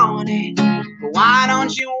flaunt it, but why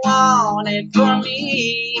don't you want it for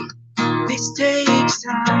me? This takes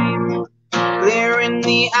time, clearing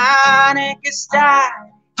the attic is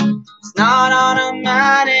static. It's not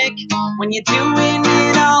automatic when you're doing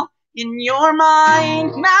it all in your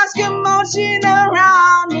mind. Mask emotion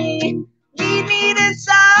around me, lead me to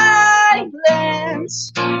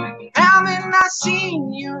silence. Haven't I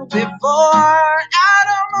seen you before? Out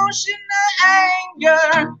of motion to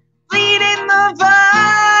anger, bleeding the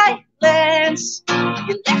violence.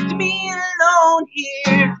 You left me alone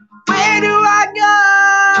here. Where do I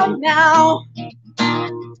go now?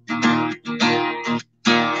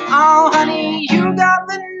 Oh, honey, you got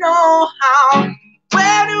the know-how.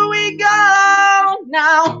 Where do we go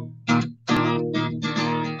now?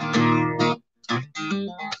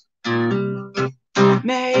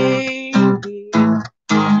 Maybe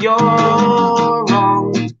you're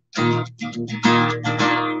wrong.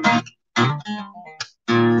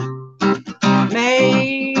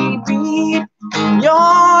 Maybe you're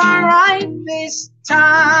right this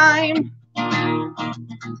time.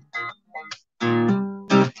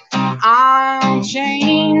 I'll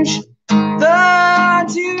change the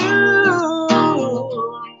tune.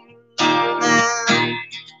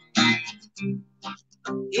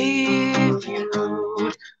 If you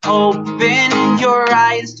open your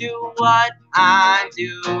eyes to what I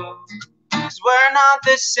do, 'cause we're not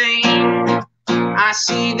the same. I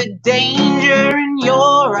see the danger in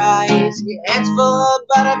your eyes. Your head's full of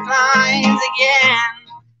butterflies again.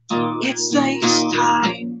 It's this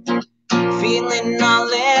time, feeling a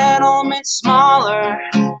little bit smaller.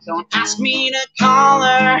 Don't ask me to call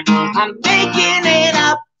her. I'm making it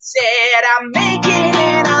up, said I'm making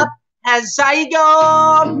it up as I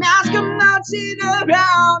go. Mask a mountain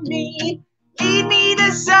around me, lead me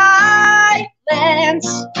to silence.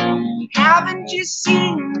 Haven't you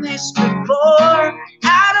seen this before?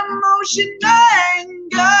 Out of motion,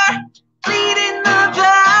 anger, bleeding the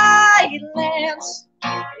violence.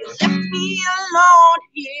 You left me alone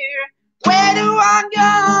here. Where do I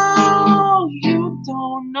go? You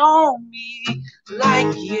don't know me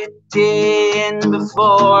like you did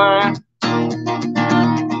before.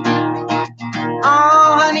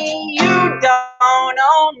 Oh, honey, you don't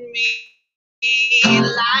own me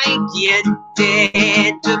like you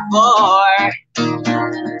did before.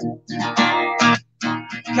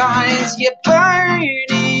 'Cause you're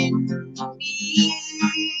burning me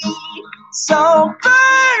so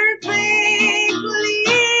perfectly.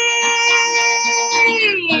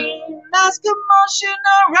 Mask emotion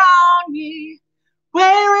around me.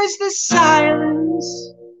 Where is the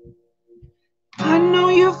silence? I know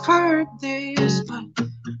you've heard this, but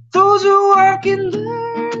those who work in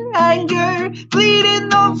the anger, bleeding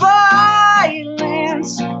the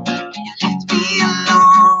violence. You left me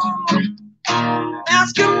alone.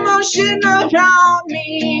 Mask emotion around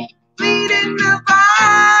me, bleeding the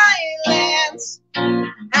violence.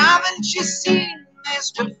 Haven't you seen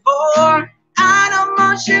this before? Out of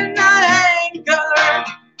motion, not anger,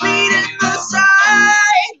 bleeding the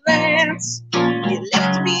silence. You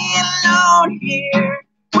left me alone here.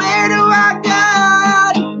 Where do I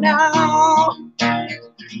go now?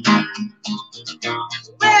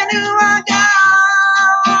 Where do I go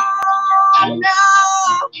now?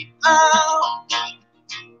 Oh.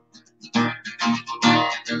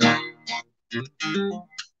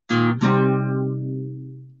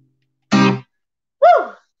 Woo!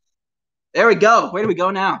 There we go. Where do we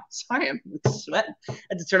go now? Sorry, I'm sweating. I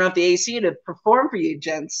had to turn off the AC to perform for you,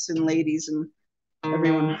 gents and ladies and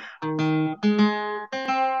everyone.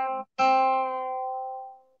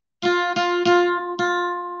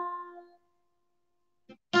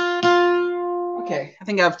 Okay, I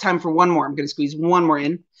think I have time for one more. I'm going to squeeze one more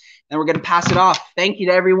in, and we're going to pass it off. Thank you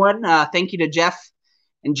to everyone. Thank you to Geoff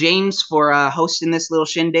and James for hosting this little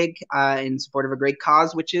shindig in support of a great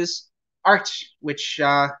cause, which is art, which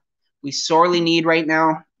we sorely need right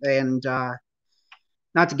now. And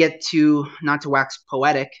not to wax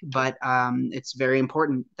poetic, but it's very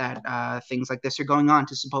important that things like this are going on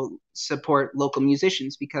to support local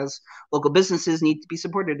musicians, because local businesses need to be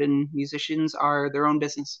supported, and musicians are their own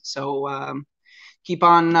business. So keep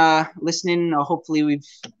on listening. Hopefully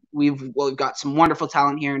we've got some wonderful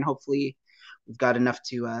talent here, and hopefully we've got enough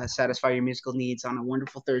to satisfy your musical needs on a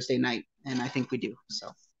wonderful Thursday night, and I think we do. So.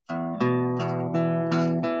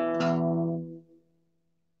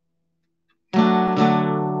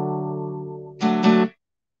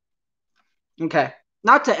 Okay,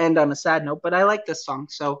 not to end on a sad note, but I like this song,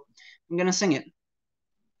 so I'm going to sing it.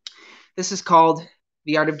 This is called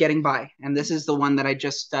The Art of Getting By, and this is the one that I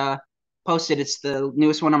just posted. It's the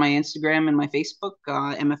newest one on my Instagram and my Facebook,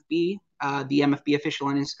 MFB, the MFB official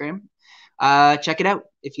on Instagram. Check it out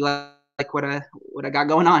if you like what I got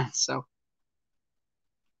going on. So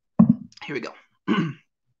here we go.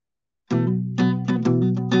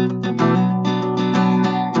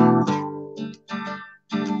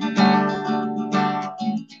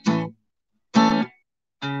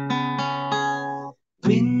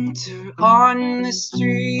 Winter on the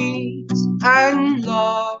streets and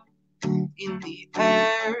love in the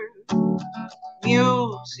air,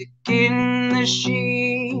 music in the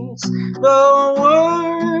sheets, the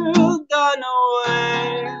world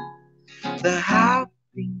unaware. The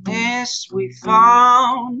happiness we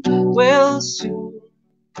found will soon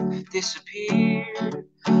disappear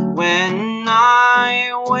when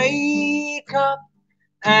I wake up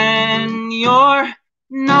and you're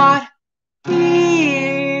not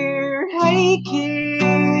here. Hey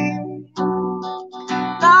kid,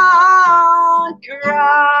 don't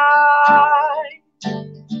cry.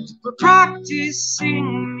 We're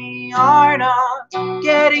practicing the art of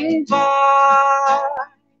getting by.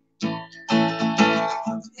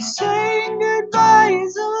 Saying goodbye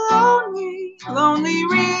is a lonely, lonely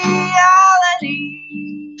reality.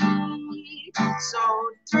 So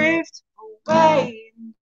drift away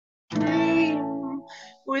and dream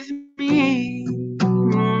with me.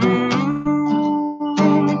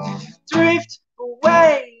 Drift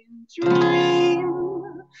away and dream.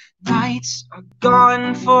 Nights are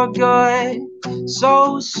gone for good.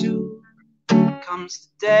 So soon comes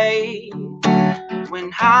the day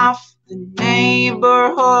when half the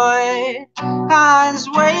neighborhood has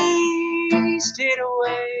wasted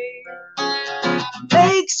away.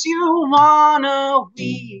 Makes you wanna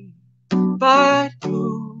weep, but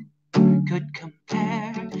who could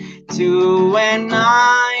compare to when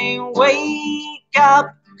I wake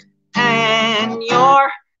up and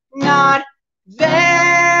you're not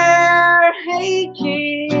there? Hey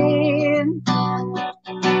kid,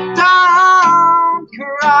 don't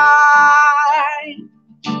cry.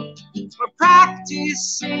 We're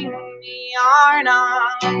practicing the art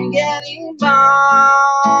of getting by.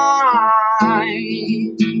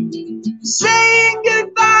 Saying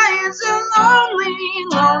goodbye is a lonely,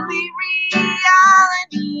 lonely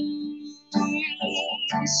reality.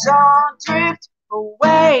 So drift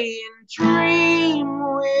away and dream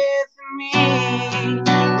with me.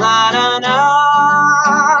 La da da.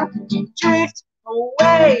 Drift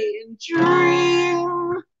away and dream.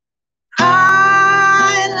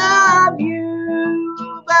 I love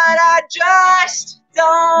you, but I just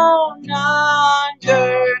don't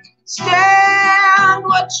understand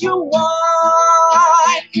what you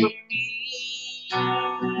want from me.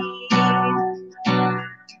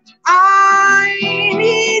 I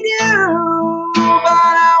need you,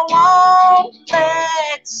 but I won't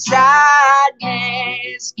let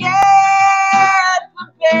sadness get the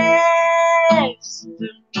best of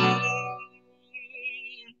me.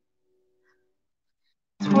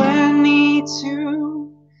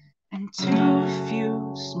 22 and too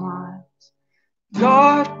few smiles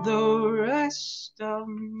got the rest of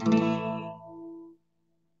me.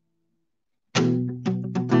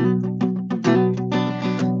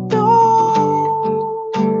 Don't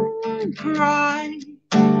cry,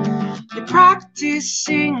 you're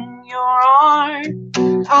practicing your art.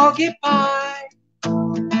 I'll get by.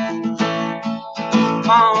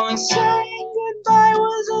 Oh, saying goodbye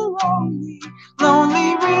was a lonely,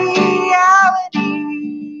 lonely reality.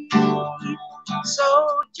 So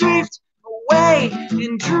drift away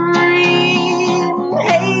and dream.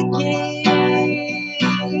 Hey kid,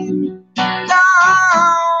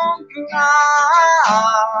 don't cry.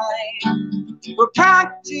 We're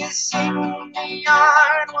practicing the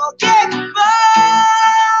art, we'll get by.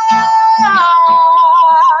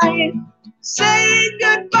 Saying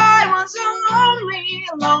goodbye was a lonely,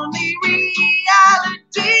 lonely reality.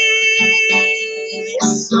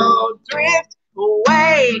 So drift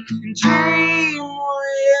away and dream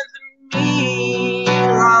with me.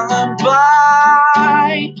 Lullaby.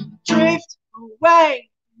 Drift away,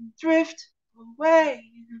 drift away.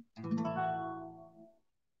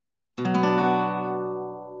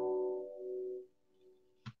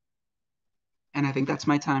 And I think that's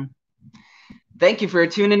my time. Thank you for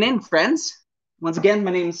tuning in, friends. Once again, my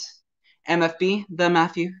name's MFB, the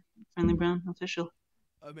Matthew. Friendly Brown official.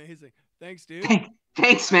 Amazing. Thanks, dude.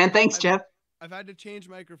 Thanks, man. Thanks, Geoff. I've had to change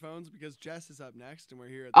microphones because Jess is up next, and we're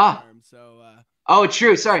here at the farm. So. Oh,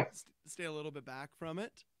 true. Sorry. Stay a little bit back from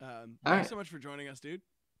it. Thanks right. so much for joining us, dude.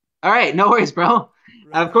 All right, no worries, bro.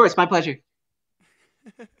 Right. Of course, my pleasure.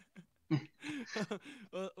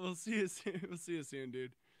 We'll see you soon. We'll see you soon,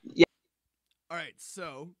 dude. Yeah. All right,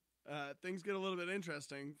 so things get a little bit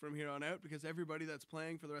interesting from here on out because everybody that's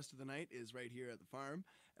playing for the rest of the night is right here at the farm,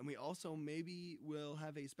 and we also maybe will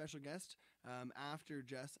have a special guest after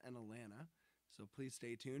Jess and Alana. So please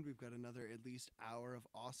stay tuned. We've got another at least hour of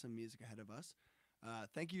awesome music ahead of us.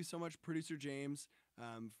 Thank you so much, Producer James,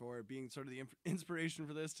 for being sort of the inspiration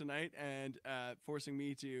for this tonight and forcing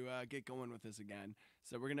me to get going with this again.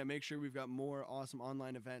 So we're going to make sure we've got more awesome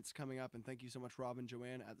online events coming up. And thank you so much, Rob and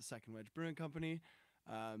Joanne at the Second Wedge Brewing Company.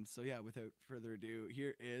 So yeah, without further ado,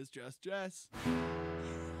 here is Just Jess.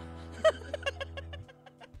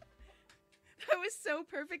 That was so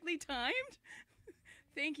perfectly timed.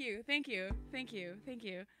 Thank you for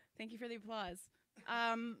the applause.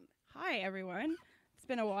 Hi everyone. It's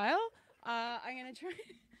been a while. I'm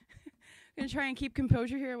gonna try and keep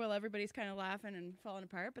composure here while everybody's kind of laughing and falling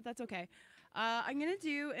apart, but that's okay. I'm gonna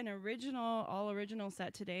do an all original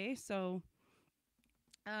set today, so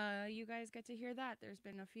you guys get to hear that. There's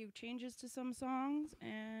been a few changes to some songs,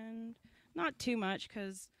 and not too much,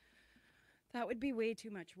 because that would be way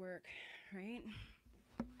too much work, right?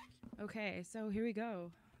 Okay, so here we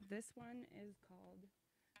go. This one is called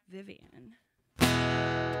Vivian.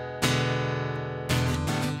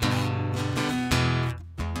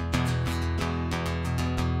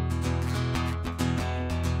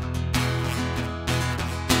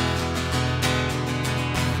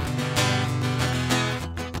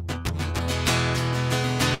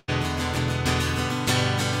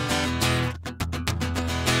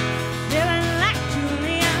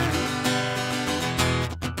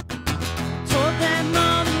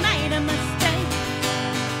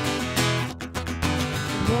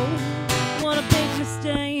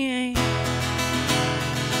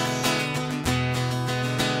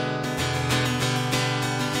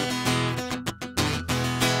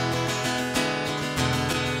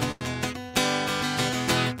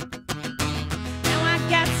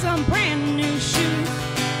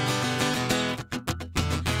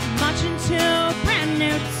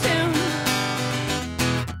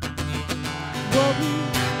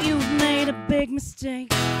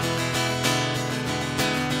 Mistake.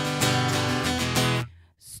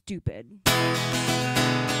 Stupid. If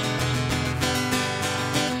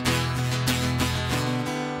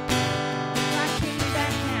I came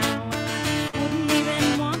back now, I wouldn't even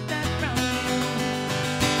want that from you.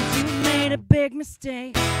 'Cause you made a big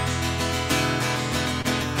mistake.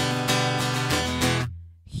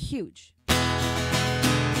 Huge.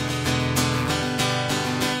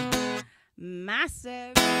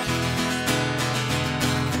 Massive.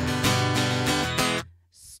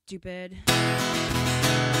 Stupid.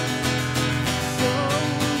 So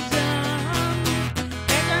dumb.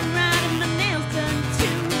 Hair done right and my nails done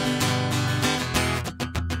too.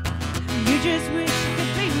 You just wish you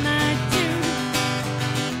could be my dude.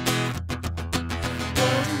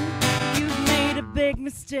 Oh, you've made a big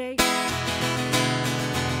mistake.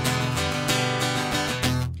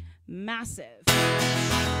 Massive.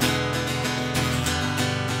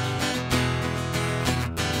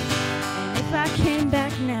 If I came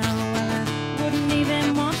back now, well, I wouldn't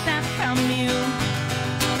even want that from you.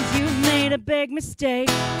 'Cause you've made a big mistake.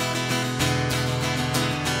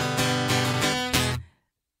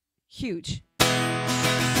 Huge.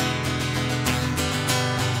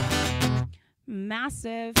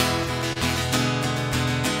 Massive.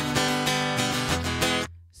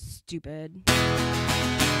 Stupid.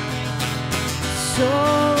 So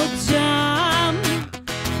dumb.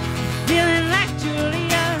 Feeling like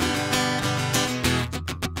Julia.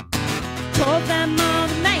 Told them all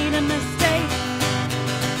they made a mistake.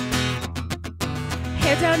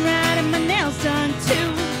 Hair done right and my nails done too.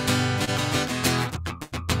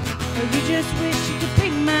 Or you just wish you could be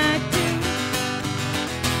my dude.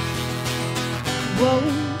 Whoa,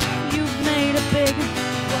 you've made a big.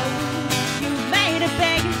 Whoa, you've made a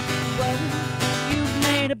big. Whoa, you've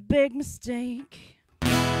made a big mistake.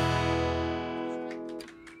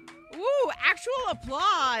 Ooh, actual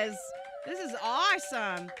applause. This is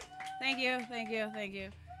awesome. Thank you.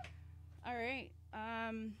 All right.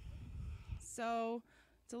 So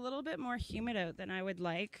it's a little bit more humid out than I would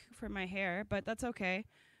like for my hair, but that's okay.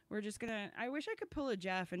 We're just gonna. I wish I could pull a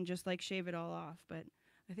Geoff and just like shave it all off, but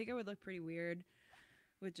I think it would look pretty weird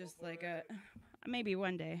with just like a. Maybe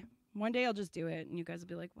one day. One day I'll just do it, and you guys will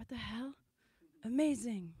be like, "What the hell?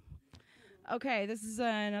 Amazing!" Okay, this is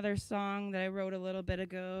another song that I wrote a little bit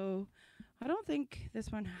ago. I don't think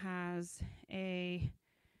this one has a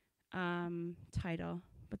title,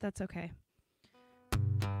 but that's okay.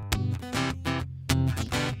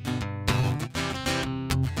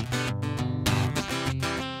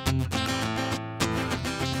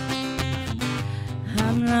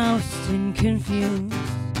 I'm lost and confused.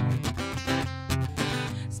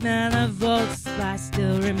 Smell of Old Spice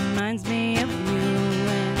still reminds me of you.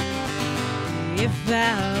 And if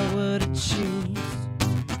I were to choose,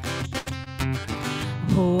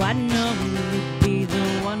 oh, I know you'd be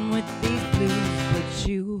the one with these blues, but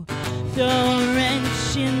you throw a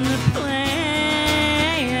wrench in the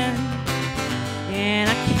plan, and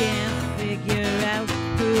I can't figure out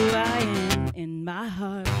who I am in my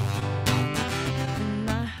heart.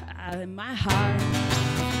 In my heart,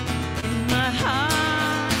 in my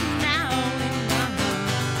heart, now in my heart.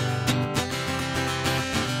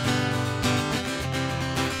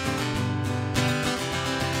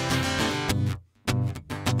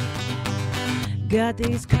 Got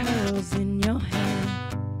these curls in your hair,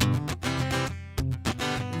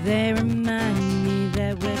 they remind me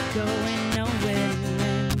that we're going nowhere.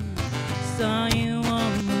 And saw you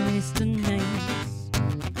on the list of names,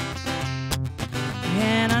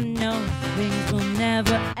 and I know things will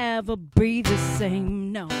never ever be the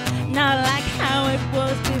same. No, not like how it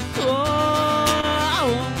was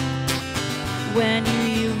before, when you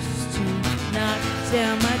used to knock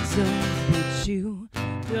down my door, but you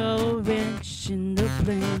throw a wrench in the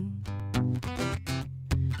plan,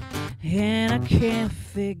 and I can't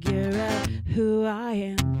figure out who I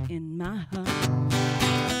am in my heart.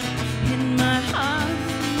 In my heart,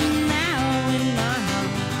 now in my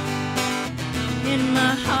heart. In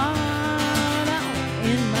my heart, oh,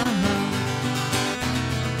 in my heart.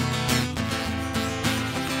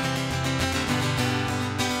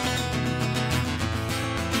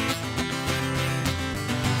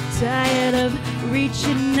 Tired of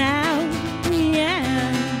reaching out,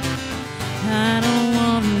 yeah. I don't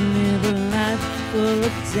want to live a life full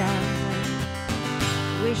of doubt.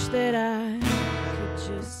 Wish that I could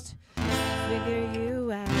just figure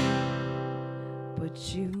you out,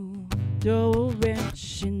 but you throw a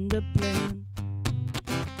wrench in the plan,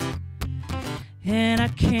 and I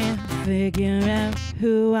can't figure out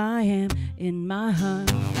who I am in my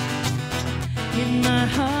heart. In my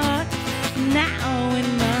heart, now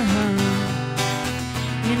in my heart.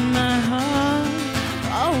 In my heart,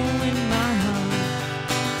 oh, in my heart.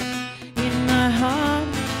 In my heart,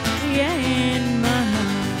 yeah, in my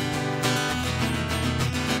heart.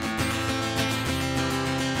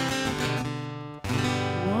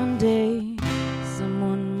 One day,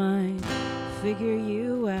 someone might figure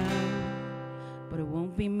you out, but it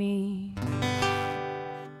won't be me.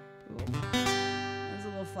 Ooh. That was a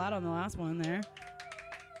little flat on the last one there.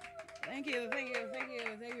 Thank you, thank you, thank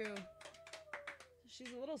you, thank you.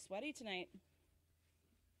 She's a little sweaty tonight.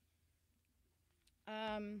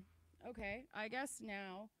 Okay, I guess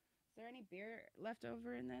now, is there any beer left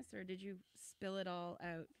over in this, or did you spill it all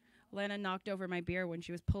out? Lana knocked over my beer when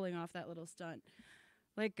she was pulling off that little stunt.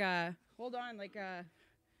 Like, hold on, like,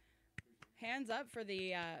 hands up for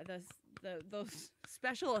those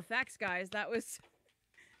special effects guys. That was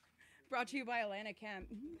brought to you by Alana Kemp.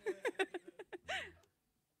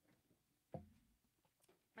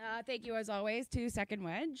 Thank you as always to Second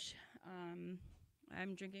Wedge. I'm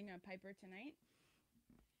drinking a Piper tonight.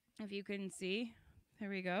 If you can see, there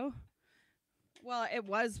we go. Well, it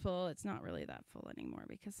was full. It's not really that full anymore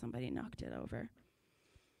because somebody knocked it over.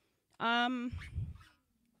 I'm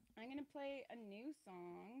going to play a new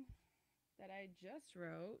song that I just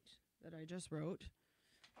wrote.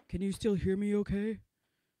 Can you still hear me okay?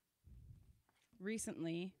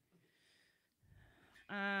 Recently.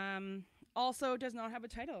 Also does not have a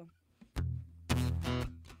title.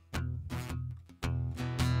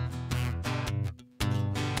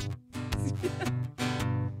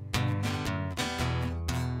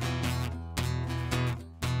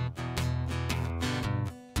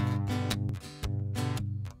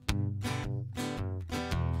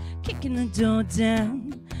 Kicking the door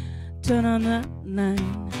down, turn on the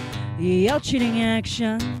line. Your cheating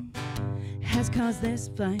action has caused this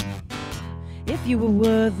fight. If you were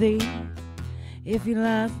worthy, if you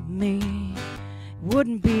loved me, it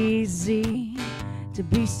wouldn't be easy to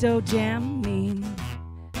be so damn mean.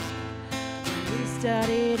 We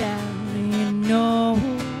started out, you know,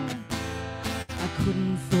 I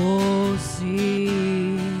couldn't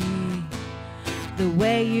foresee the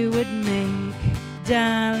way you would make,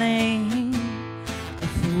 darling, a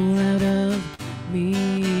fool out of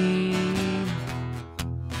me.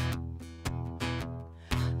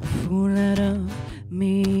 A fool out of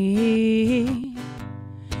me,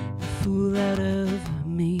 a fool out of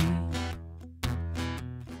me,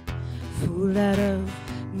 fool out of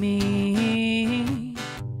me.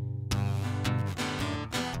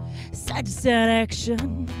 Side to side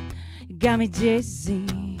action, you got me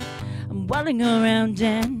dizzy. I'm whirling around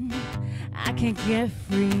and I can't get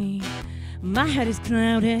free. My head is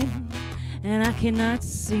clouded and I cannot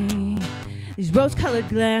see. These rose-colored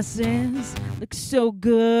glasses look so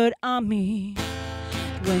good on me.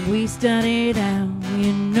 When we started out,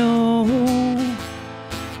 you know,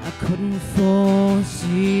 I couldn't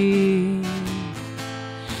foresee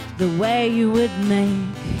the way you would make,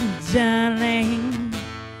 darling,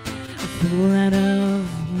 a fool out of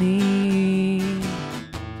me,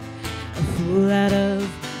 a fool out of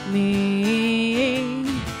me,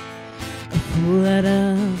 a fool out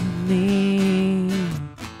of me.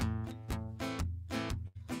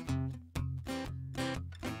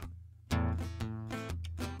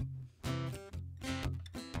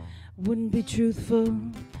 Wouldn't be truthful,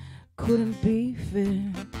 couldn't be fair.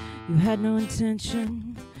 You had no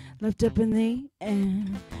intention, left up in the air.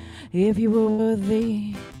 If you were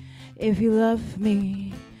worthy, if you loved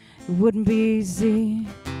me, it wouldn't be easy,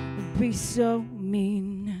 it'd be so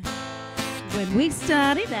mean. When we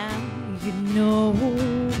started out, you know,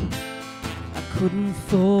 I couldn't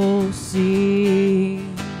foresee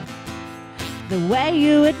the way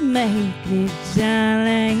you would make me,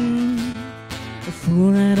 darling, a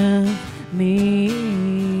fool out of me,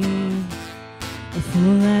 a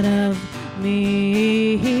fool out of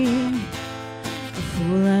me, a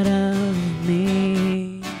fool out of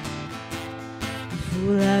me, a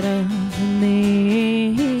fool out of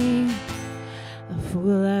me, a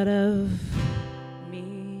fool out of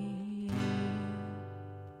me.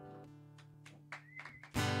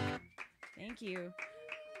 Thank you.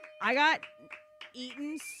 I got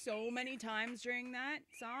eaten so many times during that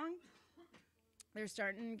song. They're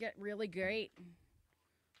starting to get really great.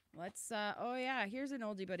 Let's, oh yeah, here's an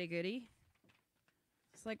oldie but a goodie.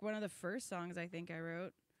 It's like one of the first songs I think I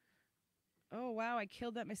wrote. Oh wow, I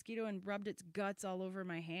killed that mosquito and rubbed its guts all over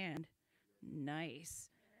my hand. Nice.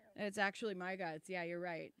 It's actually my guts. Yeah, you're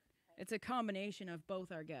right. It's a combination of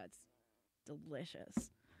both our guts.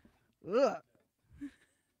 Delicious. Ugh.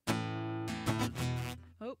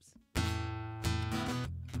 Oops.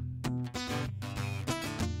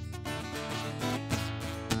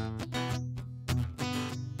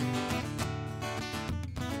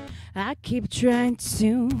 I keep trying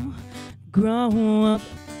to grow up,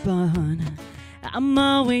 but I'm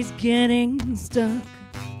always getting stuck.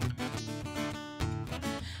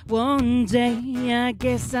 One day I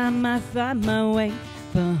guess I might find my way,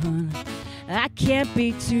 but I can't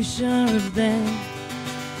be too sure of that.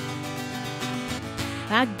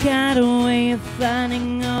 I got a way of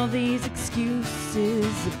finding all these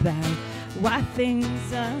excuses about why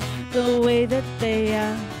things are the way that they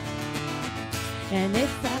are. And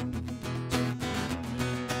if I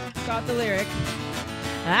got the lyric,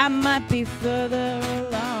 I might be further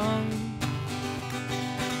along.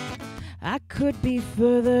 I could be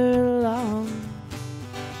further along.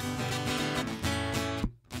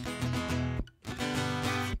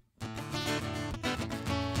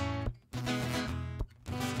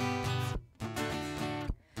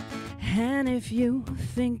 And if you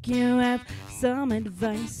think you have some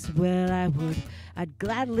advice, well, I'd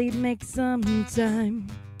gladly make some time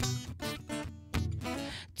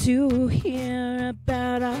to hear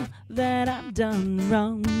about all that I've done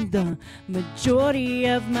wrong the majority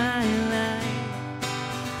of my life.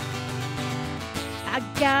 I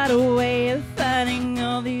got a way of finding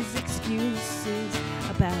all these excuses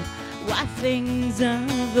about why things are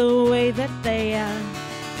the way that they are.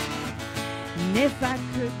 And if I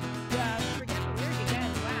could forget the lyric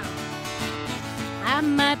again, wow, I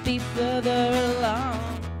might be further along.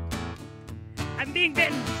 I'm being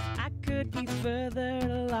bitten. I could be further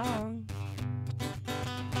along.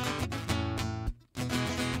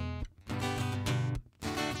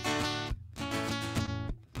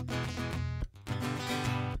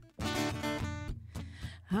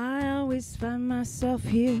 I always find myself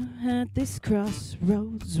here at this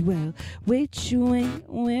crossroads. Well, which way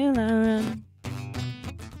will I run?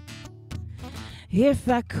 If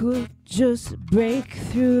I could just break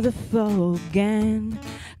through the fog and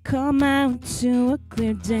come out to a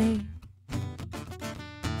clear day,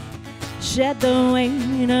 shed the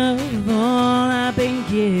weight of all I've been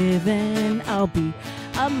given, I'll be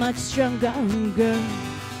a much stronger girl.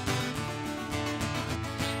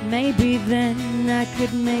 Maybe then I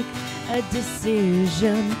could make a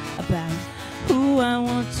decision about who I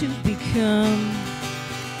want to become.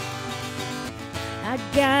 I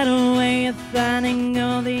got a way of finding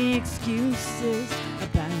all the excuses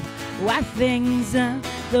about why things are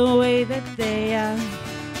the way that they are.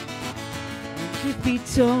 Truth be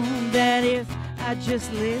told, that if I just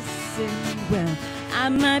listen, well, I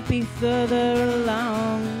might be further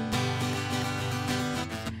along.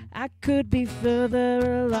 I could be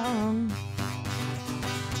further along.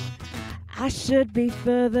 I should be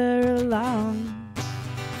further along.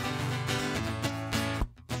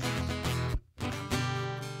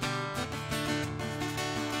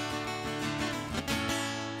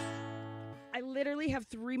 I literally have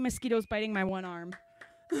 3 mosquitoes biting my one arm.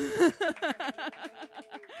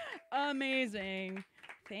 Amazing.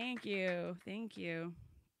 Thank you. Thank you.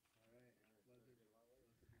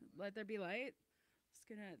 Let there be light.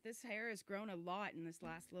 This hair has grown a lot in this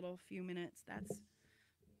last little few minutes.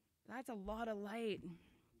 That's a lot of light.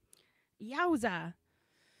 Yowza.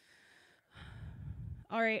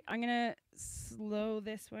 All right, I'm going to slow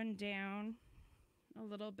this one down a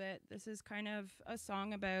little bit. This is kind of a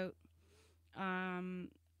song about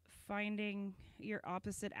finding your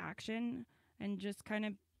opposite action and just kind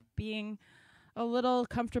of being a little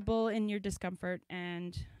comfortable in your discomfort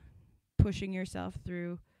and pushing yourself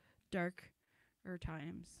through darker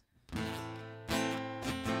times.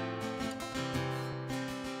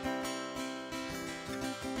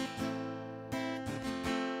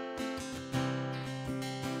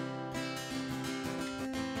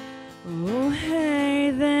 Oh,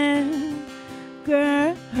 hey there,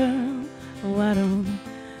 girl, why don't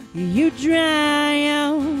you dry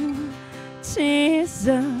your tears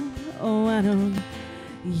up? Oh, why don't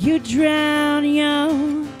you drown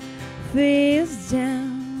your fears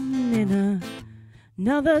down in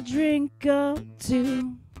another drink or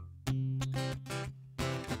two?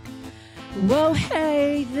 Whoa,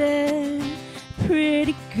 hey there,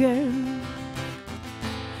 pretty girl,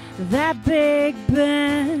 that big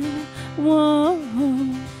bad wolf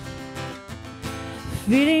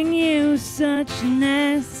feeding you such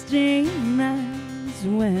nasty lies.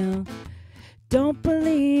 Well, don't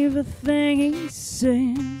believe a thing he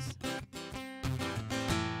says.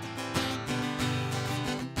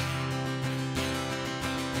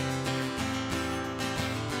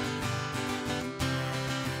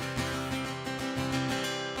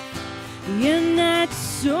 You're not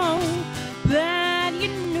so bad, you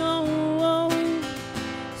know,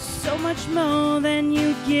 so much more than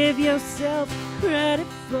you give yourself credit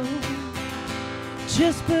for.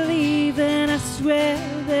 Just believe and I swear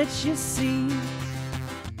that you'll see.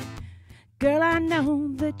 Girl, I know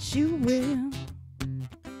that you will.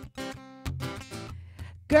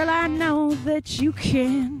 Girl, I know that you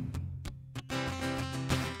can.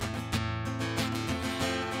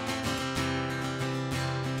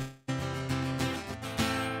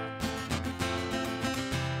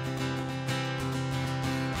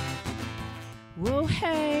 Whoa,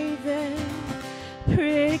 hey there,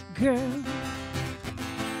 pretty girl,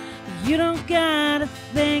 you don't gotta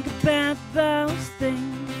think about those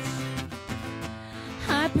things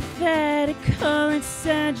hypothetical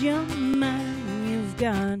inside your mind. You've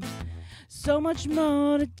got so much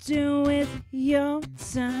more to do with your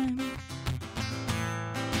time.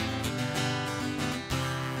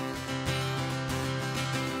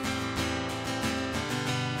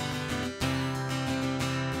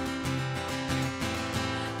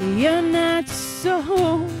 You're not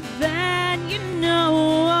so bad, you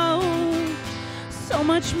know, so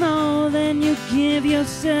much more than you give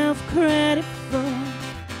yourself credit for.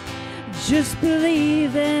 Just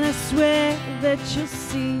believe and I swear that you'll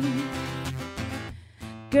see.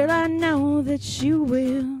 Girl, I know that you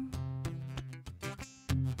will.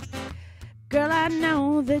 Girl, I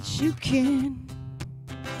know that you can.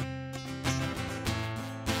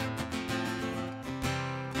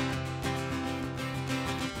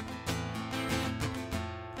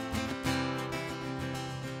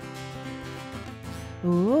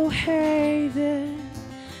 Oh, hey there,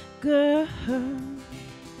 girl,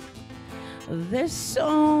 there's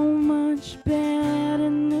so much bad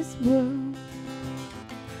in this world.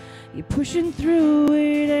 You're pushing through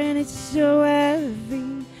it and it's so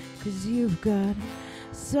heavy, 'cause you've got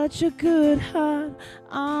such a good heart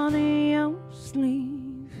on your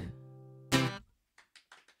sleeve.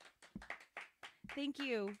 Thank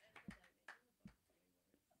you.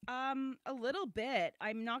 A little bit.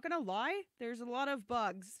 I'm not gonna lie, there's a lot of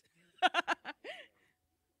bugs.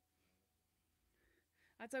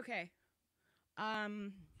 That's okay.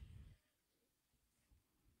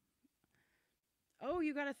 Oh,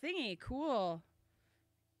 you got a thingy. Cool.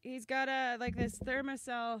 He's got a, like, this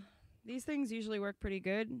thermocell. These things usually work pretty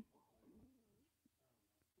good.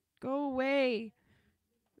 Go away.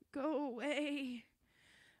 Go away.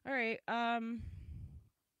 All right.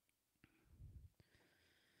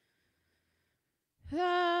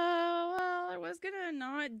 Well, I was gonna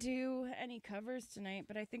not do any covers tonight,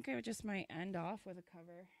 but I think I just might end off with a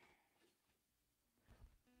cover.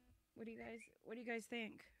 What do you guys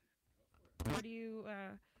think? What do you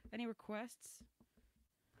any requests?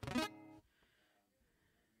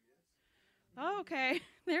 Oh, okay.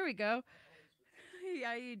 There we go.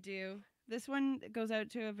 Yeah, you do. This one goes out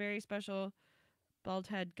to a very special bald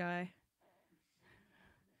head guy.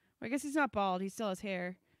 Well, I guess he's not bald. He still has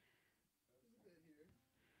hair.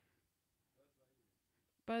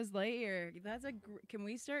 Buzz Lightyear. That's a. Can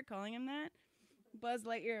we start calling him that? Buzz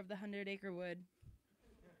Lightyear of the 100-Acre Wood.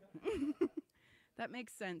 That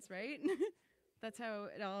makes sense, right? That's how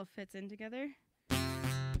it all fits in together.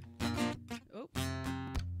 Oh.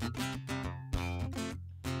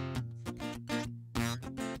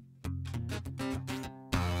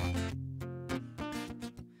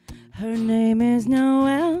 Her name is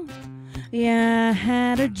Noelle. Yeah, I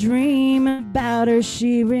had a dream about her.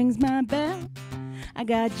 She rings my bell. I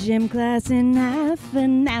got gym class in half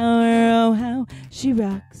an hour. Oh, how she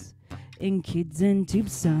rocks in kids and tube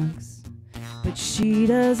socks. But she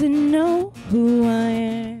doesn't know who I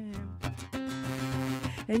am.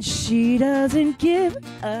 And she doesn't give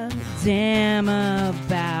a damn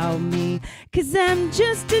about me. 'Cause I'm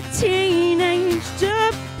just a teenage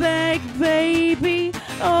dirtbag baby.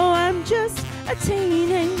 Oh, I'm just a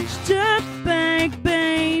teenage dirtbag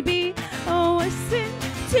baby. Oh, listen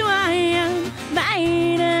to Iron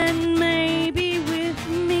Maiden, maybe with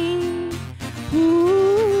me. Ooh.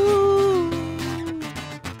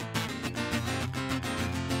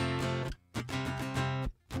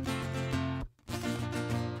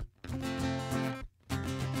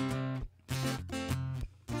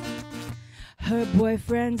 Her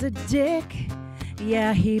boyfriend's a dick.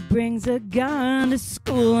 Yeah, he brings a gun to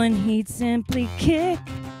school and he'd simply kick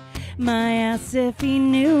my ass if he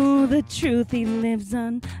knew the truth. He lives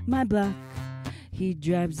on my block. He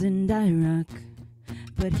drives and I rock.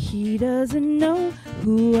 But he doesn't know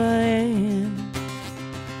who I am.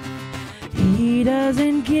 He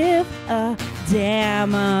doesn't give a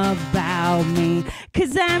damn about me.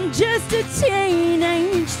 'Cause I'm just a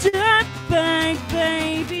teenage dirtbag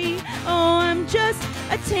baby. Oh, I'm just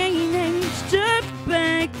a teenage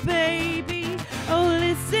dirtbag baby. Oh,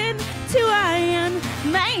 listen to Iron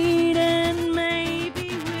Maiden,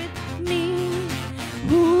 maybe with me.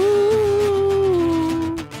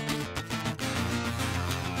 Ooh.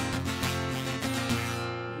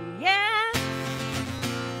 Yeah,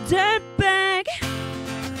 dirtbag.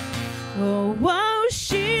 Oh, whoa,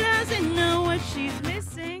 she doesn't know what she's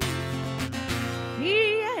missing.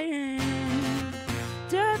 Yeah,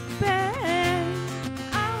 dirtbag.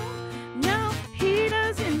 Oh, no, he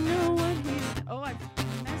doesn't know what he's. Oh, I'm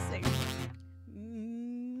missing.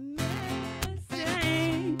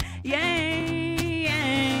 Missing. Yay,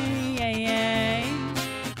 yay, yay, yay.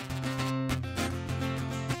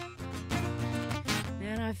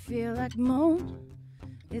 And I feel like moan.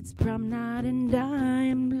 It's prom night and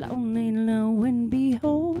I'm lonely, lo and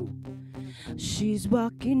behold, she's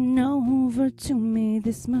walking over to me.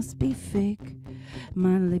 This must be fake.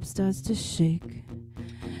 My lip starts to shake.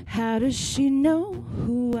 How does she know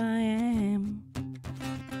who I am?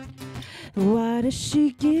 Why does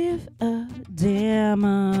she give a damn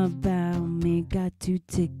about me? Got 2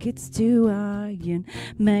 tickets to Iron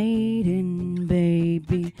Maiden,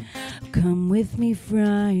 baby. Come with me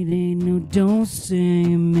Friday, no, don't say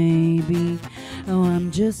maybe. Oh,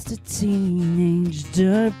 I'm just a teenage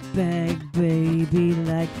dirtbag baby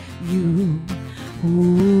like you.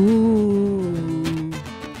 Ooh.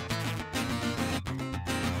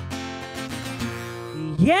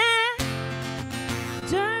 Yeah,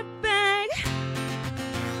 dirtbag.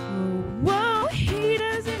 Oh, whoa, he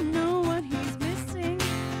doesn't know what he's missing.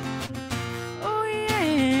 Oh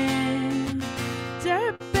yeah,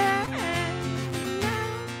 dirtbag. No,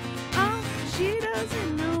 oh, she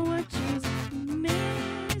doesn't know what she's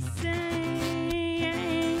missing.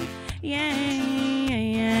 Yeah, yeah,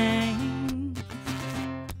 yeah.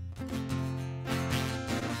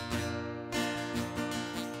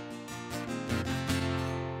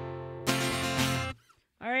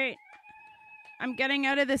 All right, I'm getting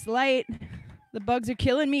out of this light. The bugs are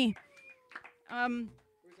killing me.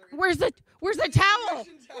 Where's the towel?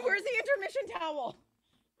 Where's the intermission towel?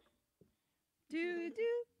 Do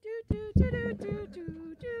do do do do do do do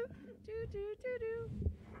do do do do.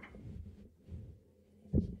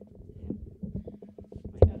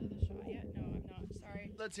 Am I out of the shot yet? No, I'm not.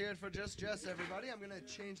 Sorry. Let's hear it for Just Jess, everybody. I'm going to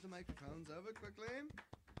change the microphones over quickly.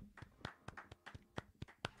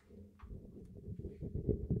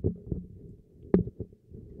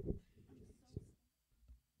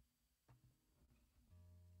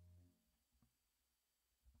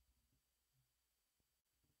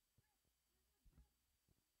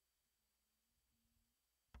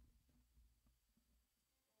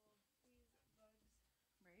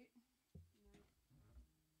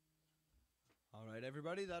 right,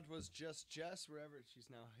 everybody, that was just Jess, wherever she's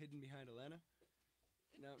now hidden behind Alana.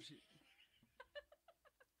 No,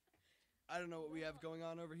 I don't know what we have going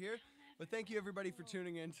on over here, but thank you everybody for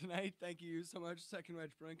tuning in tonight. Thank you so much, Second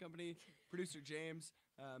Wedge Brewing Company, producer James,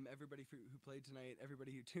 everybody who played tonight,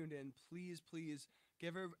 everybody who tuned in. Please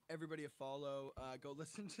give everybody a follow. Go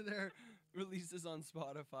listen to their releases on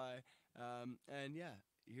Spotify. And yeah,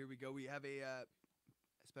 here we go. We have a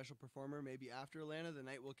special performer maybe after Alana. The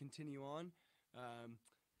night will continue on.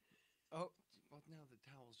 Oh, well, now the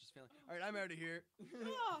towel's just failing. All right, I'm out of here. That's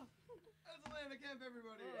Alana Camp,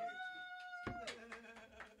 everybody.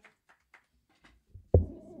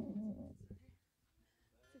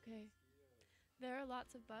 It's okay. There are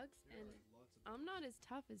lots of bugs, and I'm not as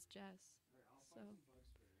tough as Jess. So.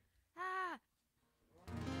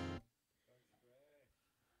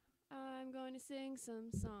 I'm going to sing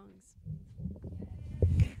some songs.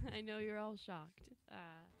 I know you're all shocked.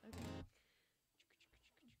 Okay.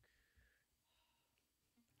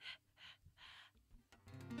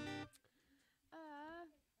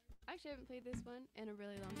 Actually, I haven't played this one in a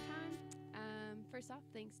really long time. First off,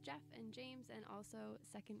 thanks Geoff and James, and also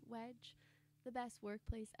Second Wedge, the best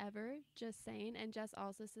workplace ever. Just saying. And Jess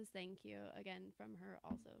also says thank you again from her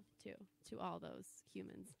also too to all those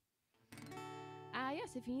humans.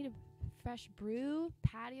 Yes, if you need a fresh brew,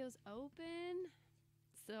 patio's open.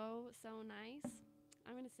 So nice.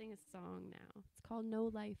 I'm gonna sing a song now. It's called No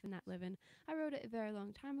Life in That Livin'. I wrote it a very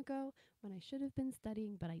long time ago when I should have been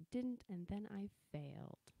studying, but I didn't, and then I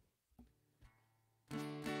failed.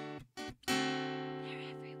 They're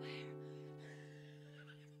everywhere.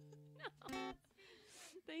 No.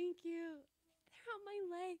 Thank you. They're on my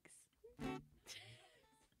legs.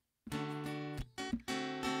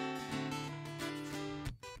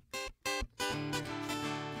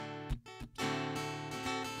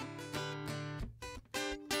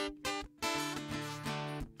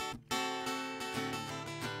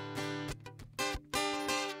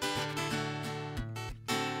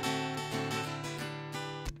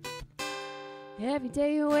 Every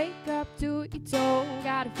day you wake up, do what you're told.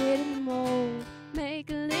 Gotta fit in the mold, make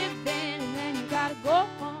a living, and then you gotta go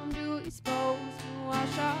home, do what you're supposed to.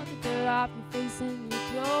 Wash all the dirt off your face and your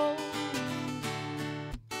clothes.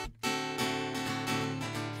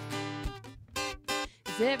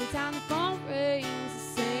 'Cause every time the phone rings, the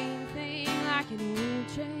same thing, like an oil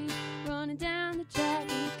train running down the track,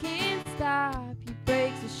 and you can't stop. Your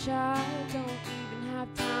brakes are sharp, don't even have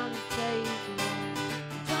time to take it.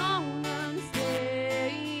 Don't understand.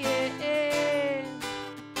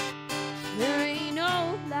 There ain't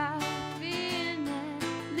no life in that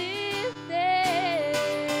living.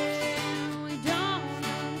 We don't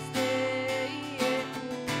understand.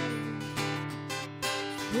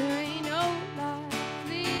 There ain't no life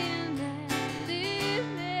in that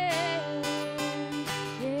living.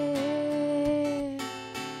 Yeah.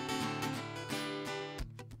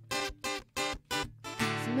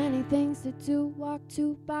 So many things to do, walk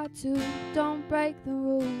two by two, don't break the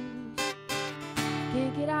rules.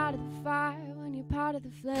 Can't get out of the fire when you're part of the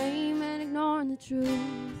flame and ignoring the truth.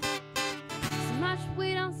 So much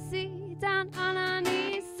we don't see down on our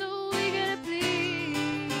knees, so we gotta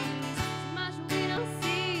please. So much we don't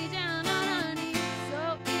see down on our knees,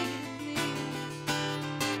 so we gotta please.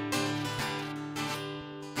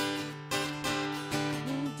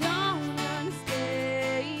 We don't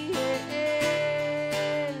understand.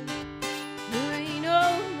 There ain't no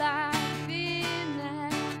life in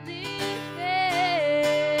that living.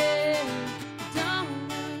 Don't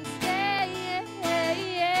understand.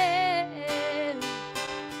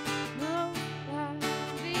 No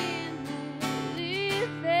life in that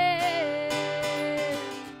living.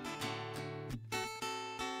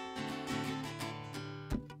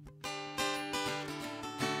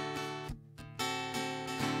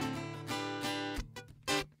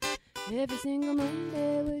 Every single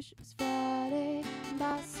Monday, wish it was Friday. And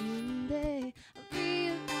by Sunday, I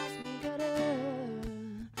realized we gotta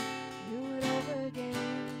do it over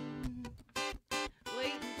again.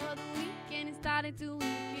 Waiting for the weekend, it started to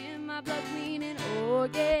weaken my blood cleaning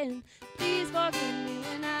organ. Please forgive me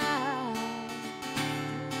when I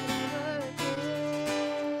do it over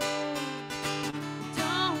again.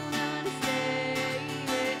 Don't understand.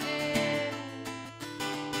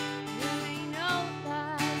 There ain't no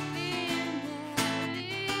life in that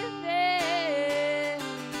living.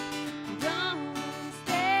 Don't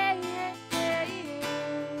understand. There ain't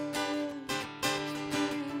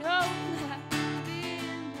no life in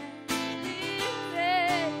that living.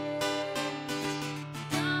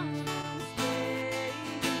 Don't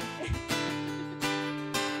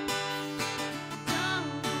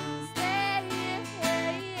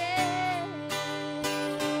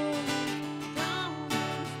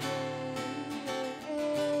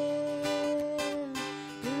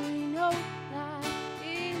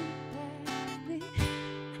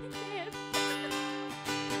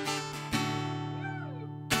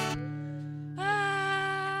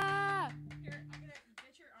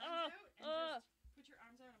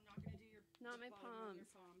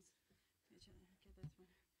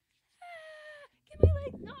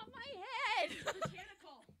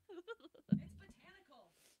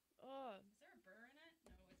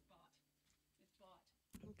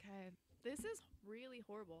This is really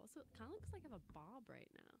horrible. So it kind of looks like I have a bob right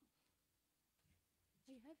now.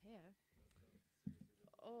 I have hair.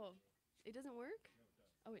 Oh, it doesn't work?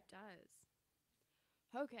 Oh, it does.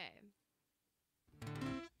 Okay.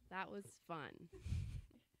 That was fun.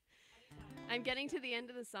 I'm getting to the end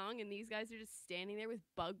of the song, and these guys are just standing there with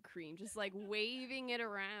bug cream, just like waving it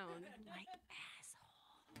around. Like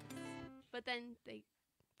assholes. But then they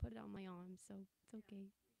put it on my arm, so it's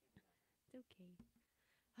okay. It's okay.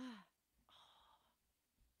 Ow.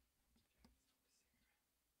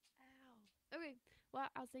 Okay, well,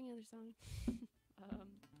 I'll sing another song.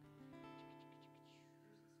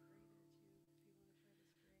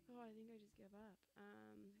 Oh, I think I just give up.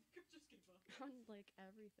 On like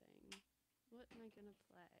everything. What am I gonna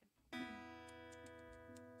play?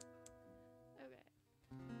 Okay.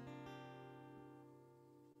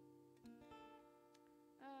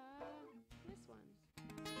 This one.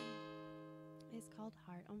 It's called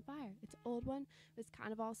Heart on Fire. It's an old one. It's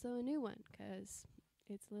kind of also a new one because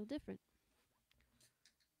it's a little different.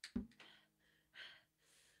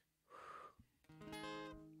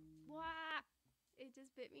 Wah! It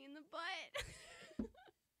just bit me in the butt.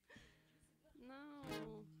 No.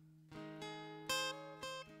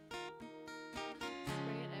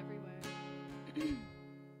 Spray it everywhere.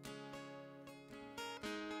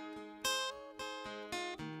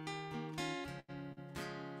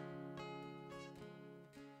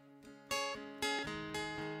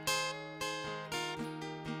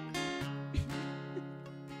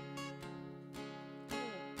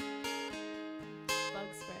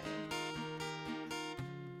 Bug spray.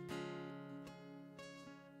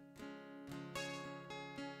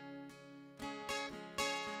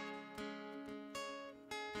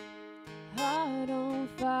 Heart on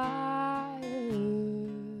fire,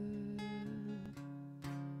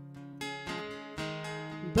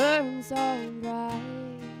 burns all bright.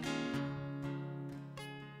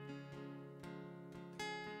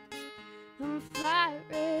 I'm flight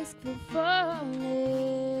risk for falling.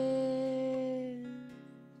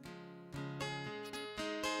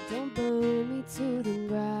 Don't burn me to the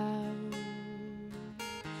ground.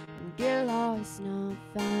 Get lost, not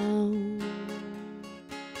found.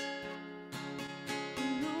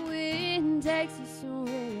 The wind takes you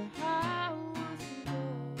somewhere your heart wants to go.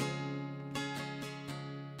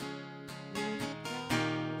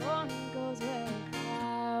 Only goes where the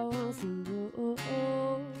fire wants to go.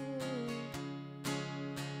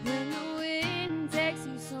 When the wind takes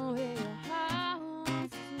you somewhere your heart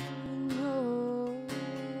wants to know.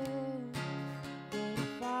 But the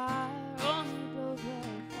fire only blows where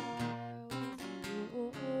the fire wants to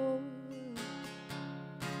go.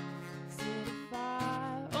 Said the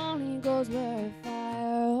fire only goes where the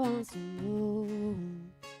fire wants to go.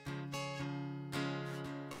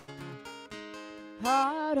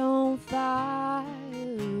 Heart on fire,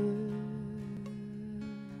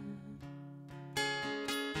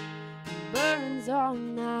 burns all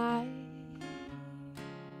night.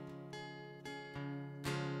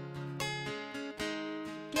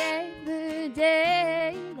 Gave the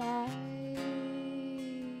daylight.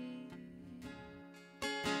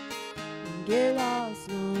 Get lost,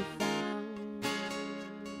 not found.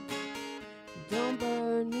 Don't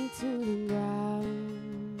burn me to the ground.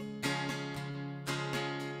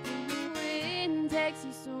 The wind takes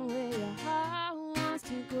you somewhere your heart wants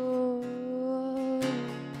to go.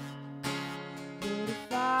 But the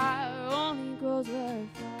fire only grows where the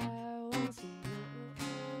fire wants to go.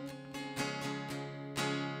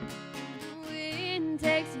 The wind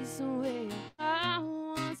takes you somewhere your heart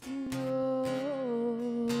wants to go.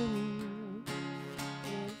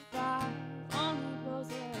 But the fire only grows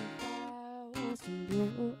where the fire wants to go.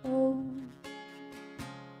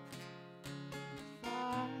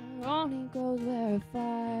 Fire only goes where a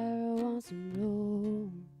fire wants to go.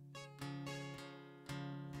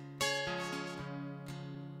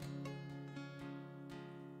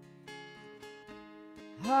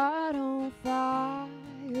 Heart on fire,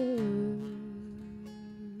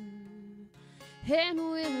 and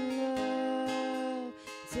we'll love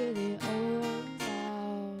till the old runs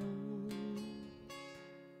out.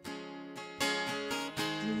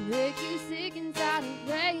 To make you sick and tired of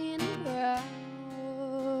playing around.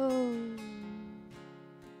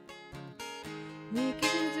 We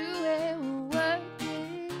can do it, we'll work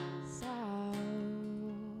this out.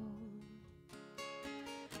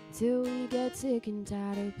 Till we get sick and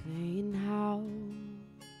tired of playing house.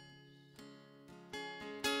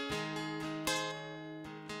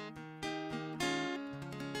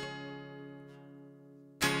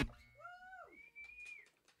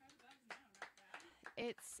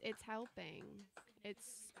 It's helping.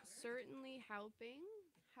 It's certainly helping.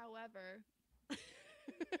 However,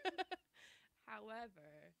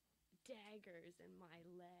 however, daggers in my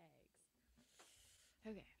legs.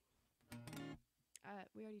 Okay.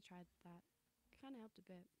 We already tried that. Kind of helped a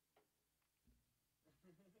bit.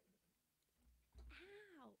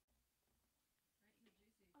 Ow!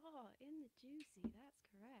 Oh, in the juicy. That's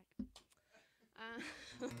correct.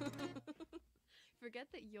 Forget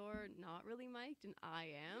that you're not really mic'd and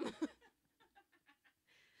I am.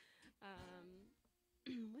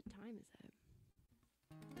 What time is it?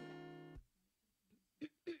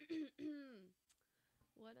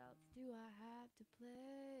 What else do I have to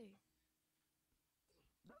play?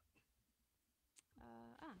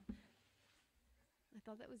 I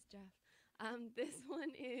thought that was Geoff. This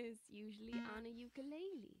one is usually on a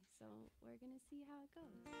ukulele, so we're gonna see how it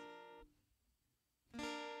goes.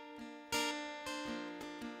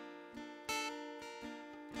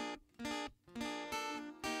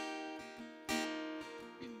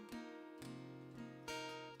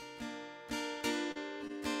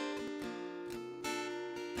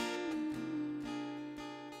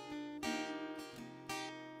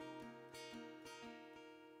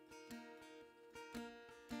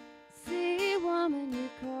 See, woman, you're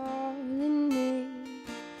calling me,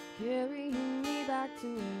 carrying me back to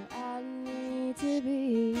where I need to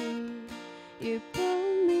be. You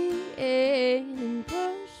pull me in and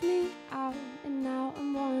push me out, and now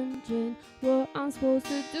I'm wondering what I'm supposed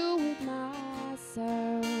to do with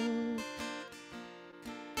myself.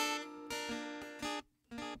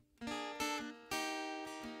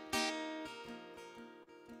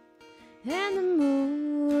 And the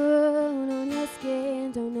moon on your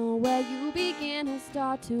skin, don't know where you begin or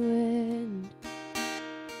start to end.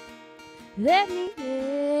 Let me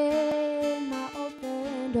in, my old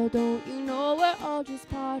friend, oh don't you know we're all just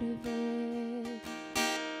part of it.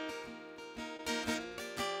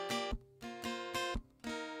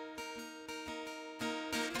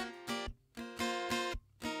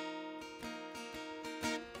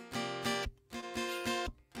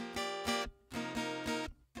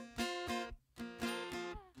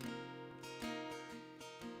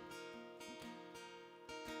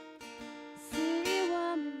 See,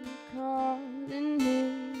 woman, you're calling me,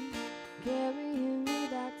 carrying me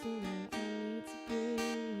back to where I need to be.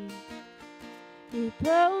 You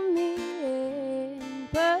pull me in,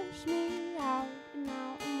 push me out, and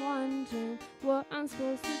now I'm wondering what I'm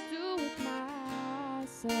supposed to do with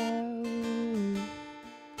myself.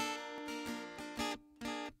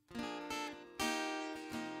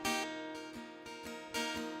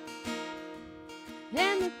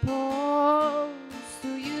 And it pours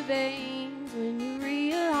through your veins when you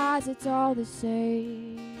realize it's all the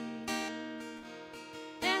same.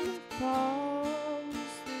 And it pours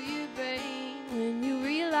through your brain when you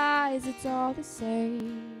realize it's all the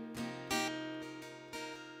same.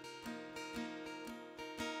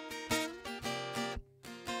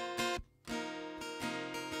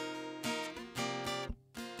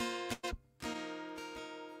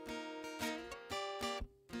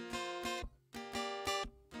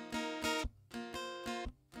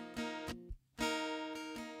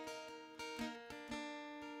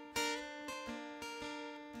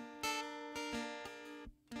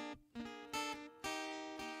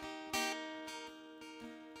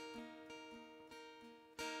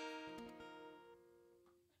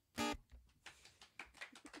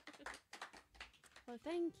 Well,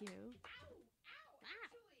 thank you.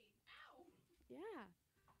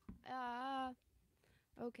 Yeah.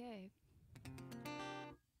 Okay.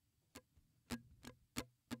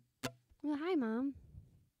 Well, hi, Mom.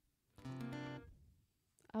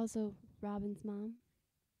 Also, Robin's mom.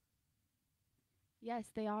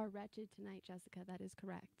 Yes, they are wretched tonight, Jessica. That is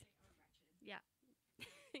correct. Yeah.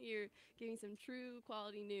 You're giving some true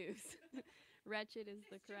quality news. Wretched is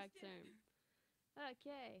the correct term.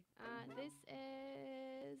 Okay. This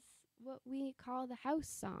is what we call the house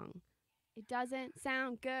song. It doesn't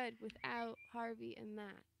sound good without Harvey and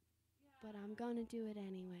Matt, but I'm gonna do it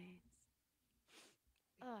anyways.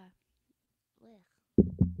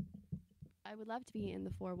 I would love to be in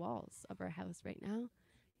the four walls of our house right now.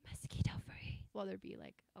 Mosquito free. Well, there'd be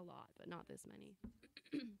like a lot, but not this many.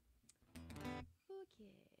 Okay.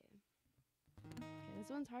 Okay, this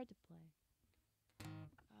one's hard to play.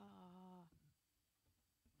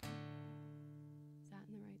 Is that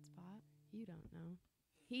in the right spot? You don't know.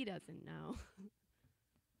 He doesn't know.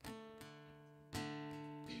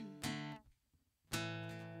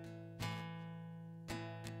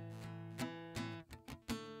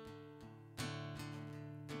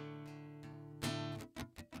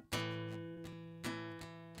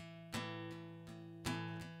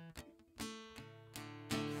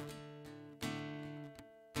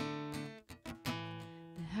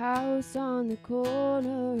 house on the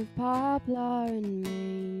corner of Poplar and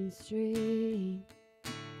Main Street.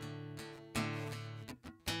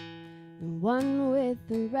 The one with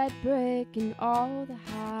the red brick and all the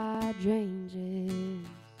hydrangeas.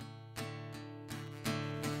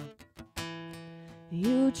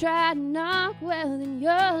 You try to knock, well then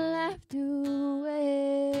you're left away.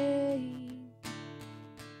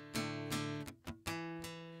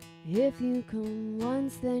 If you come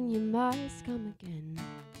once, then you must come again.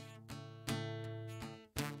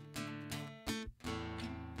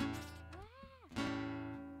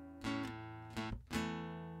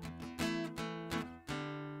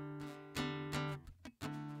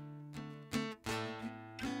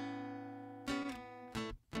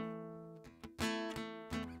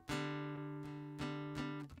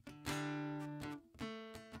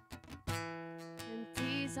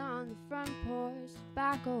 Empties on the front porch,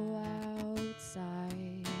 tobacco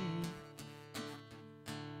outside.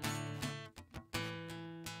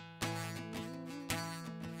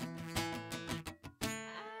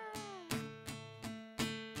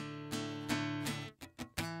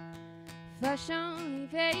 Fresh only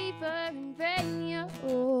paper and bring your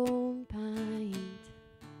own pint.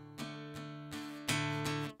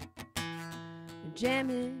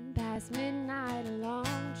 Jamming past midnight along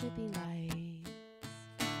trippy lights.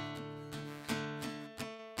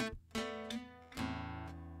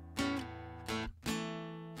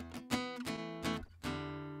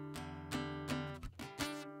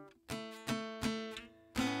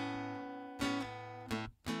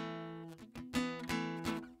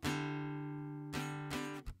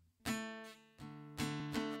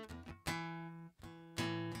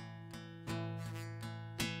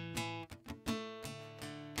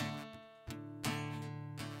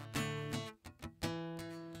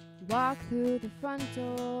 Walk through the front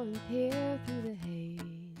door and peer through the haze.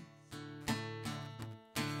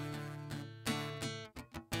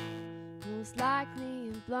 Most likely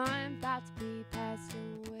a blind about to be passed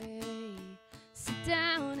away. Sit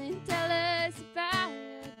down and tell us about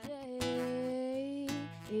your day.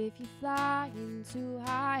 If you're flying too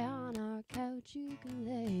high on our couch, you can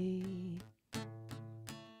lay.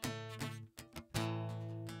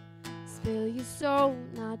 Spill your soul,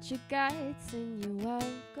 not your guts, and you're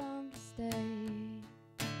welcome to stay.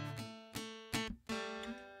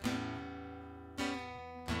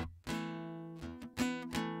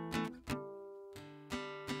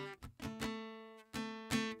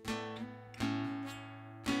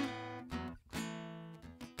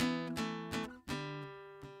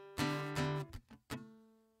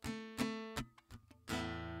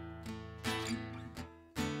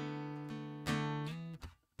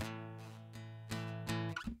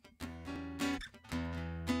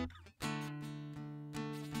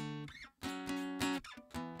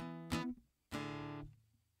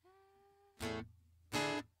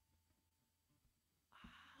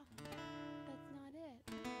 That's not it.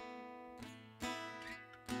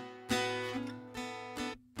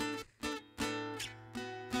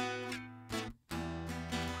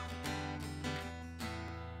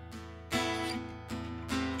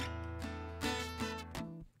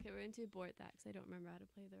 Okay, we're going to abort that because I don't remember how to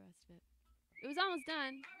play the rest of it. It was almost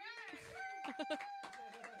done.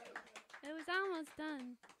 It was almost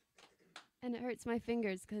done. And it hurts my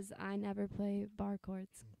fingers because I never play bar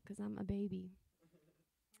chords because I'm a baby.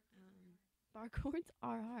 Bar chords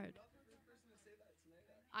are hard.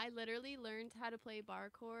 I literally learned how to play bar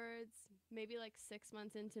chords maybe like 6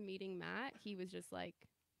 months into meeting Matt. He was just like,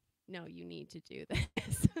 no, you need to do this.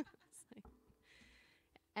 It's like,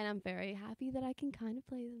 and I'm very happy that I can kind of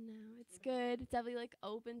play them now. It's good. It's definitely like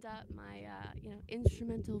opened up my,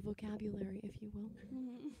 instrumental vocabulary, if you will.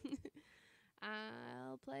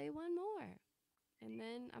 I'll play one more. And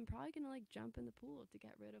then I'm probably going to like jump in the pool to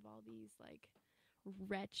get rid of all these like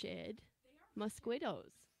wretched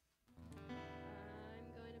mosquitoes.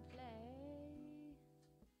 I'm going to play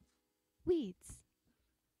Weeds,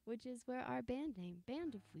 which is where our band name,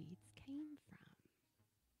 Band of Weeds, came from.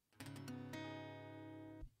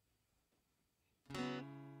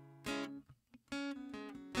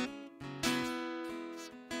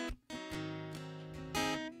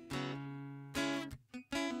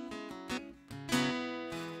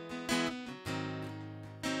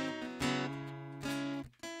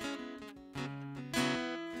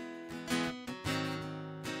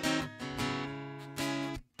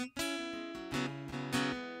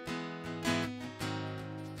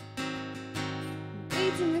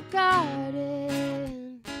 In the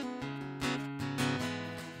garden,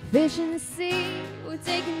 fish in the sea, we're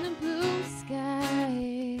taking the blue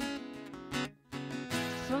sky.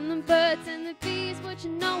 From the birds and the bees, what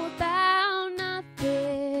you know about nothing.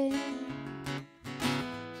 weeping.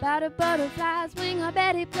 About a butterfly's wing, I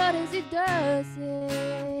bet it flutters, it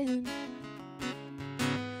doesn't.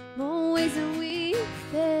 More ways than we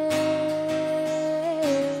think.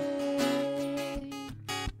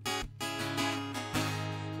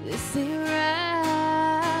 This ain't right.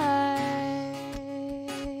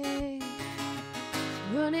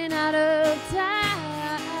 Running out of time.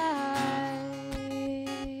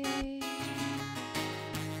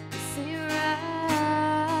 This ain't right.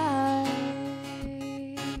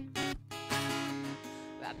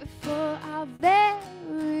 Right before our very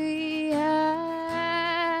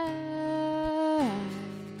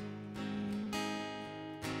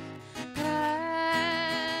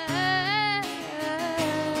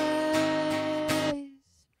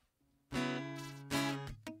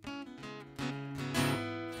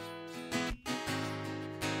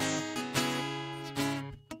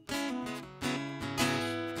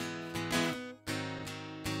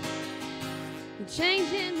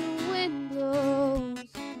changing the wind blows.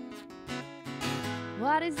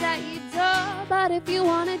 What is that you do? But if you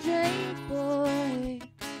want a drink, boy,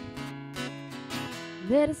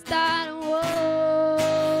 better start a war.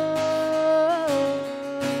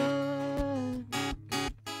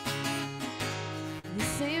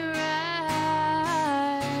 This ain't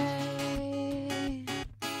right.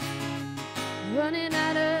 Running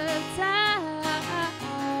out of time.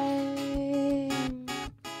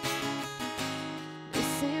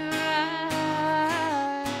 This ain't right.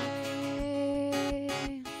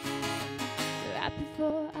 Right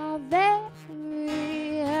before our very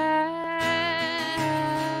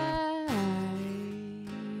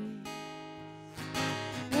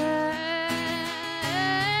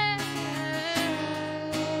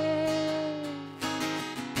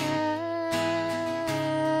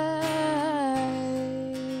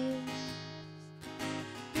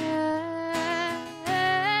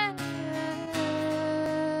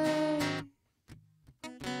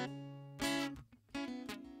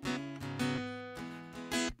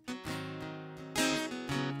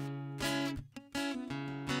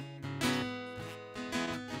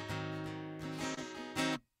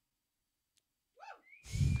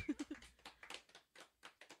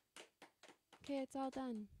Okay, it's all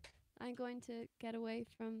done. I'm going to get away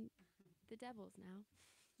from the devils now.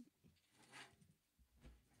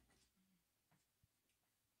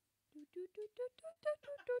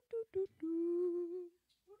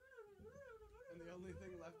 And the only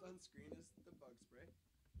thing left on screen is the bug spray.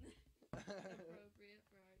 Appropriate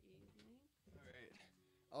for our evening. All right.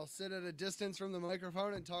 I'll sit at a distance from the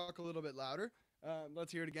microphone and talk a little bit louder.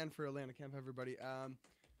 Let's hear it again for Atlanta Camp, everybody.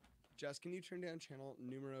 Jess, can you turn down channel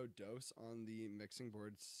numero dos on the mixing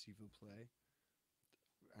board, s'il vous plaît?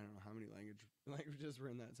 I don't know how many languages were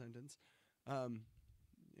in that sentence.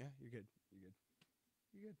 Yeah, you're good. You're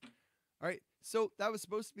good. All right, so that was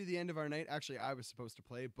supposed to be the end of our night. Actually, I was supposed to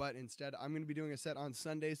play, but instead I'm going to be doing a set on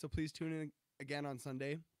Sunday, so please tune in again on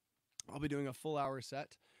Sunday. I'll be doing a full hour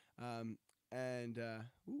set. Hello,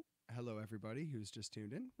 everybody who's just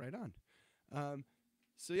tuned in. Right on.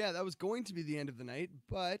 So yeah, that was going to be the end of the night,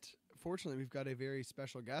 but fortunately we've got a very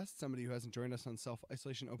special guest, somebody who hasn't joined us on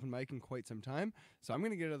Self-Isolation Open Mic in quite some time. So I'm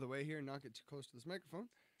going to get out of the way here and not get too close to this microphone.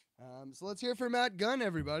 So let's hear from Matt Gunn,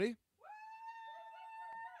 everybody.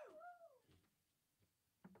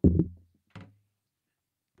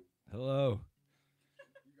 Hello.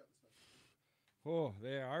 Oh,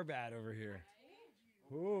 they are bad over here.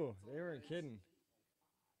 Oh, they weren't kidding.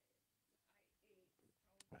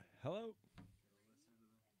 Hello.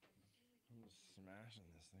 I'm just smashing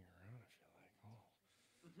this thing around, I feel like. Oh,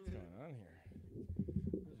 what's going on here?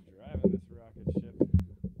 Who's driving this rocket ship?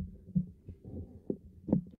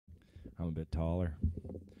 I'm a bit taller.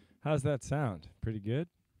 How's that sound? Pretty good?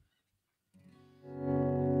 I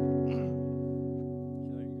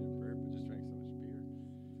feel like I'm gonna burp. I just drank so much beer.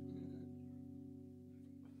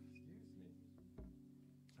 Excuse me.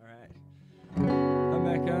 All right. I'm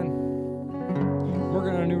back on.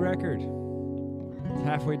 Working on a new record. It's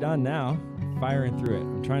halfway done now. Firing through it.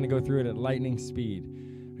 I'm trying to go through it at lightning speed.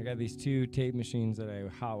 I got these 2 tape machines that I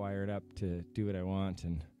hot-wired up to do what I want,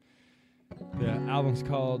 and the album's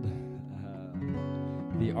called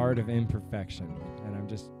The Art of Imperfection, and I'm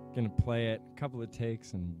just gonna play it, a couple of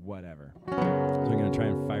takes, and whatever. So I'm gonna try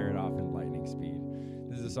and fire it off in lightning speed.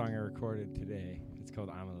 This is a song I recorded today. It's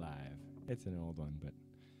called I'm Alive. It's an old one, but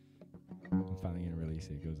I'm finally gonna release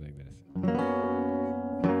it. It goes like this.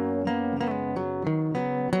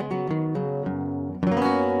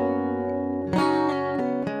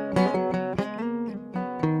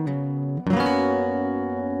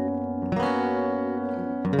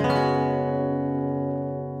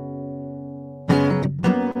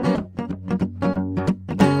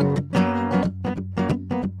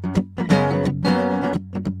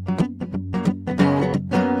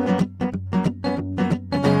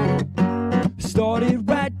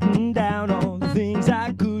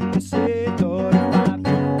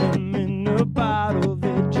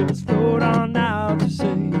 just float on out to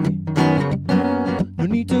say. No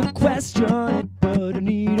need to question it, but I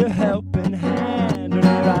need a helping hand. And if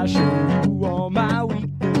I show you all my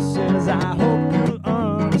weaknesses, I hope you'll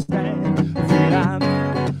understand. I feel I'm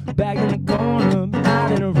back in the corner,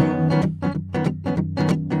 not in a room.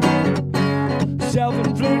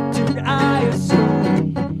 Self-inflicted, I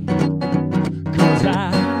assume, 'cause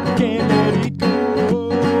I can't let it go,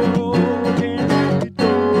 can't let it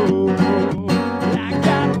go. I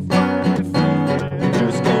got a funny feeling,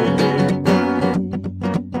 just can't let it go.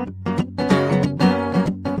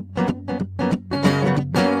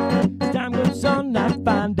 As time goes on, I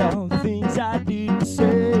find all the things I didn't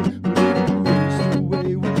say. But if you waste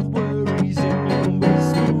away with worries and you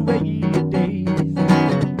waste away your days,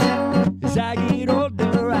 as I get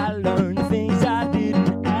older, I learn things I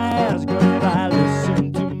didn't ask. But if I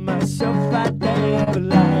listen to myself, I'd never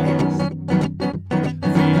last.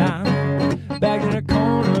 Feel I'm back in a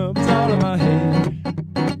corner, it's all in my head.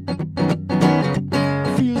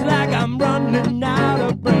 Feels like I'm running out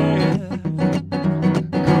of breath,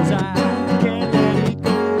 'cause I can't let it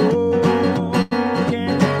go,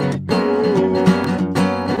 can't let it go.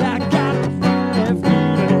 I got a funny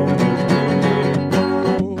feeling, just can't let it go.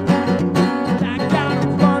 I got a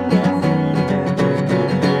funny feeling, just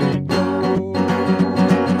can't let it go.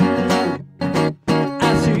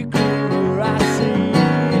 I see clear, I see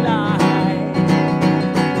light,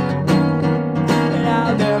 and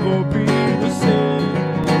I'll never be the same.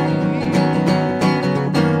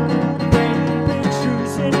 Painting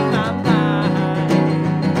pictures in my mind,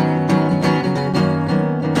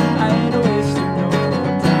 I ain't wasting no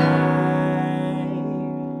time.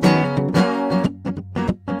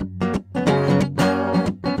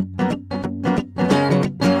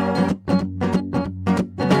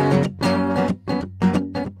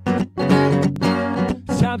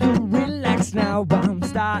 Time to relax now, I'm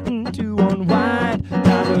starting to unwind.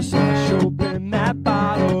 Now just smash open that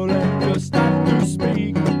bottle and just start to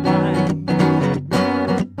speak the line.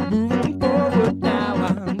 Moving forward now,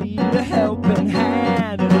 I need a helping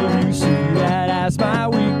hand. And if you see that as my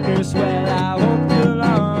weakness, well, I hope you'll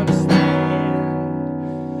understand.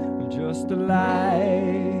 I'm just a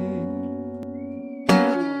light.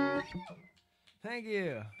 Thank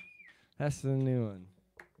you. That's the new one.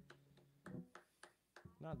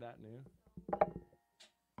 Not that new.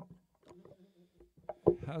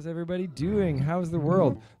 How's everybody doing? How's the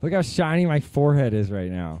world? Look how shiny my forehead is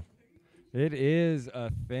right now. It is a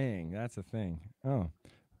thing. That's a thing. Oh,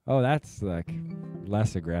 that's like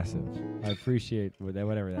less aggressive. I appreciate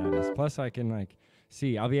whatever that is. Plus, I can like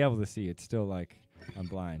see. I'll be able to see. It's still like I'm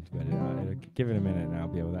blind, but it'll give it a minute, and I'll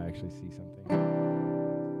be able to actually see something.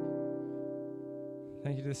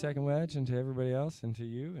 Thank you to the second wedge, and to everybody else, and to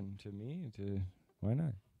you, and to me, and to why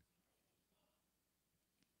not?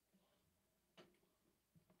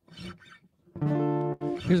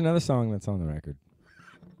 Here's another song that's on the record.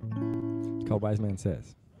 It's called Wise Man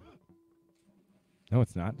Says. No,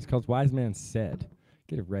 it's not. It's called Wise Man Said.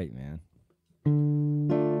 Get it right, man.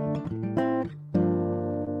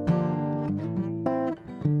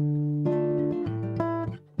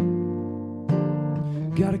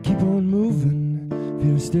 Gotta keep on moving,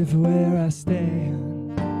 feeling stiff where I stand.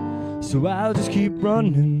 So I'll just keep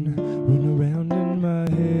running around in my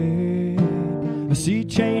head. I see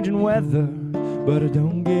changing weather, but I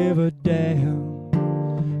don't give a damn.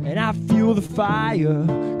 And I fuel the fire,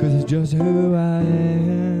 'cause it's just who I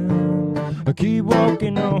am. I keep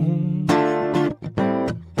walking on,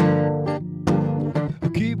 I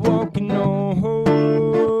keep walking on.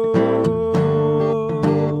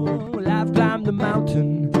 Well, I've climbed the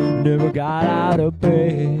mountain, never got out of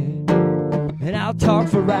bed. And I'll talk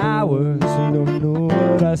for hours, you don't know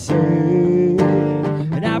what I say.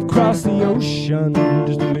 And I've crossed the ocean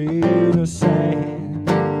just to lay in the sand.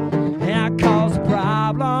 And I cause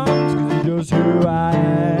problems, 'cause it's just who I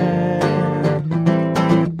am.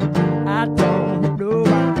 I don't know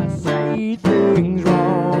why I say things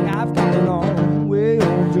wrong. I've come a long way,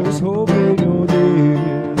 I'm just hoping you're there.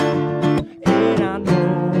 And I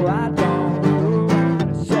know I don't know how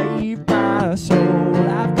to save my soul.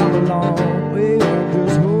 I've come a long way, I'm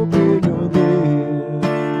just hoping you're there.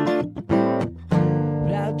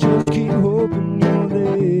 But I just keep hoping you're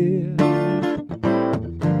there.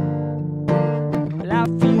 Well, I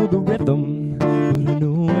feel the rhythm, but I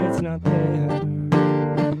know it's not there.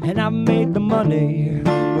 And I've made the money,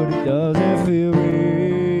 but it doesn't feel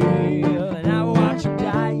real. And I watch you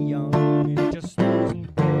die young, and it just isn't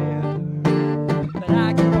fair. But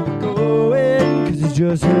I keep on going, 'cause it's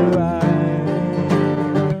just who I am.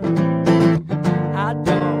 I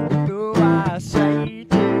don't know why I say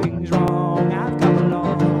things wrong. I've come a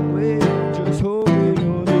long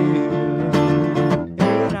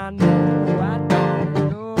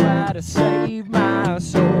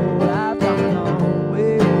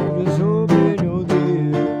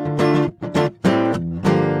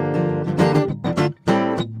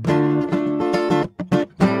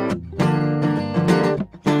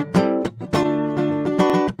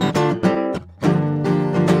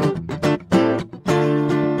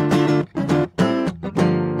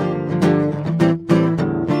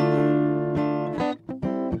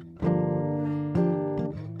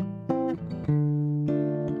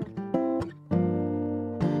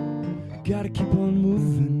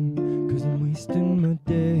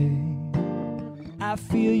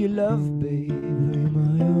love, babe, though you're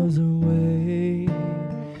miles away.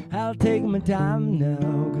 I'll take my time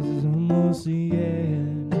now, 'cause it's almost the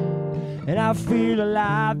end. And I feel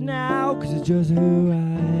alive now, 'cause it's just who I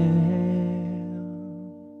am.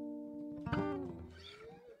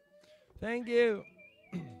 Thank you.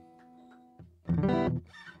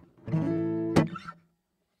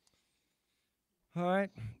 All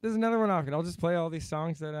right, there's another one off, and I'll just play all these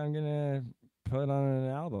songs that I'm gonna put on an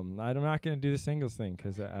album. I'm not gonna do the singles thing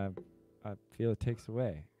because I feel it takes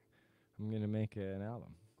away. I'm gonna make an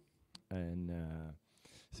album, and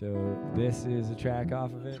so this is a track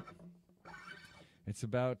off of it. It's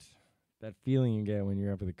about that feeling you get when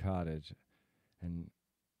you're up at the cottage, and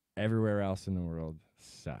everywhere else in the world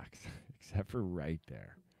sucks except for right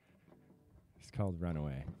there. It's called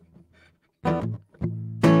Runaway.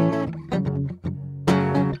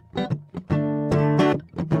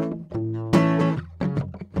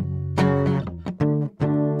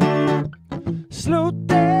 Slow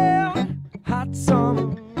down, hot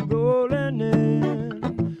summer rolling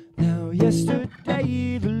in. Now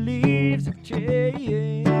yesterday the leaves have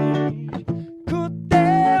changed. Cool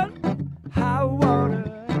down, high water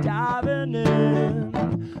diving in.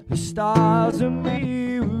 The stars are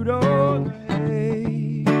mirrored on the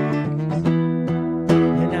haze.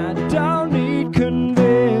 And I don't need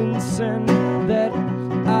convincing that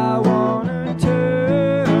I wanna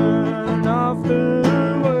turn off the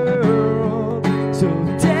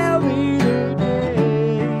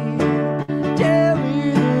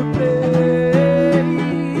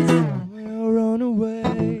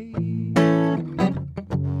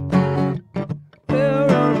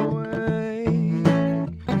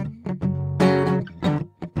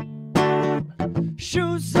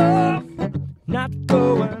shoes off, not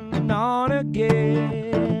going on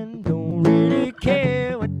again. Don't really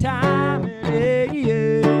care what time it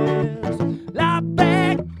is. Lie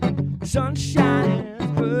back, sunshine is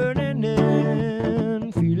burning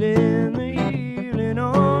in. Feeling the healing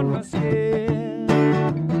on my skin.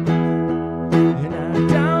 And I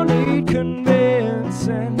don't need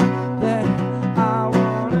convincing that I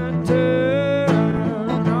wanna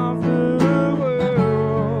turn off the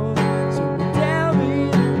world. So tell me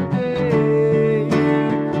the day,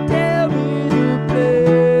 tell me the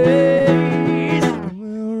place, and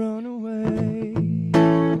we'll run away.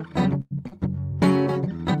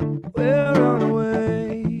 We'll run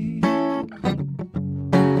away.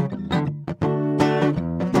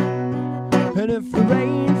 And if the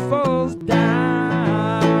rain falls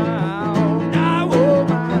down, I won't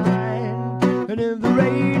mind. And if the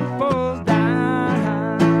rain falls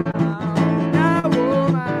down, I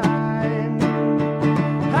won't mind.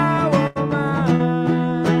 I won't mind.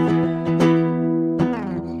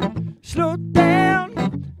 Slow down,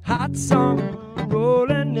 hot summer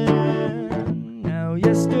rolling in. Now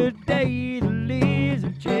yesterday the leaves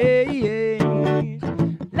have changed.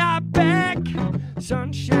 Lie back,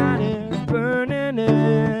 sunshine is burning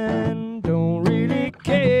in. Don't really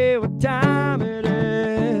care what time it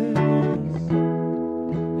is.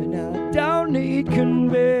 And I don't need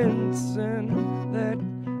convincing that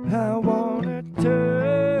I wanna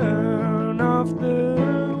turn off the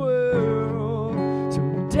world. So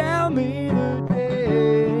tell me the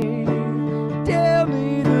day, tell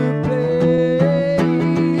me the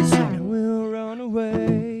place, and we'll run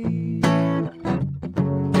away.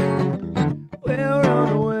 We'll run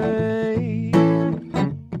away.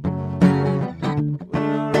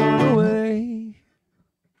 We'll run away.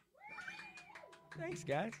 Thanks,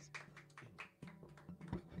 guys.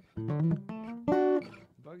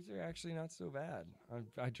 Bugs are actually not so bad.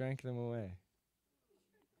 I drank them away.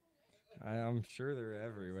 I'm sure they're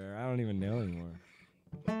everywhere. I don't even know anymore.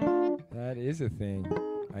 That is a thing.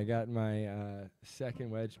 I got my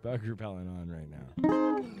second wedge bug repellent on right now.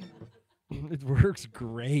 It works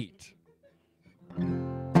great.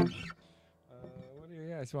 What do you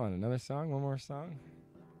guys want? Another song? One more song?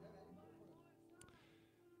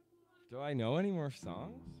 Do I know any more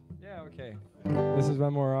songs? Yeah, okay. This is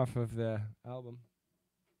one more off of the album.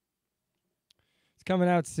 It's coming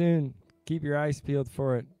out soon. Keep your eyes peeled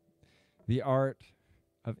for it. The Art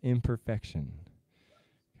of Imperfection.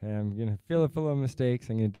 Okay, I'm going to fill it full of mistakes.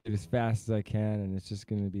 I'm going to do it as fast as I can, and it's just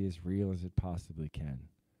going to be as real as it possibly can.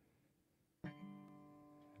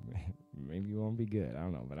 Maybe it won't be good. I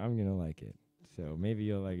don't know, but I'm going to like it. So maybe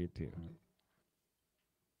you'll like it too.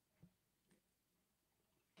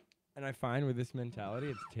 And I find with this mentality,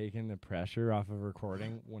 it's taken the pressure off of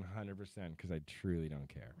recording 100% because I truly don't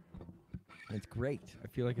care. And it's great. I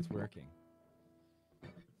feel like it's working.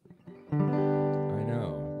 I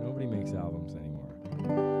know. Nobody makes albums anymore.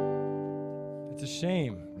 It's a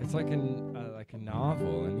shame. It's like a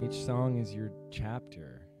novel, and each song is your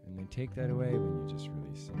chapter, and they take that away when you just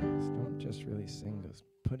release singles. Don't just release singles.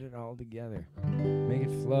 Put it all together. Make it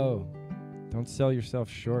flow. Don't sell yourself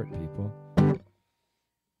short, people.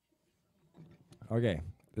 Okay,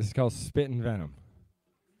 this is called Spit and Venom.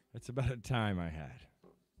 It's about a time I had.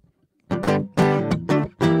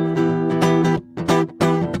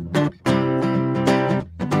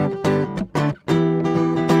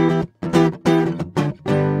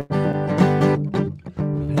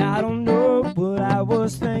 I don't know what I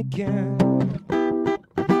was thinking.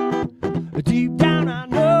 Deep down I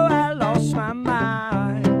know I lost my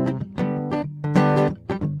mind.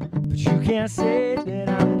 But you can't say that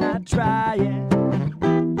I'm not trying.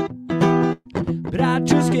 But I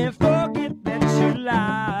just can't forget that you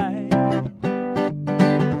lied.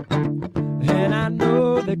 And I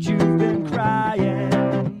know that you've been crying.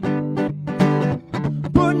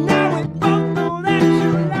 But now we both know that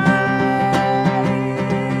you lied.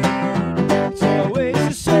 It's always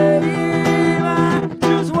the same. I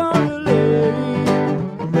just wanna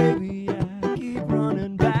leave. Baby, I keep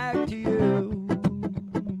running back to you.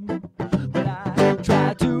 But I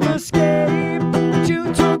tried to escape, but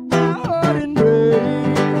you took my heart and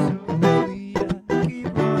brain. So baby, I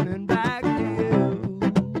keep running back to you.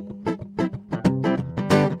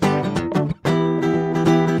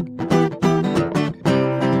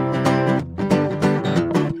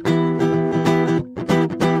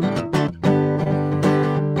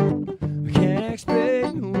 I can't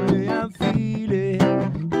explain the way I'm feeling,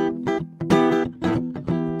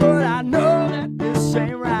 but I know that this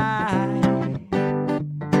ain't right.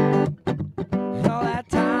 And all that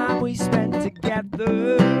time we spent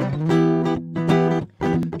together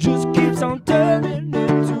just keeps on turning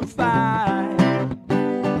into fight.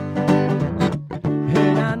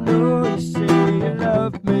 And I know you say you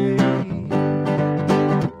love me,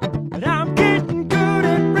 but I'm getting good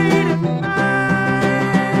at reading minds.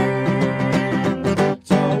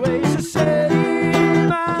 It's always the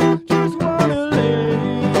same. I just wanna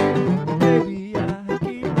leave. Baby, I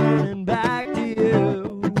keep running back to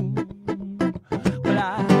you. But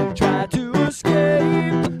I tried to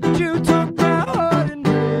escape, but you took my heart and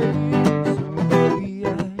brain. So baby, I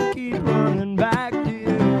keep running back to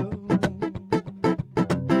you.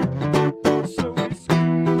 So we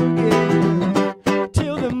scream again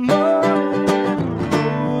till the morning.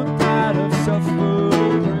 We're tired of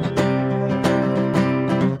suffering.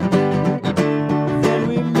 Then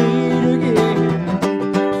we meet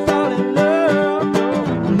again, fall in love.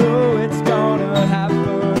 No, it's gonna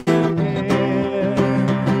happen again.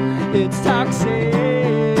 It's toxic.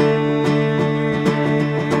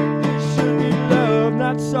 It should be love,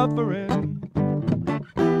 not suffering.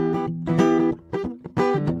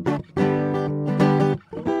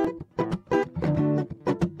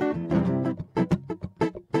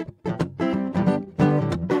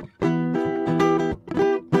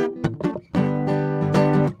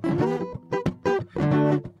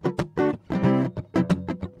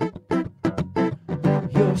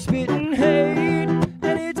 You're spitting hate,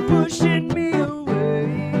 and it's pushing me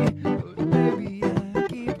away. But baby, I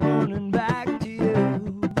keep running back to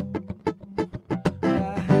you.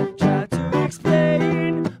 I try to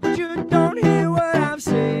explain, but you don't hear what I'm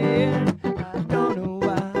saying. I don't know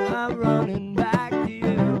why I'm running back to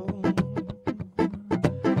you.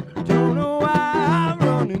 Don't know why I'm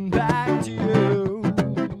running back to you.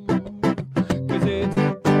 'Cause it's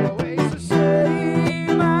always the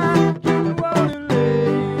same. I just wanna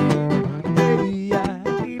leave. Baby, I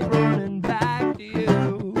keep running back to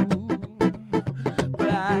you. But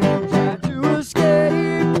I tried to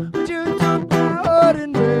escape, but you took my heart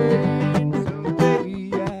and brain. So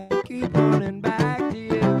baby, I keep running back to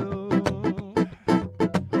you.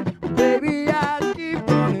 Baby, I keep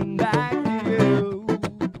running back to you.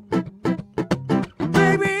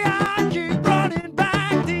 Baby, I keep running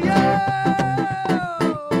back to you.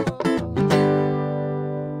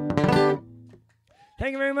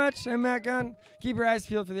 Thank you very much. I'm Matt Gunn. Keep your eyes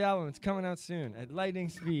peeled for the album. It's coming out soon at lightning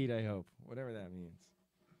speed, I hope. Whatever that means.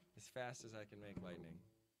 As fast as I can make lightning.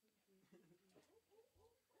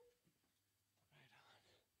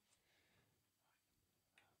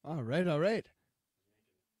 All right, all right.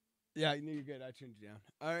 Yeah, you're good. I tuned you down.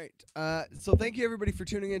 All right. So thank you everybody for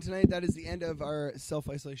tuning in tonight. That is the end of our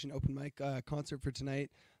self-isolation open mic concert for tonight.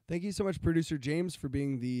 Thank you so much, producer James, for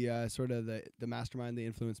being the sort of the mastermind, the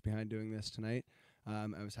influence behind doing this tonight.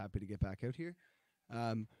 I was happy to get back out here.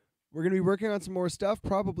 We're going to be working on some more stuff,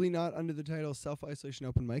 probably not under the title Self-Isolation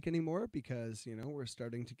Open Mic anymore, because, you know, we're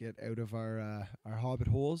starting to get out of our hobbit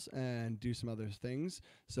holes and do some other things.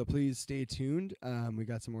 So please stay tuned. We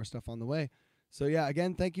got some more stuff on the way. So yeah,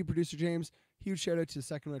 again, thank you, Producer James. Huge shout out to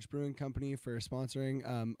Second Wedge Brewing Company for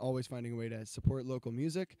sponsoring, always finding a way to support local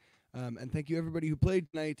music. And thank you everybody who played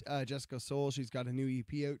tonight. Jessica Soul, she's got a new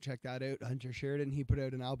EP out. Check that out. Hunter Sheridan, he put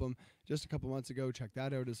out an album just a couple months ago. Check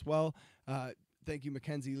that out as well. Thank you,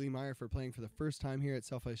 Mackenzie, Leigh, Meyer, for playing for the first time here at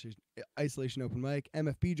Self-Isolation Open Mic.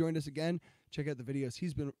 MFB joined us again. Check out the videos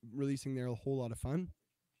he's been releasing. They're a whole lot of fun.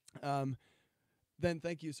 Then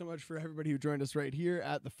thank you so much for everybody who joined us right here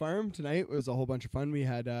at the farm tonight. It was a whole bunch of fun. We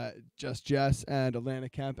had Just Jess and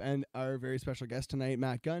Alana Kemp and our very special guest tonight,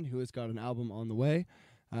 Matt Gunn, who has got an album on the way.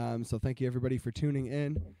 So thank you everybody for tuning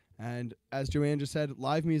in. And as Joanne just said,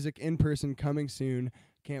 live music in person coming soon.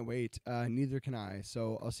 Can't wait. Neither can I.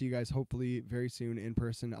 So I'll see you guys hopefully very soon in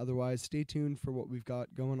person. Otherwise, stay tuned for what we've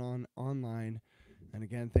got going on online. And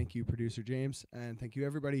again, thank you, Producer James. And thank you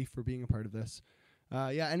everybody for being a part of this.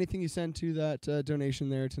 Yeah, anything you send to that donation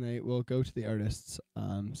there tonight will go to the artists.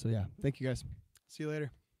 So yeah, thank you guys. See you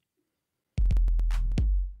later.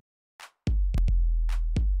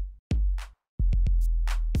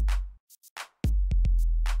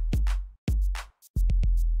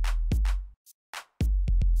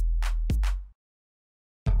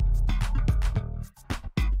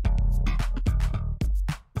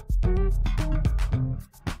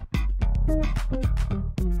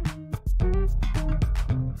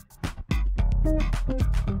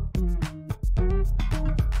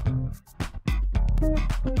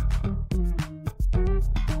 Thank you.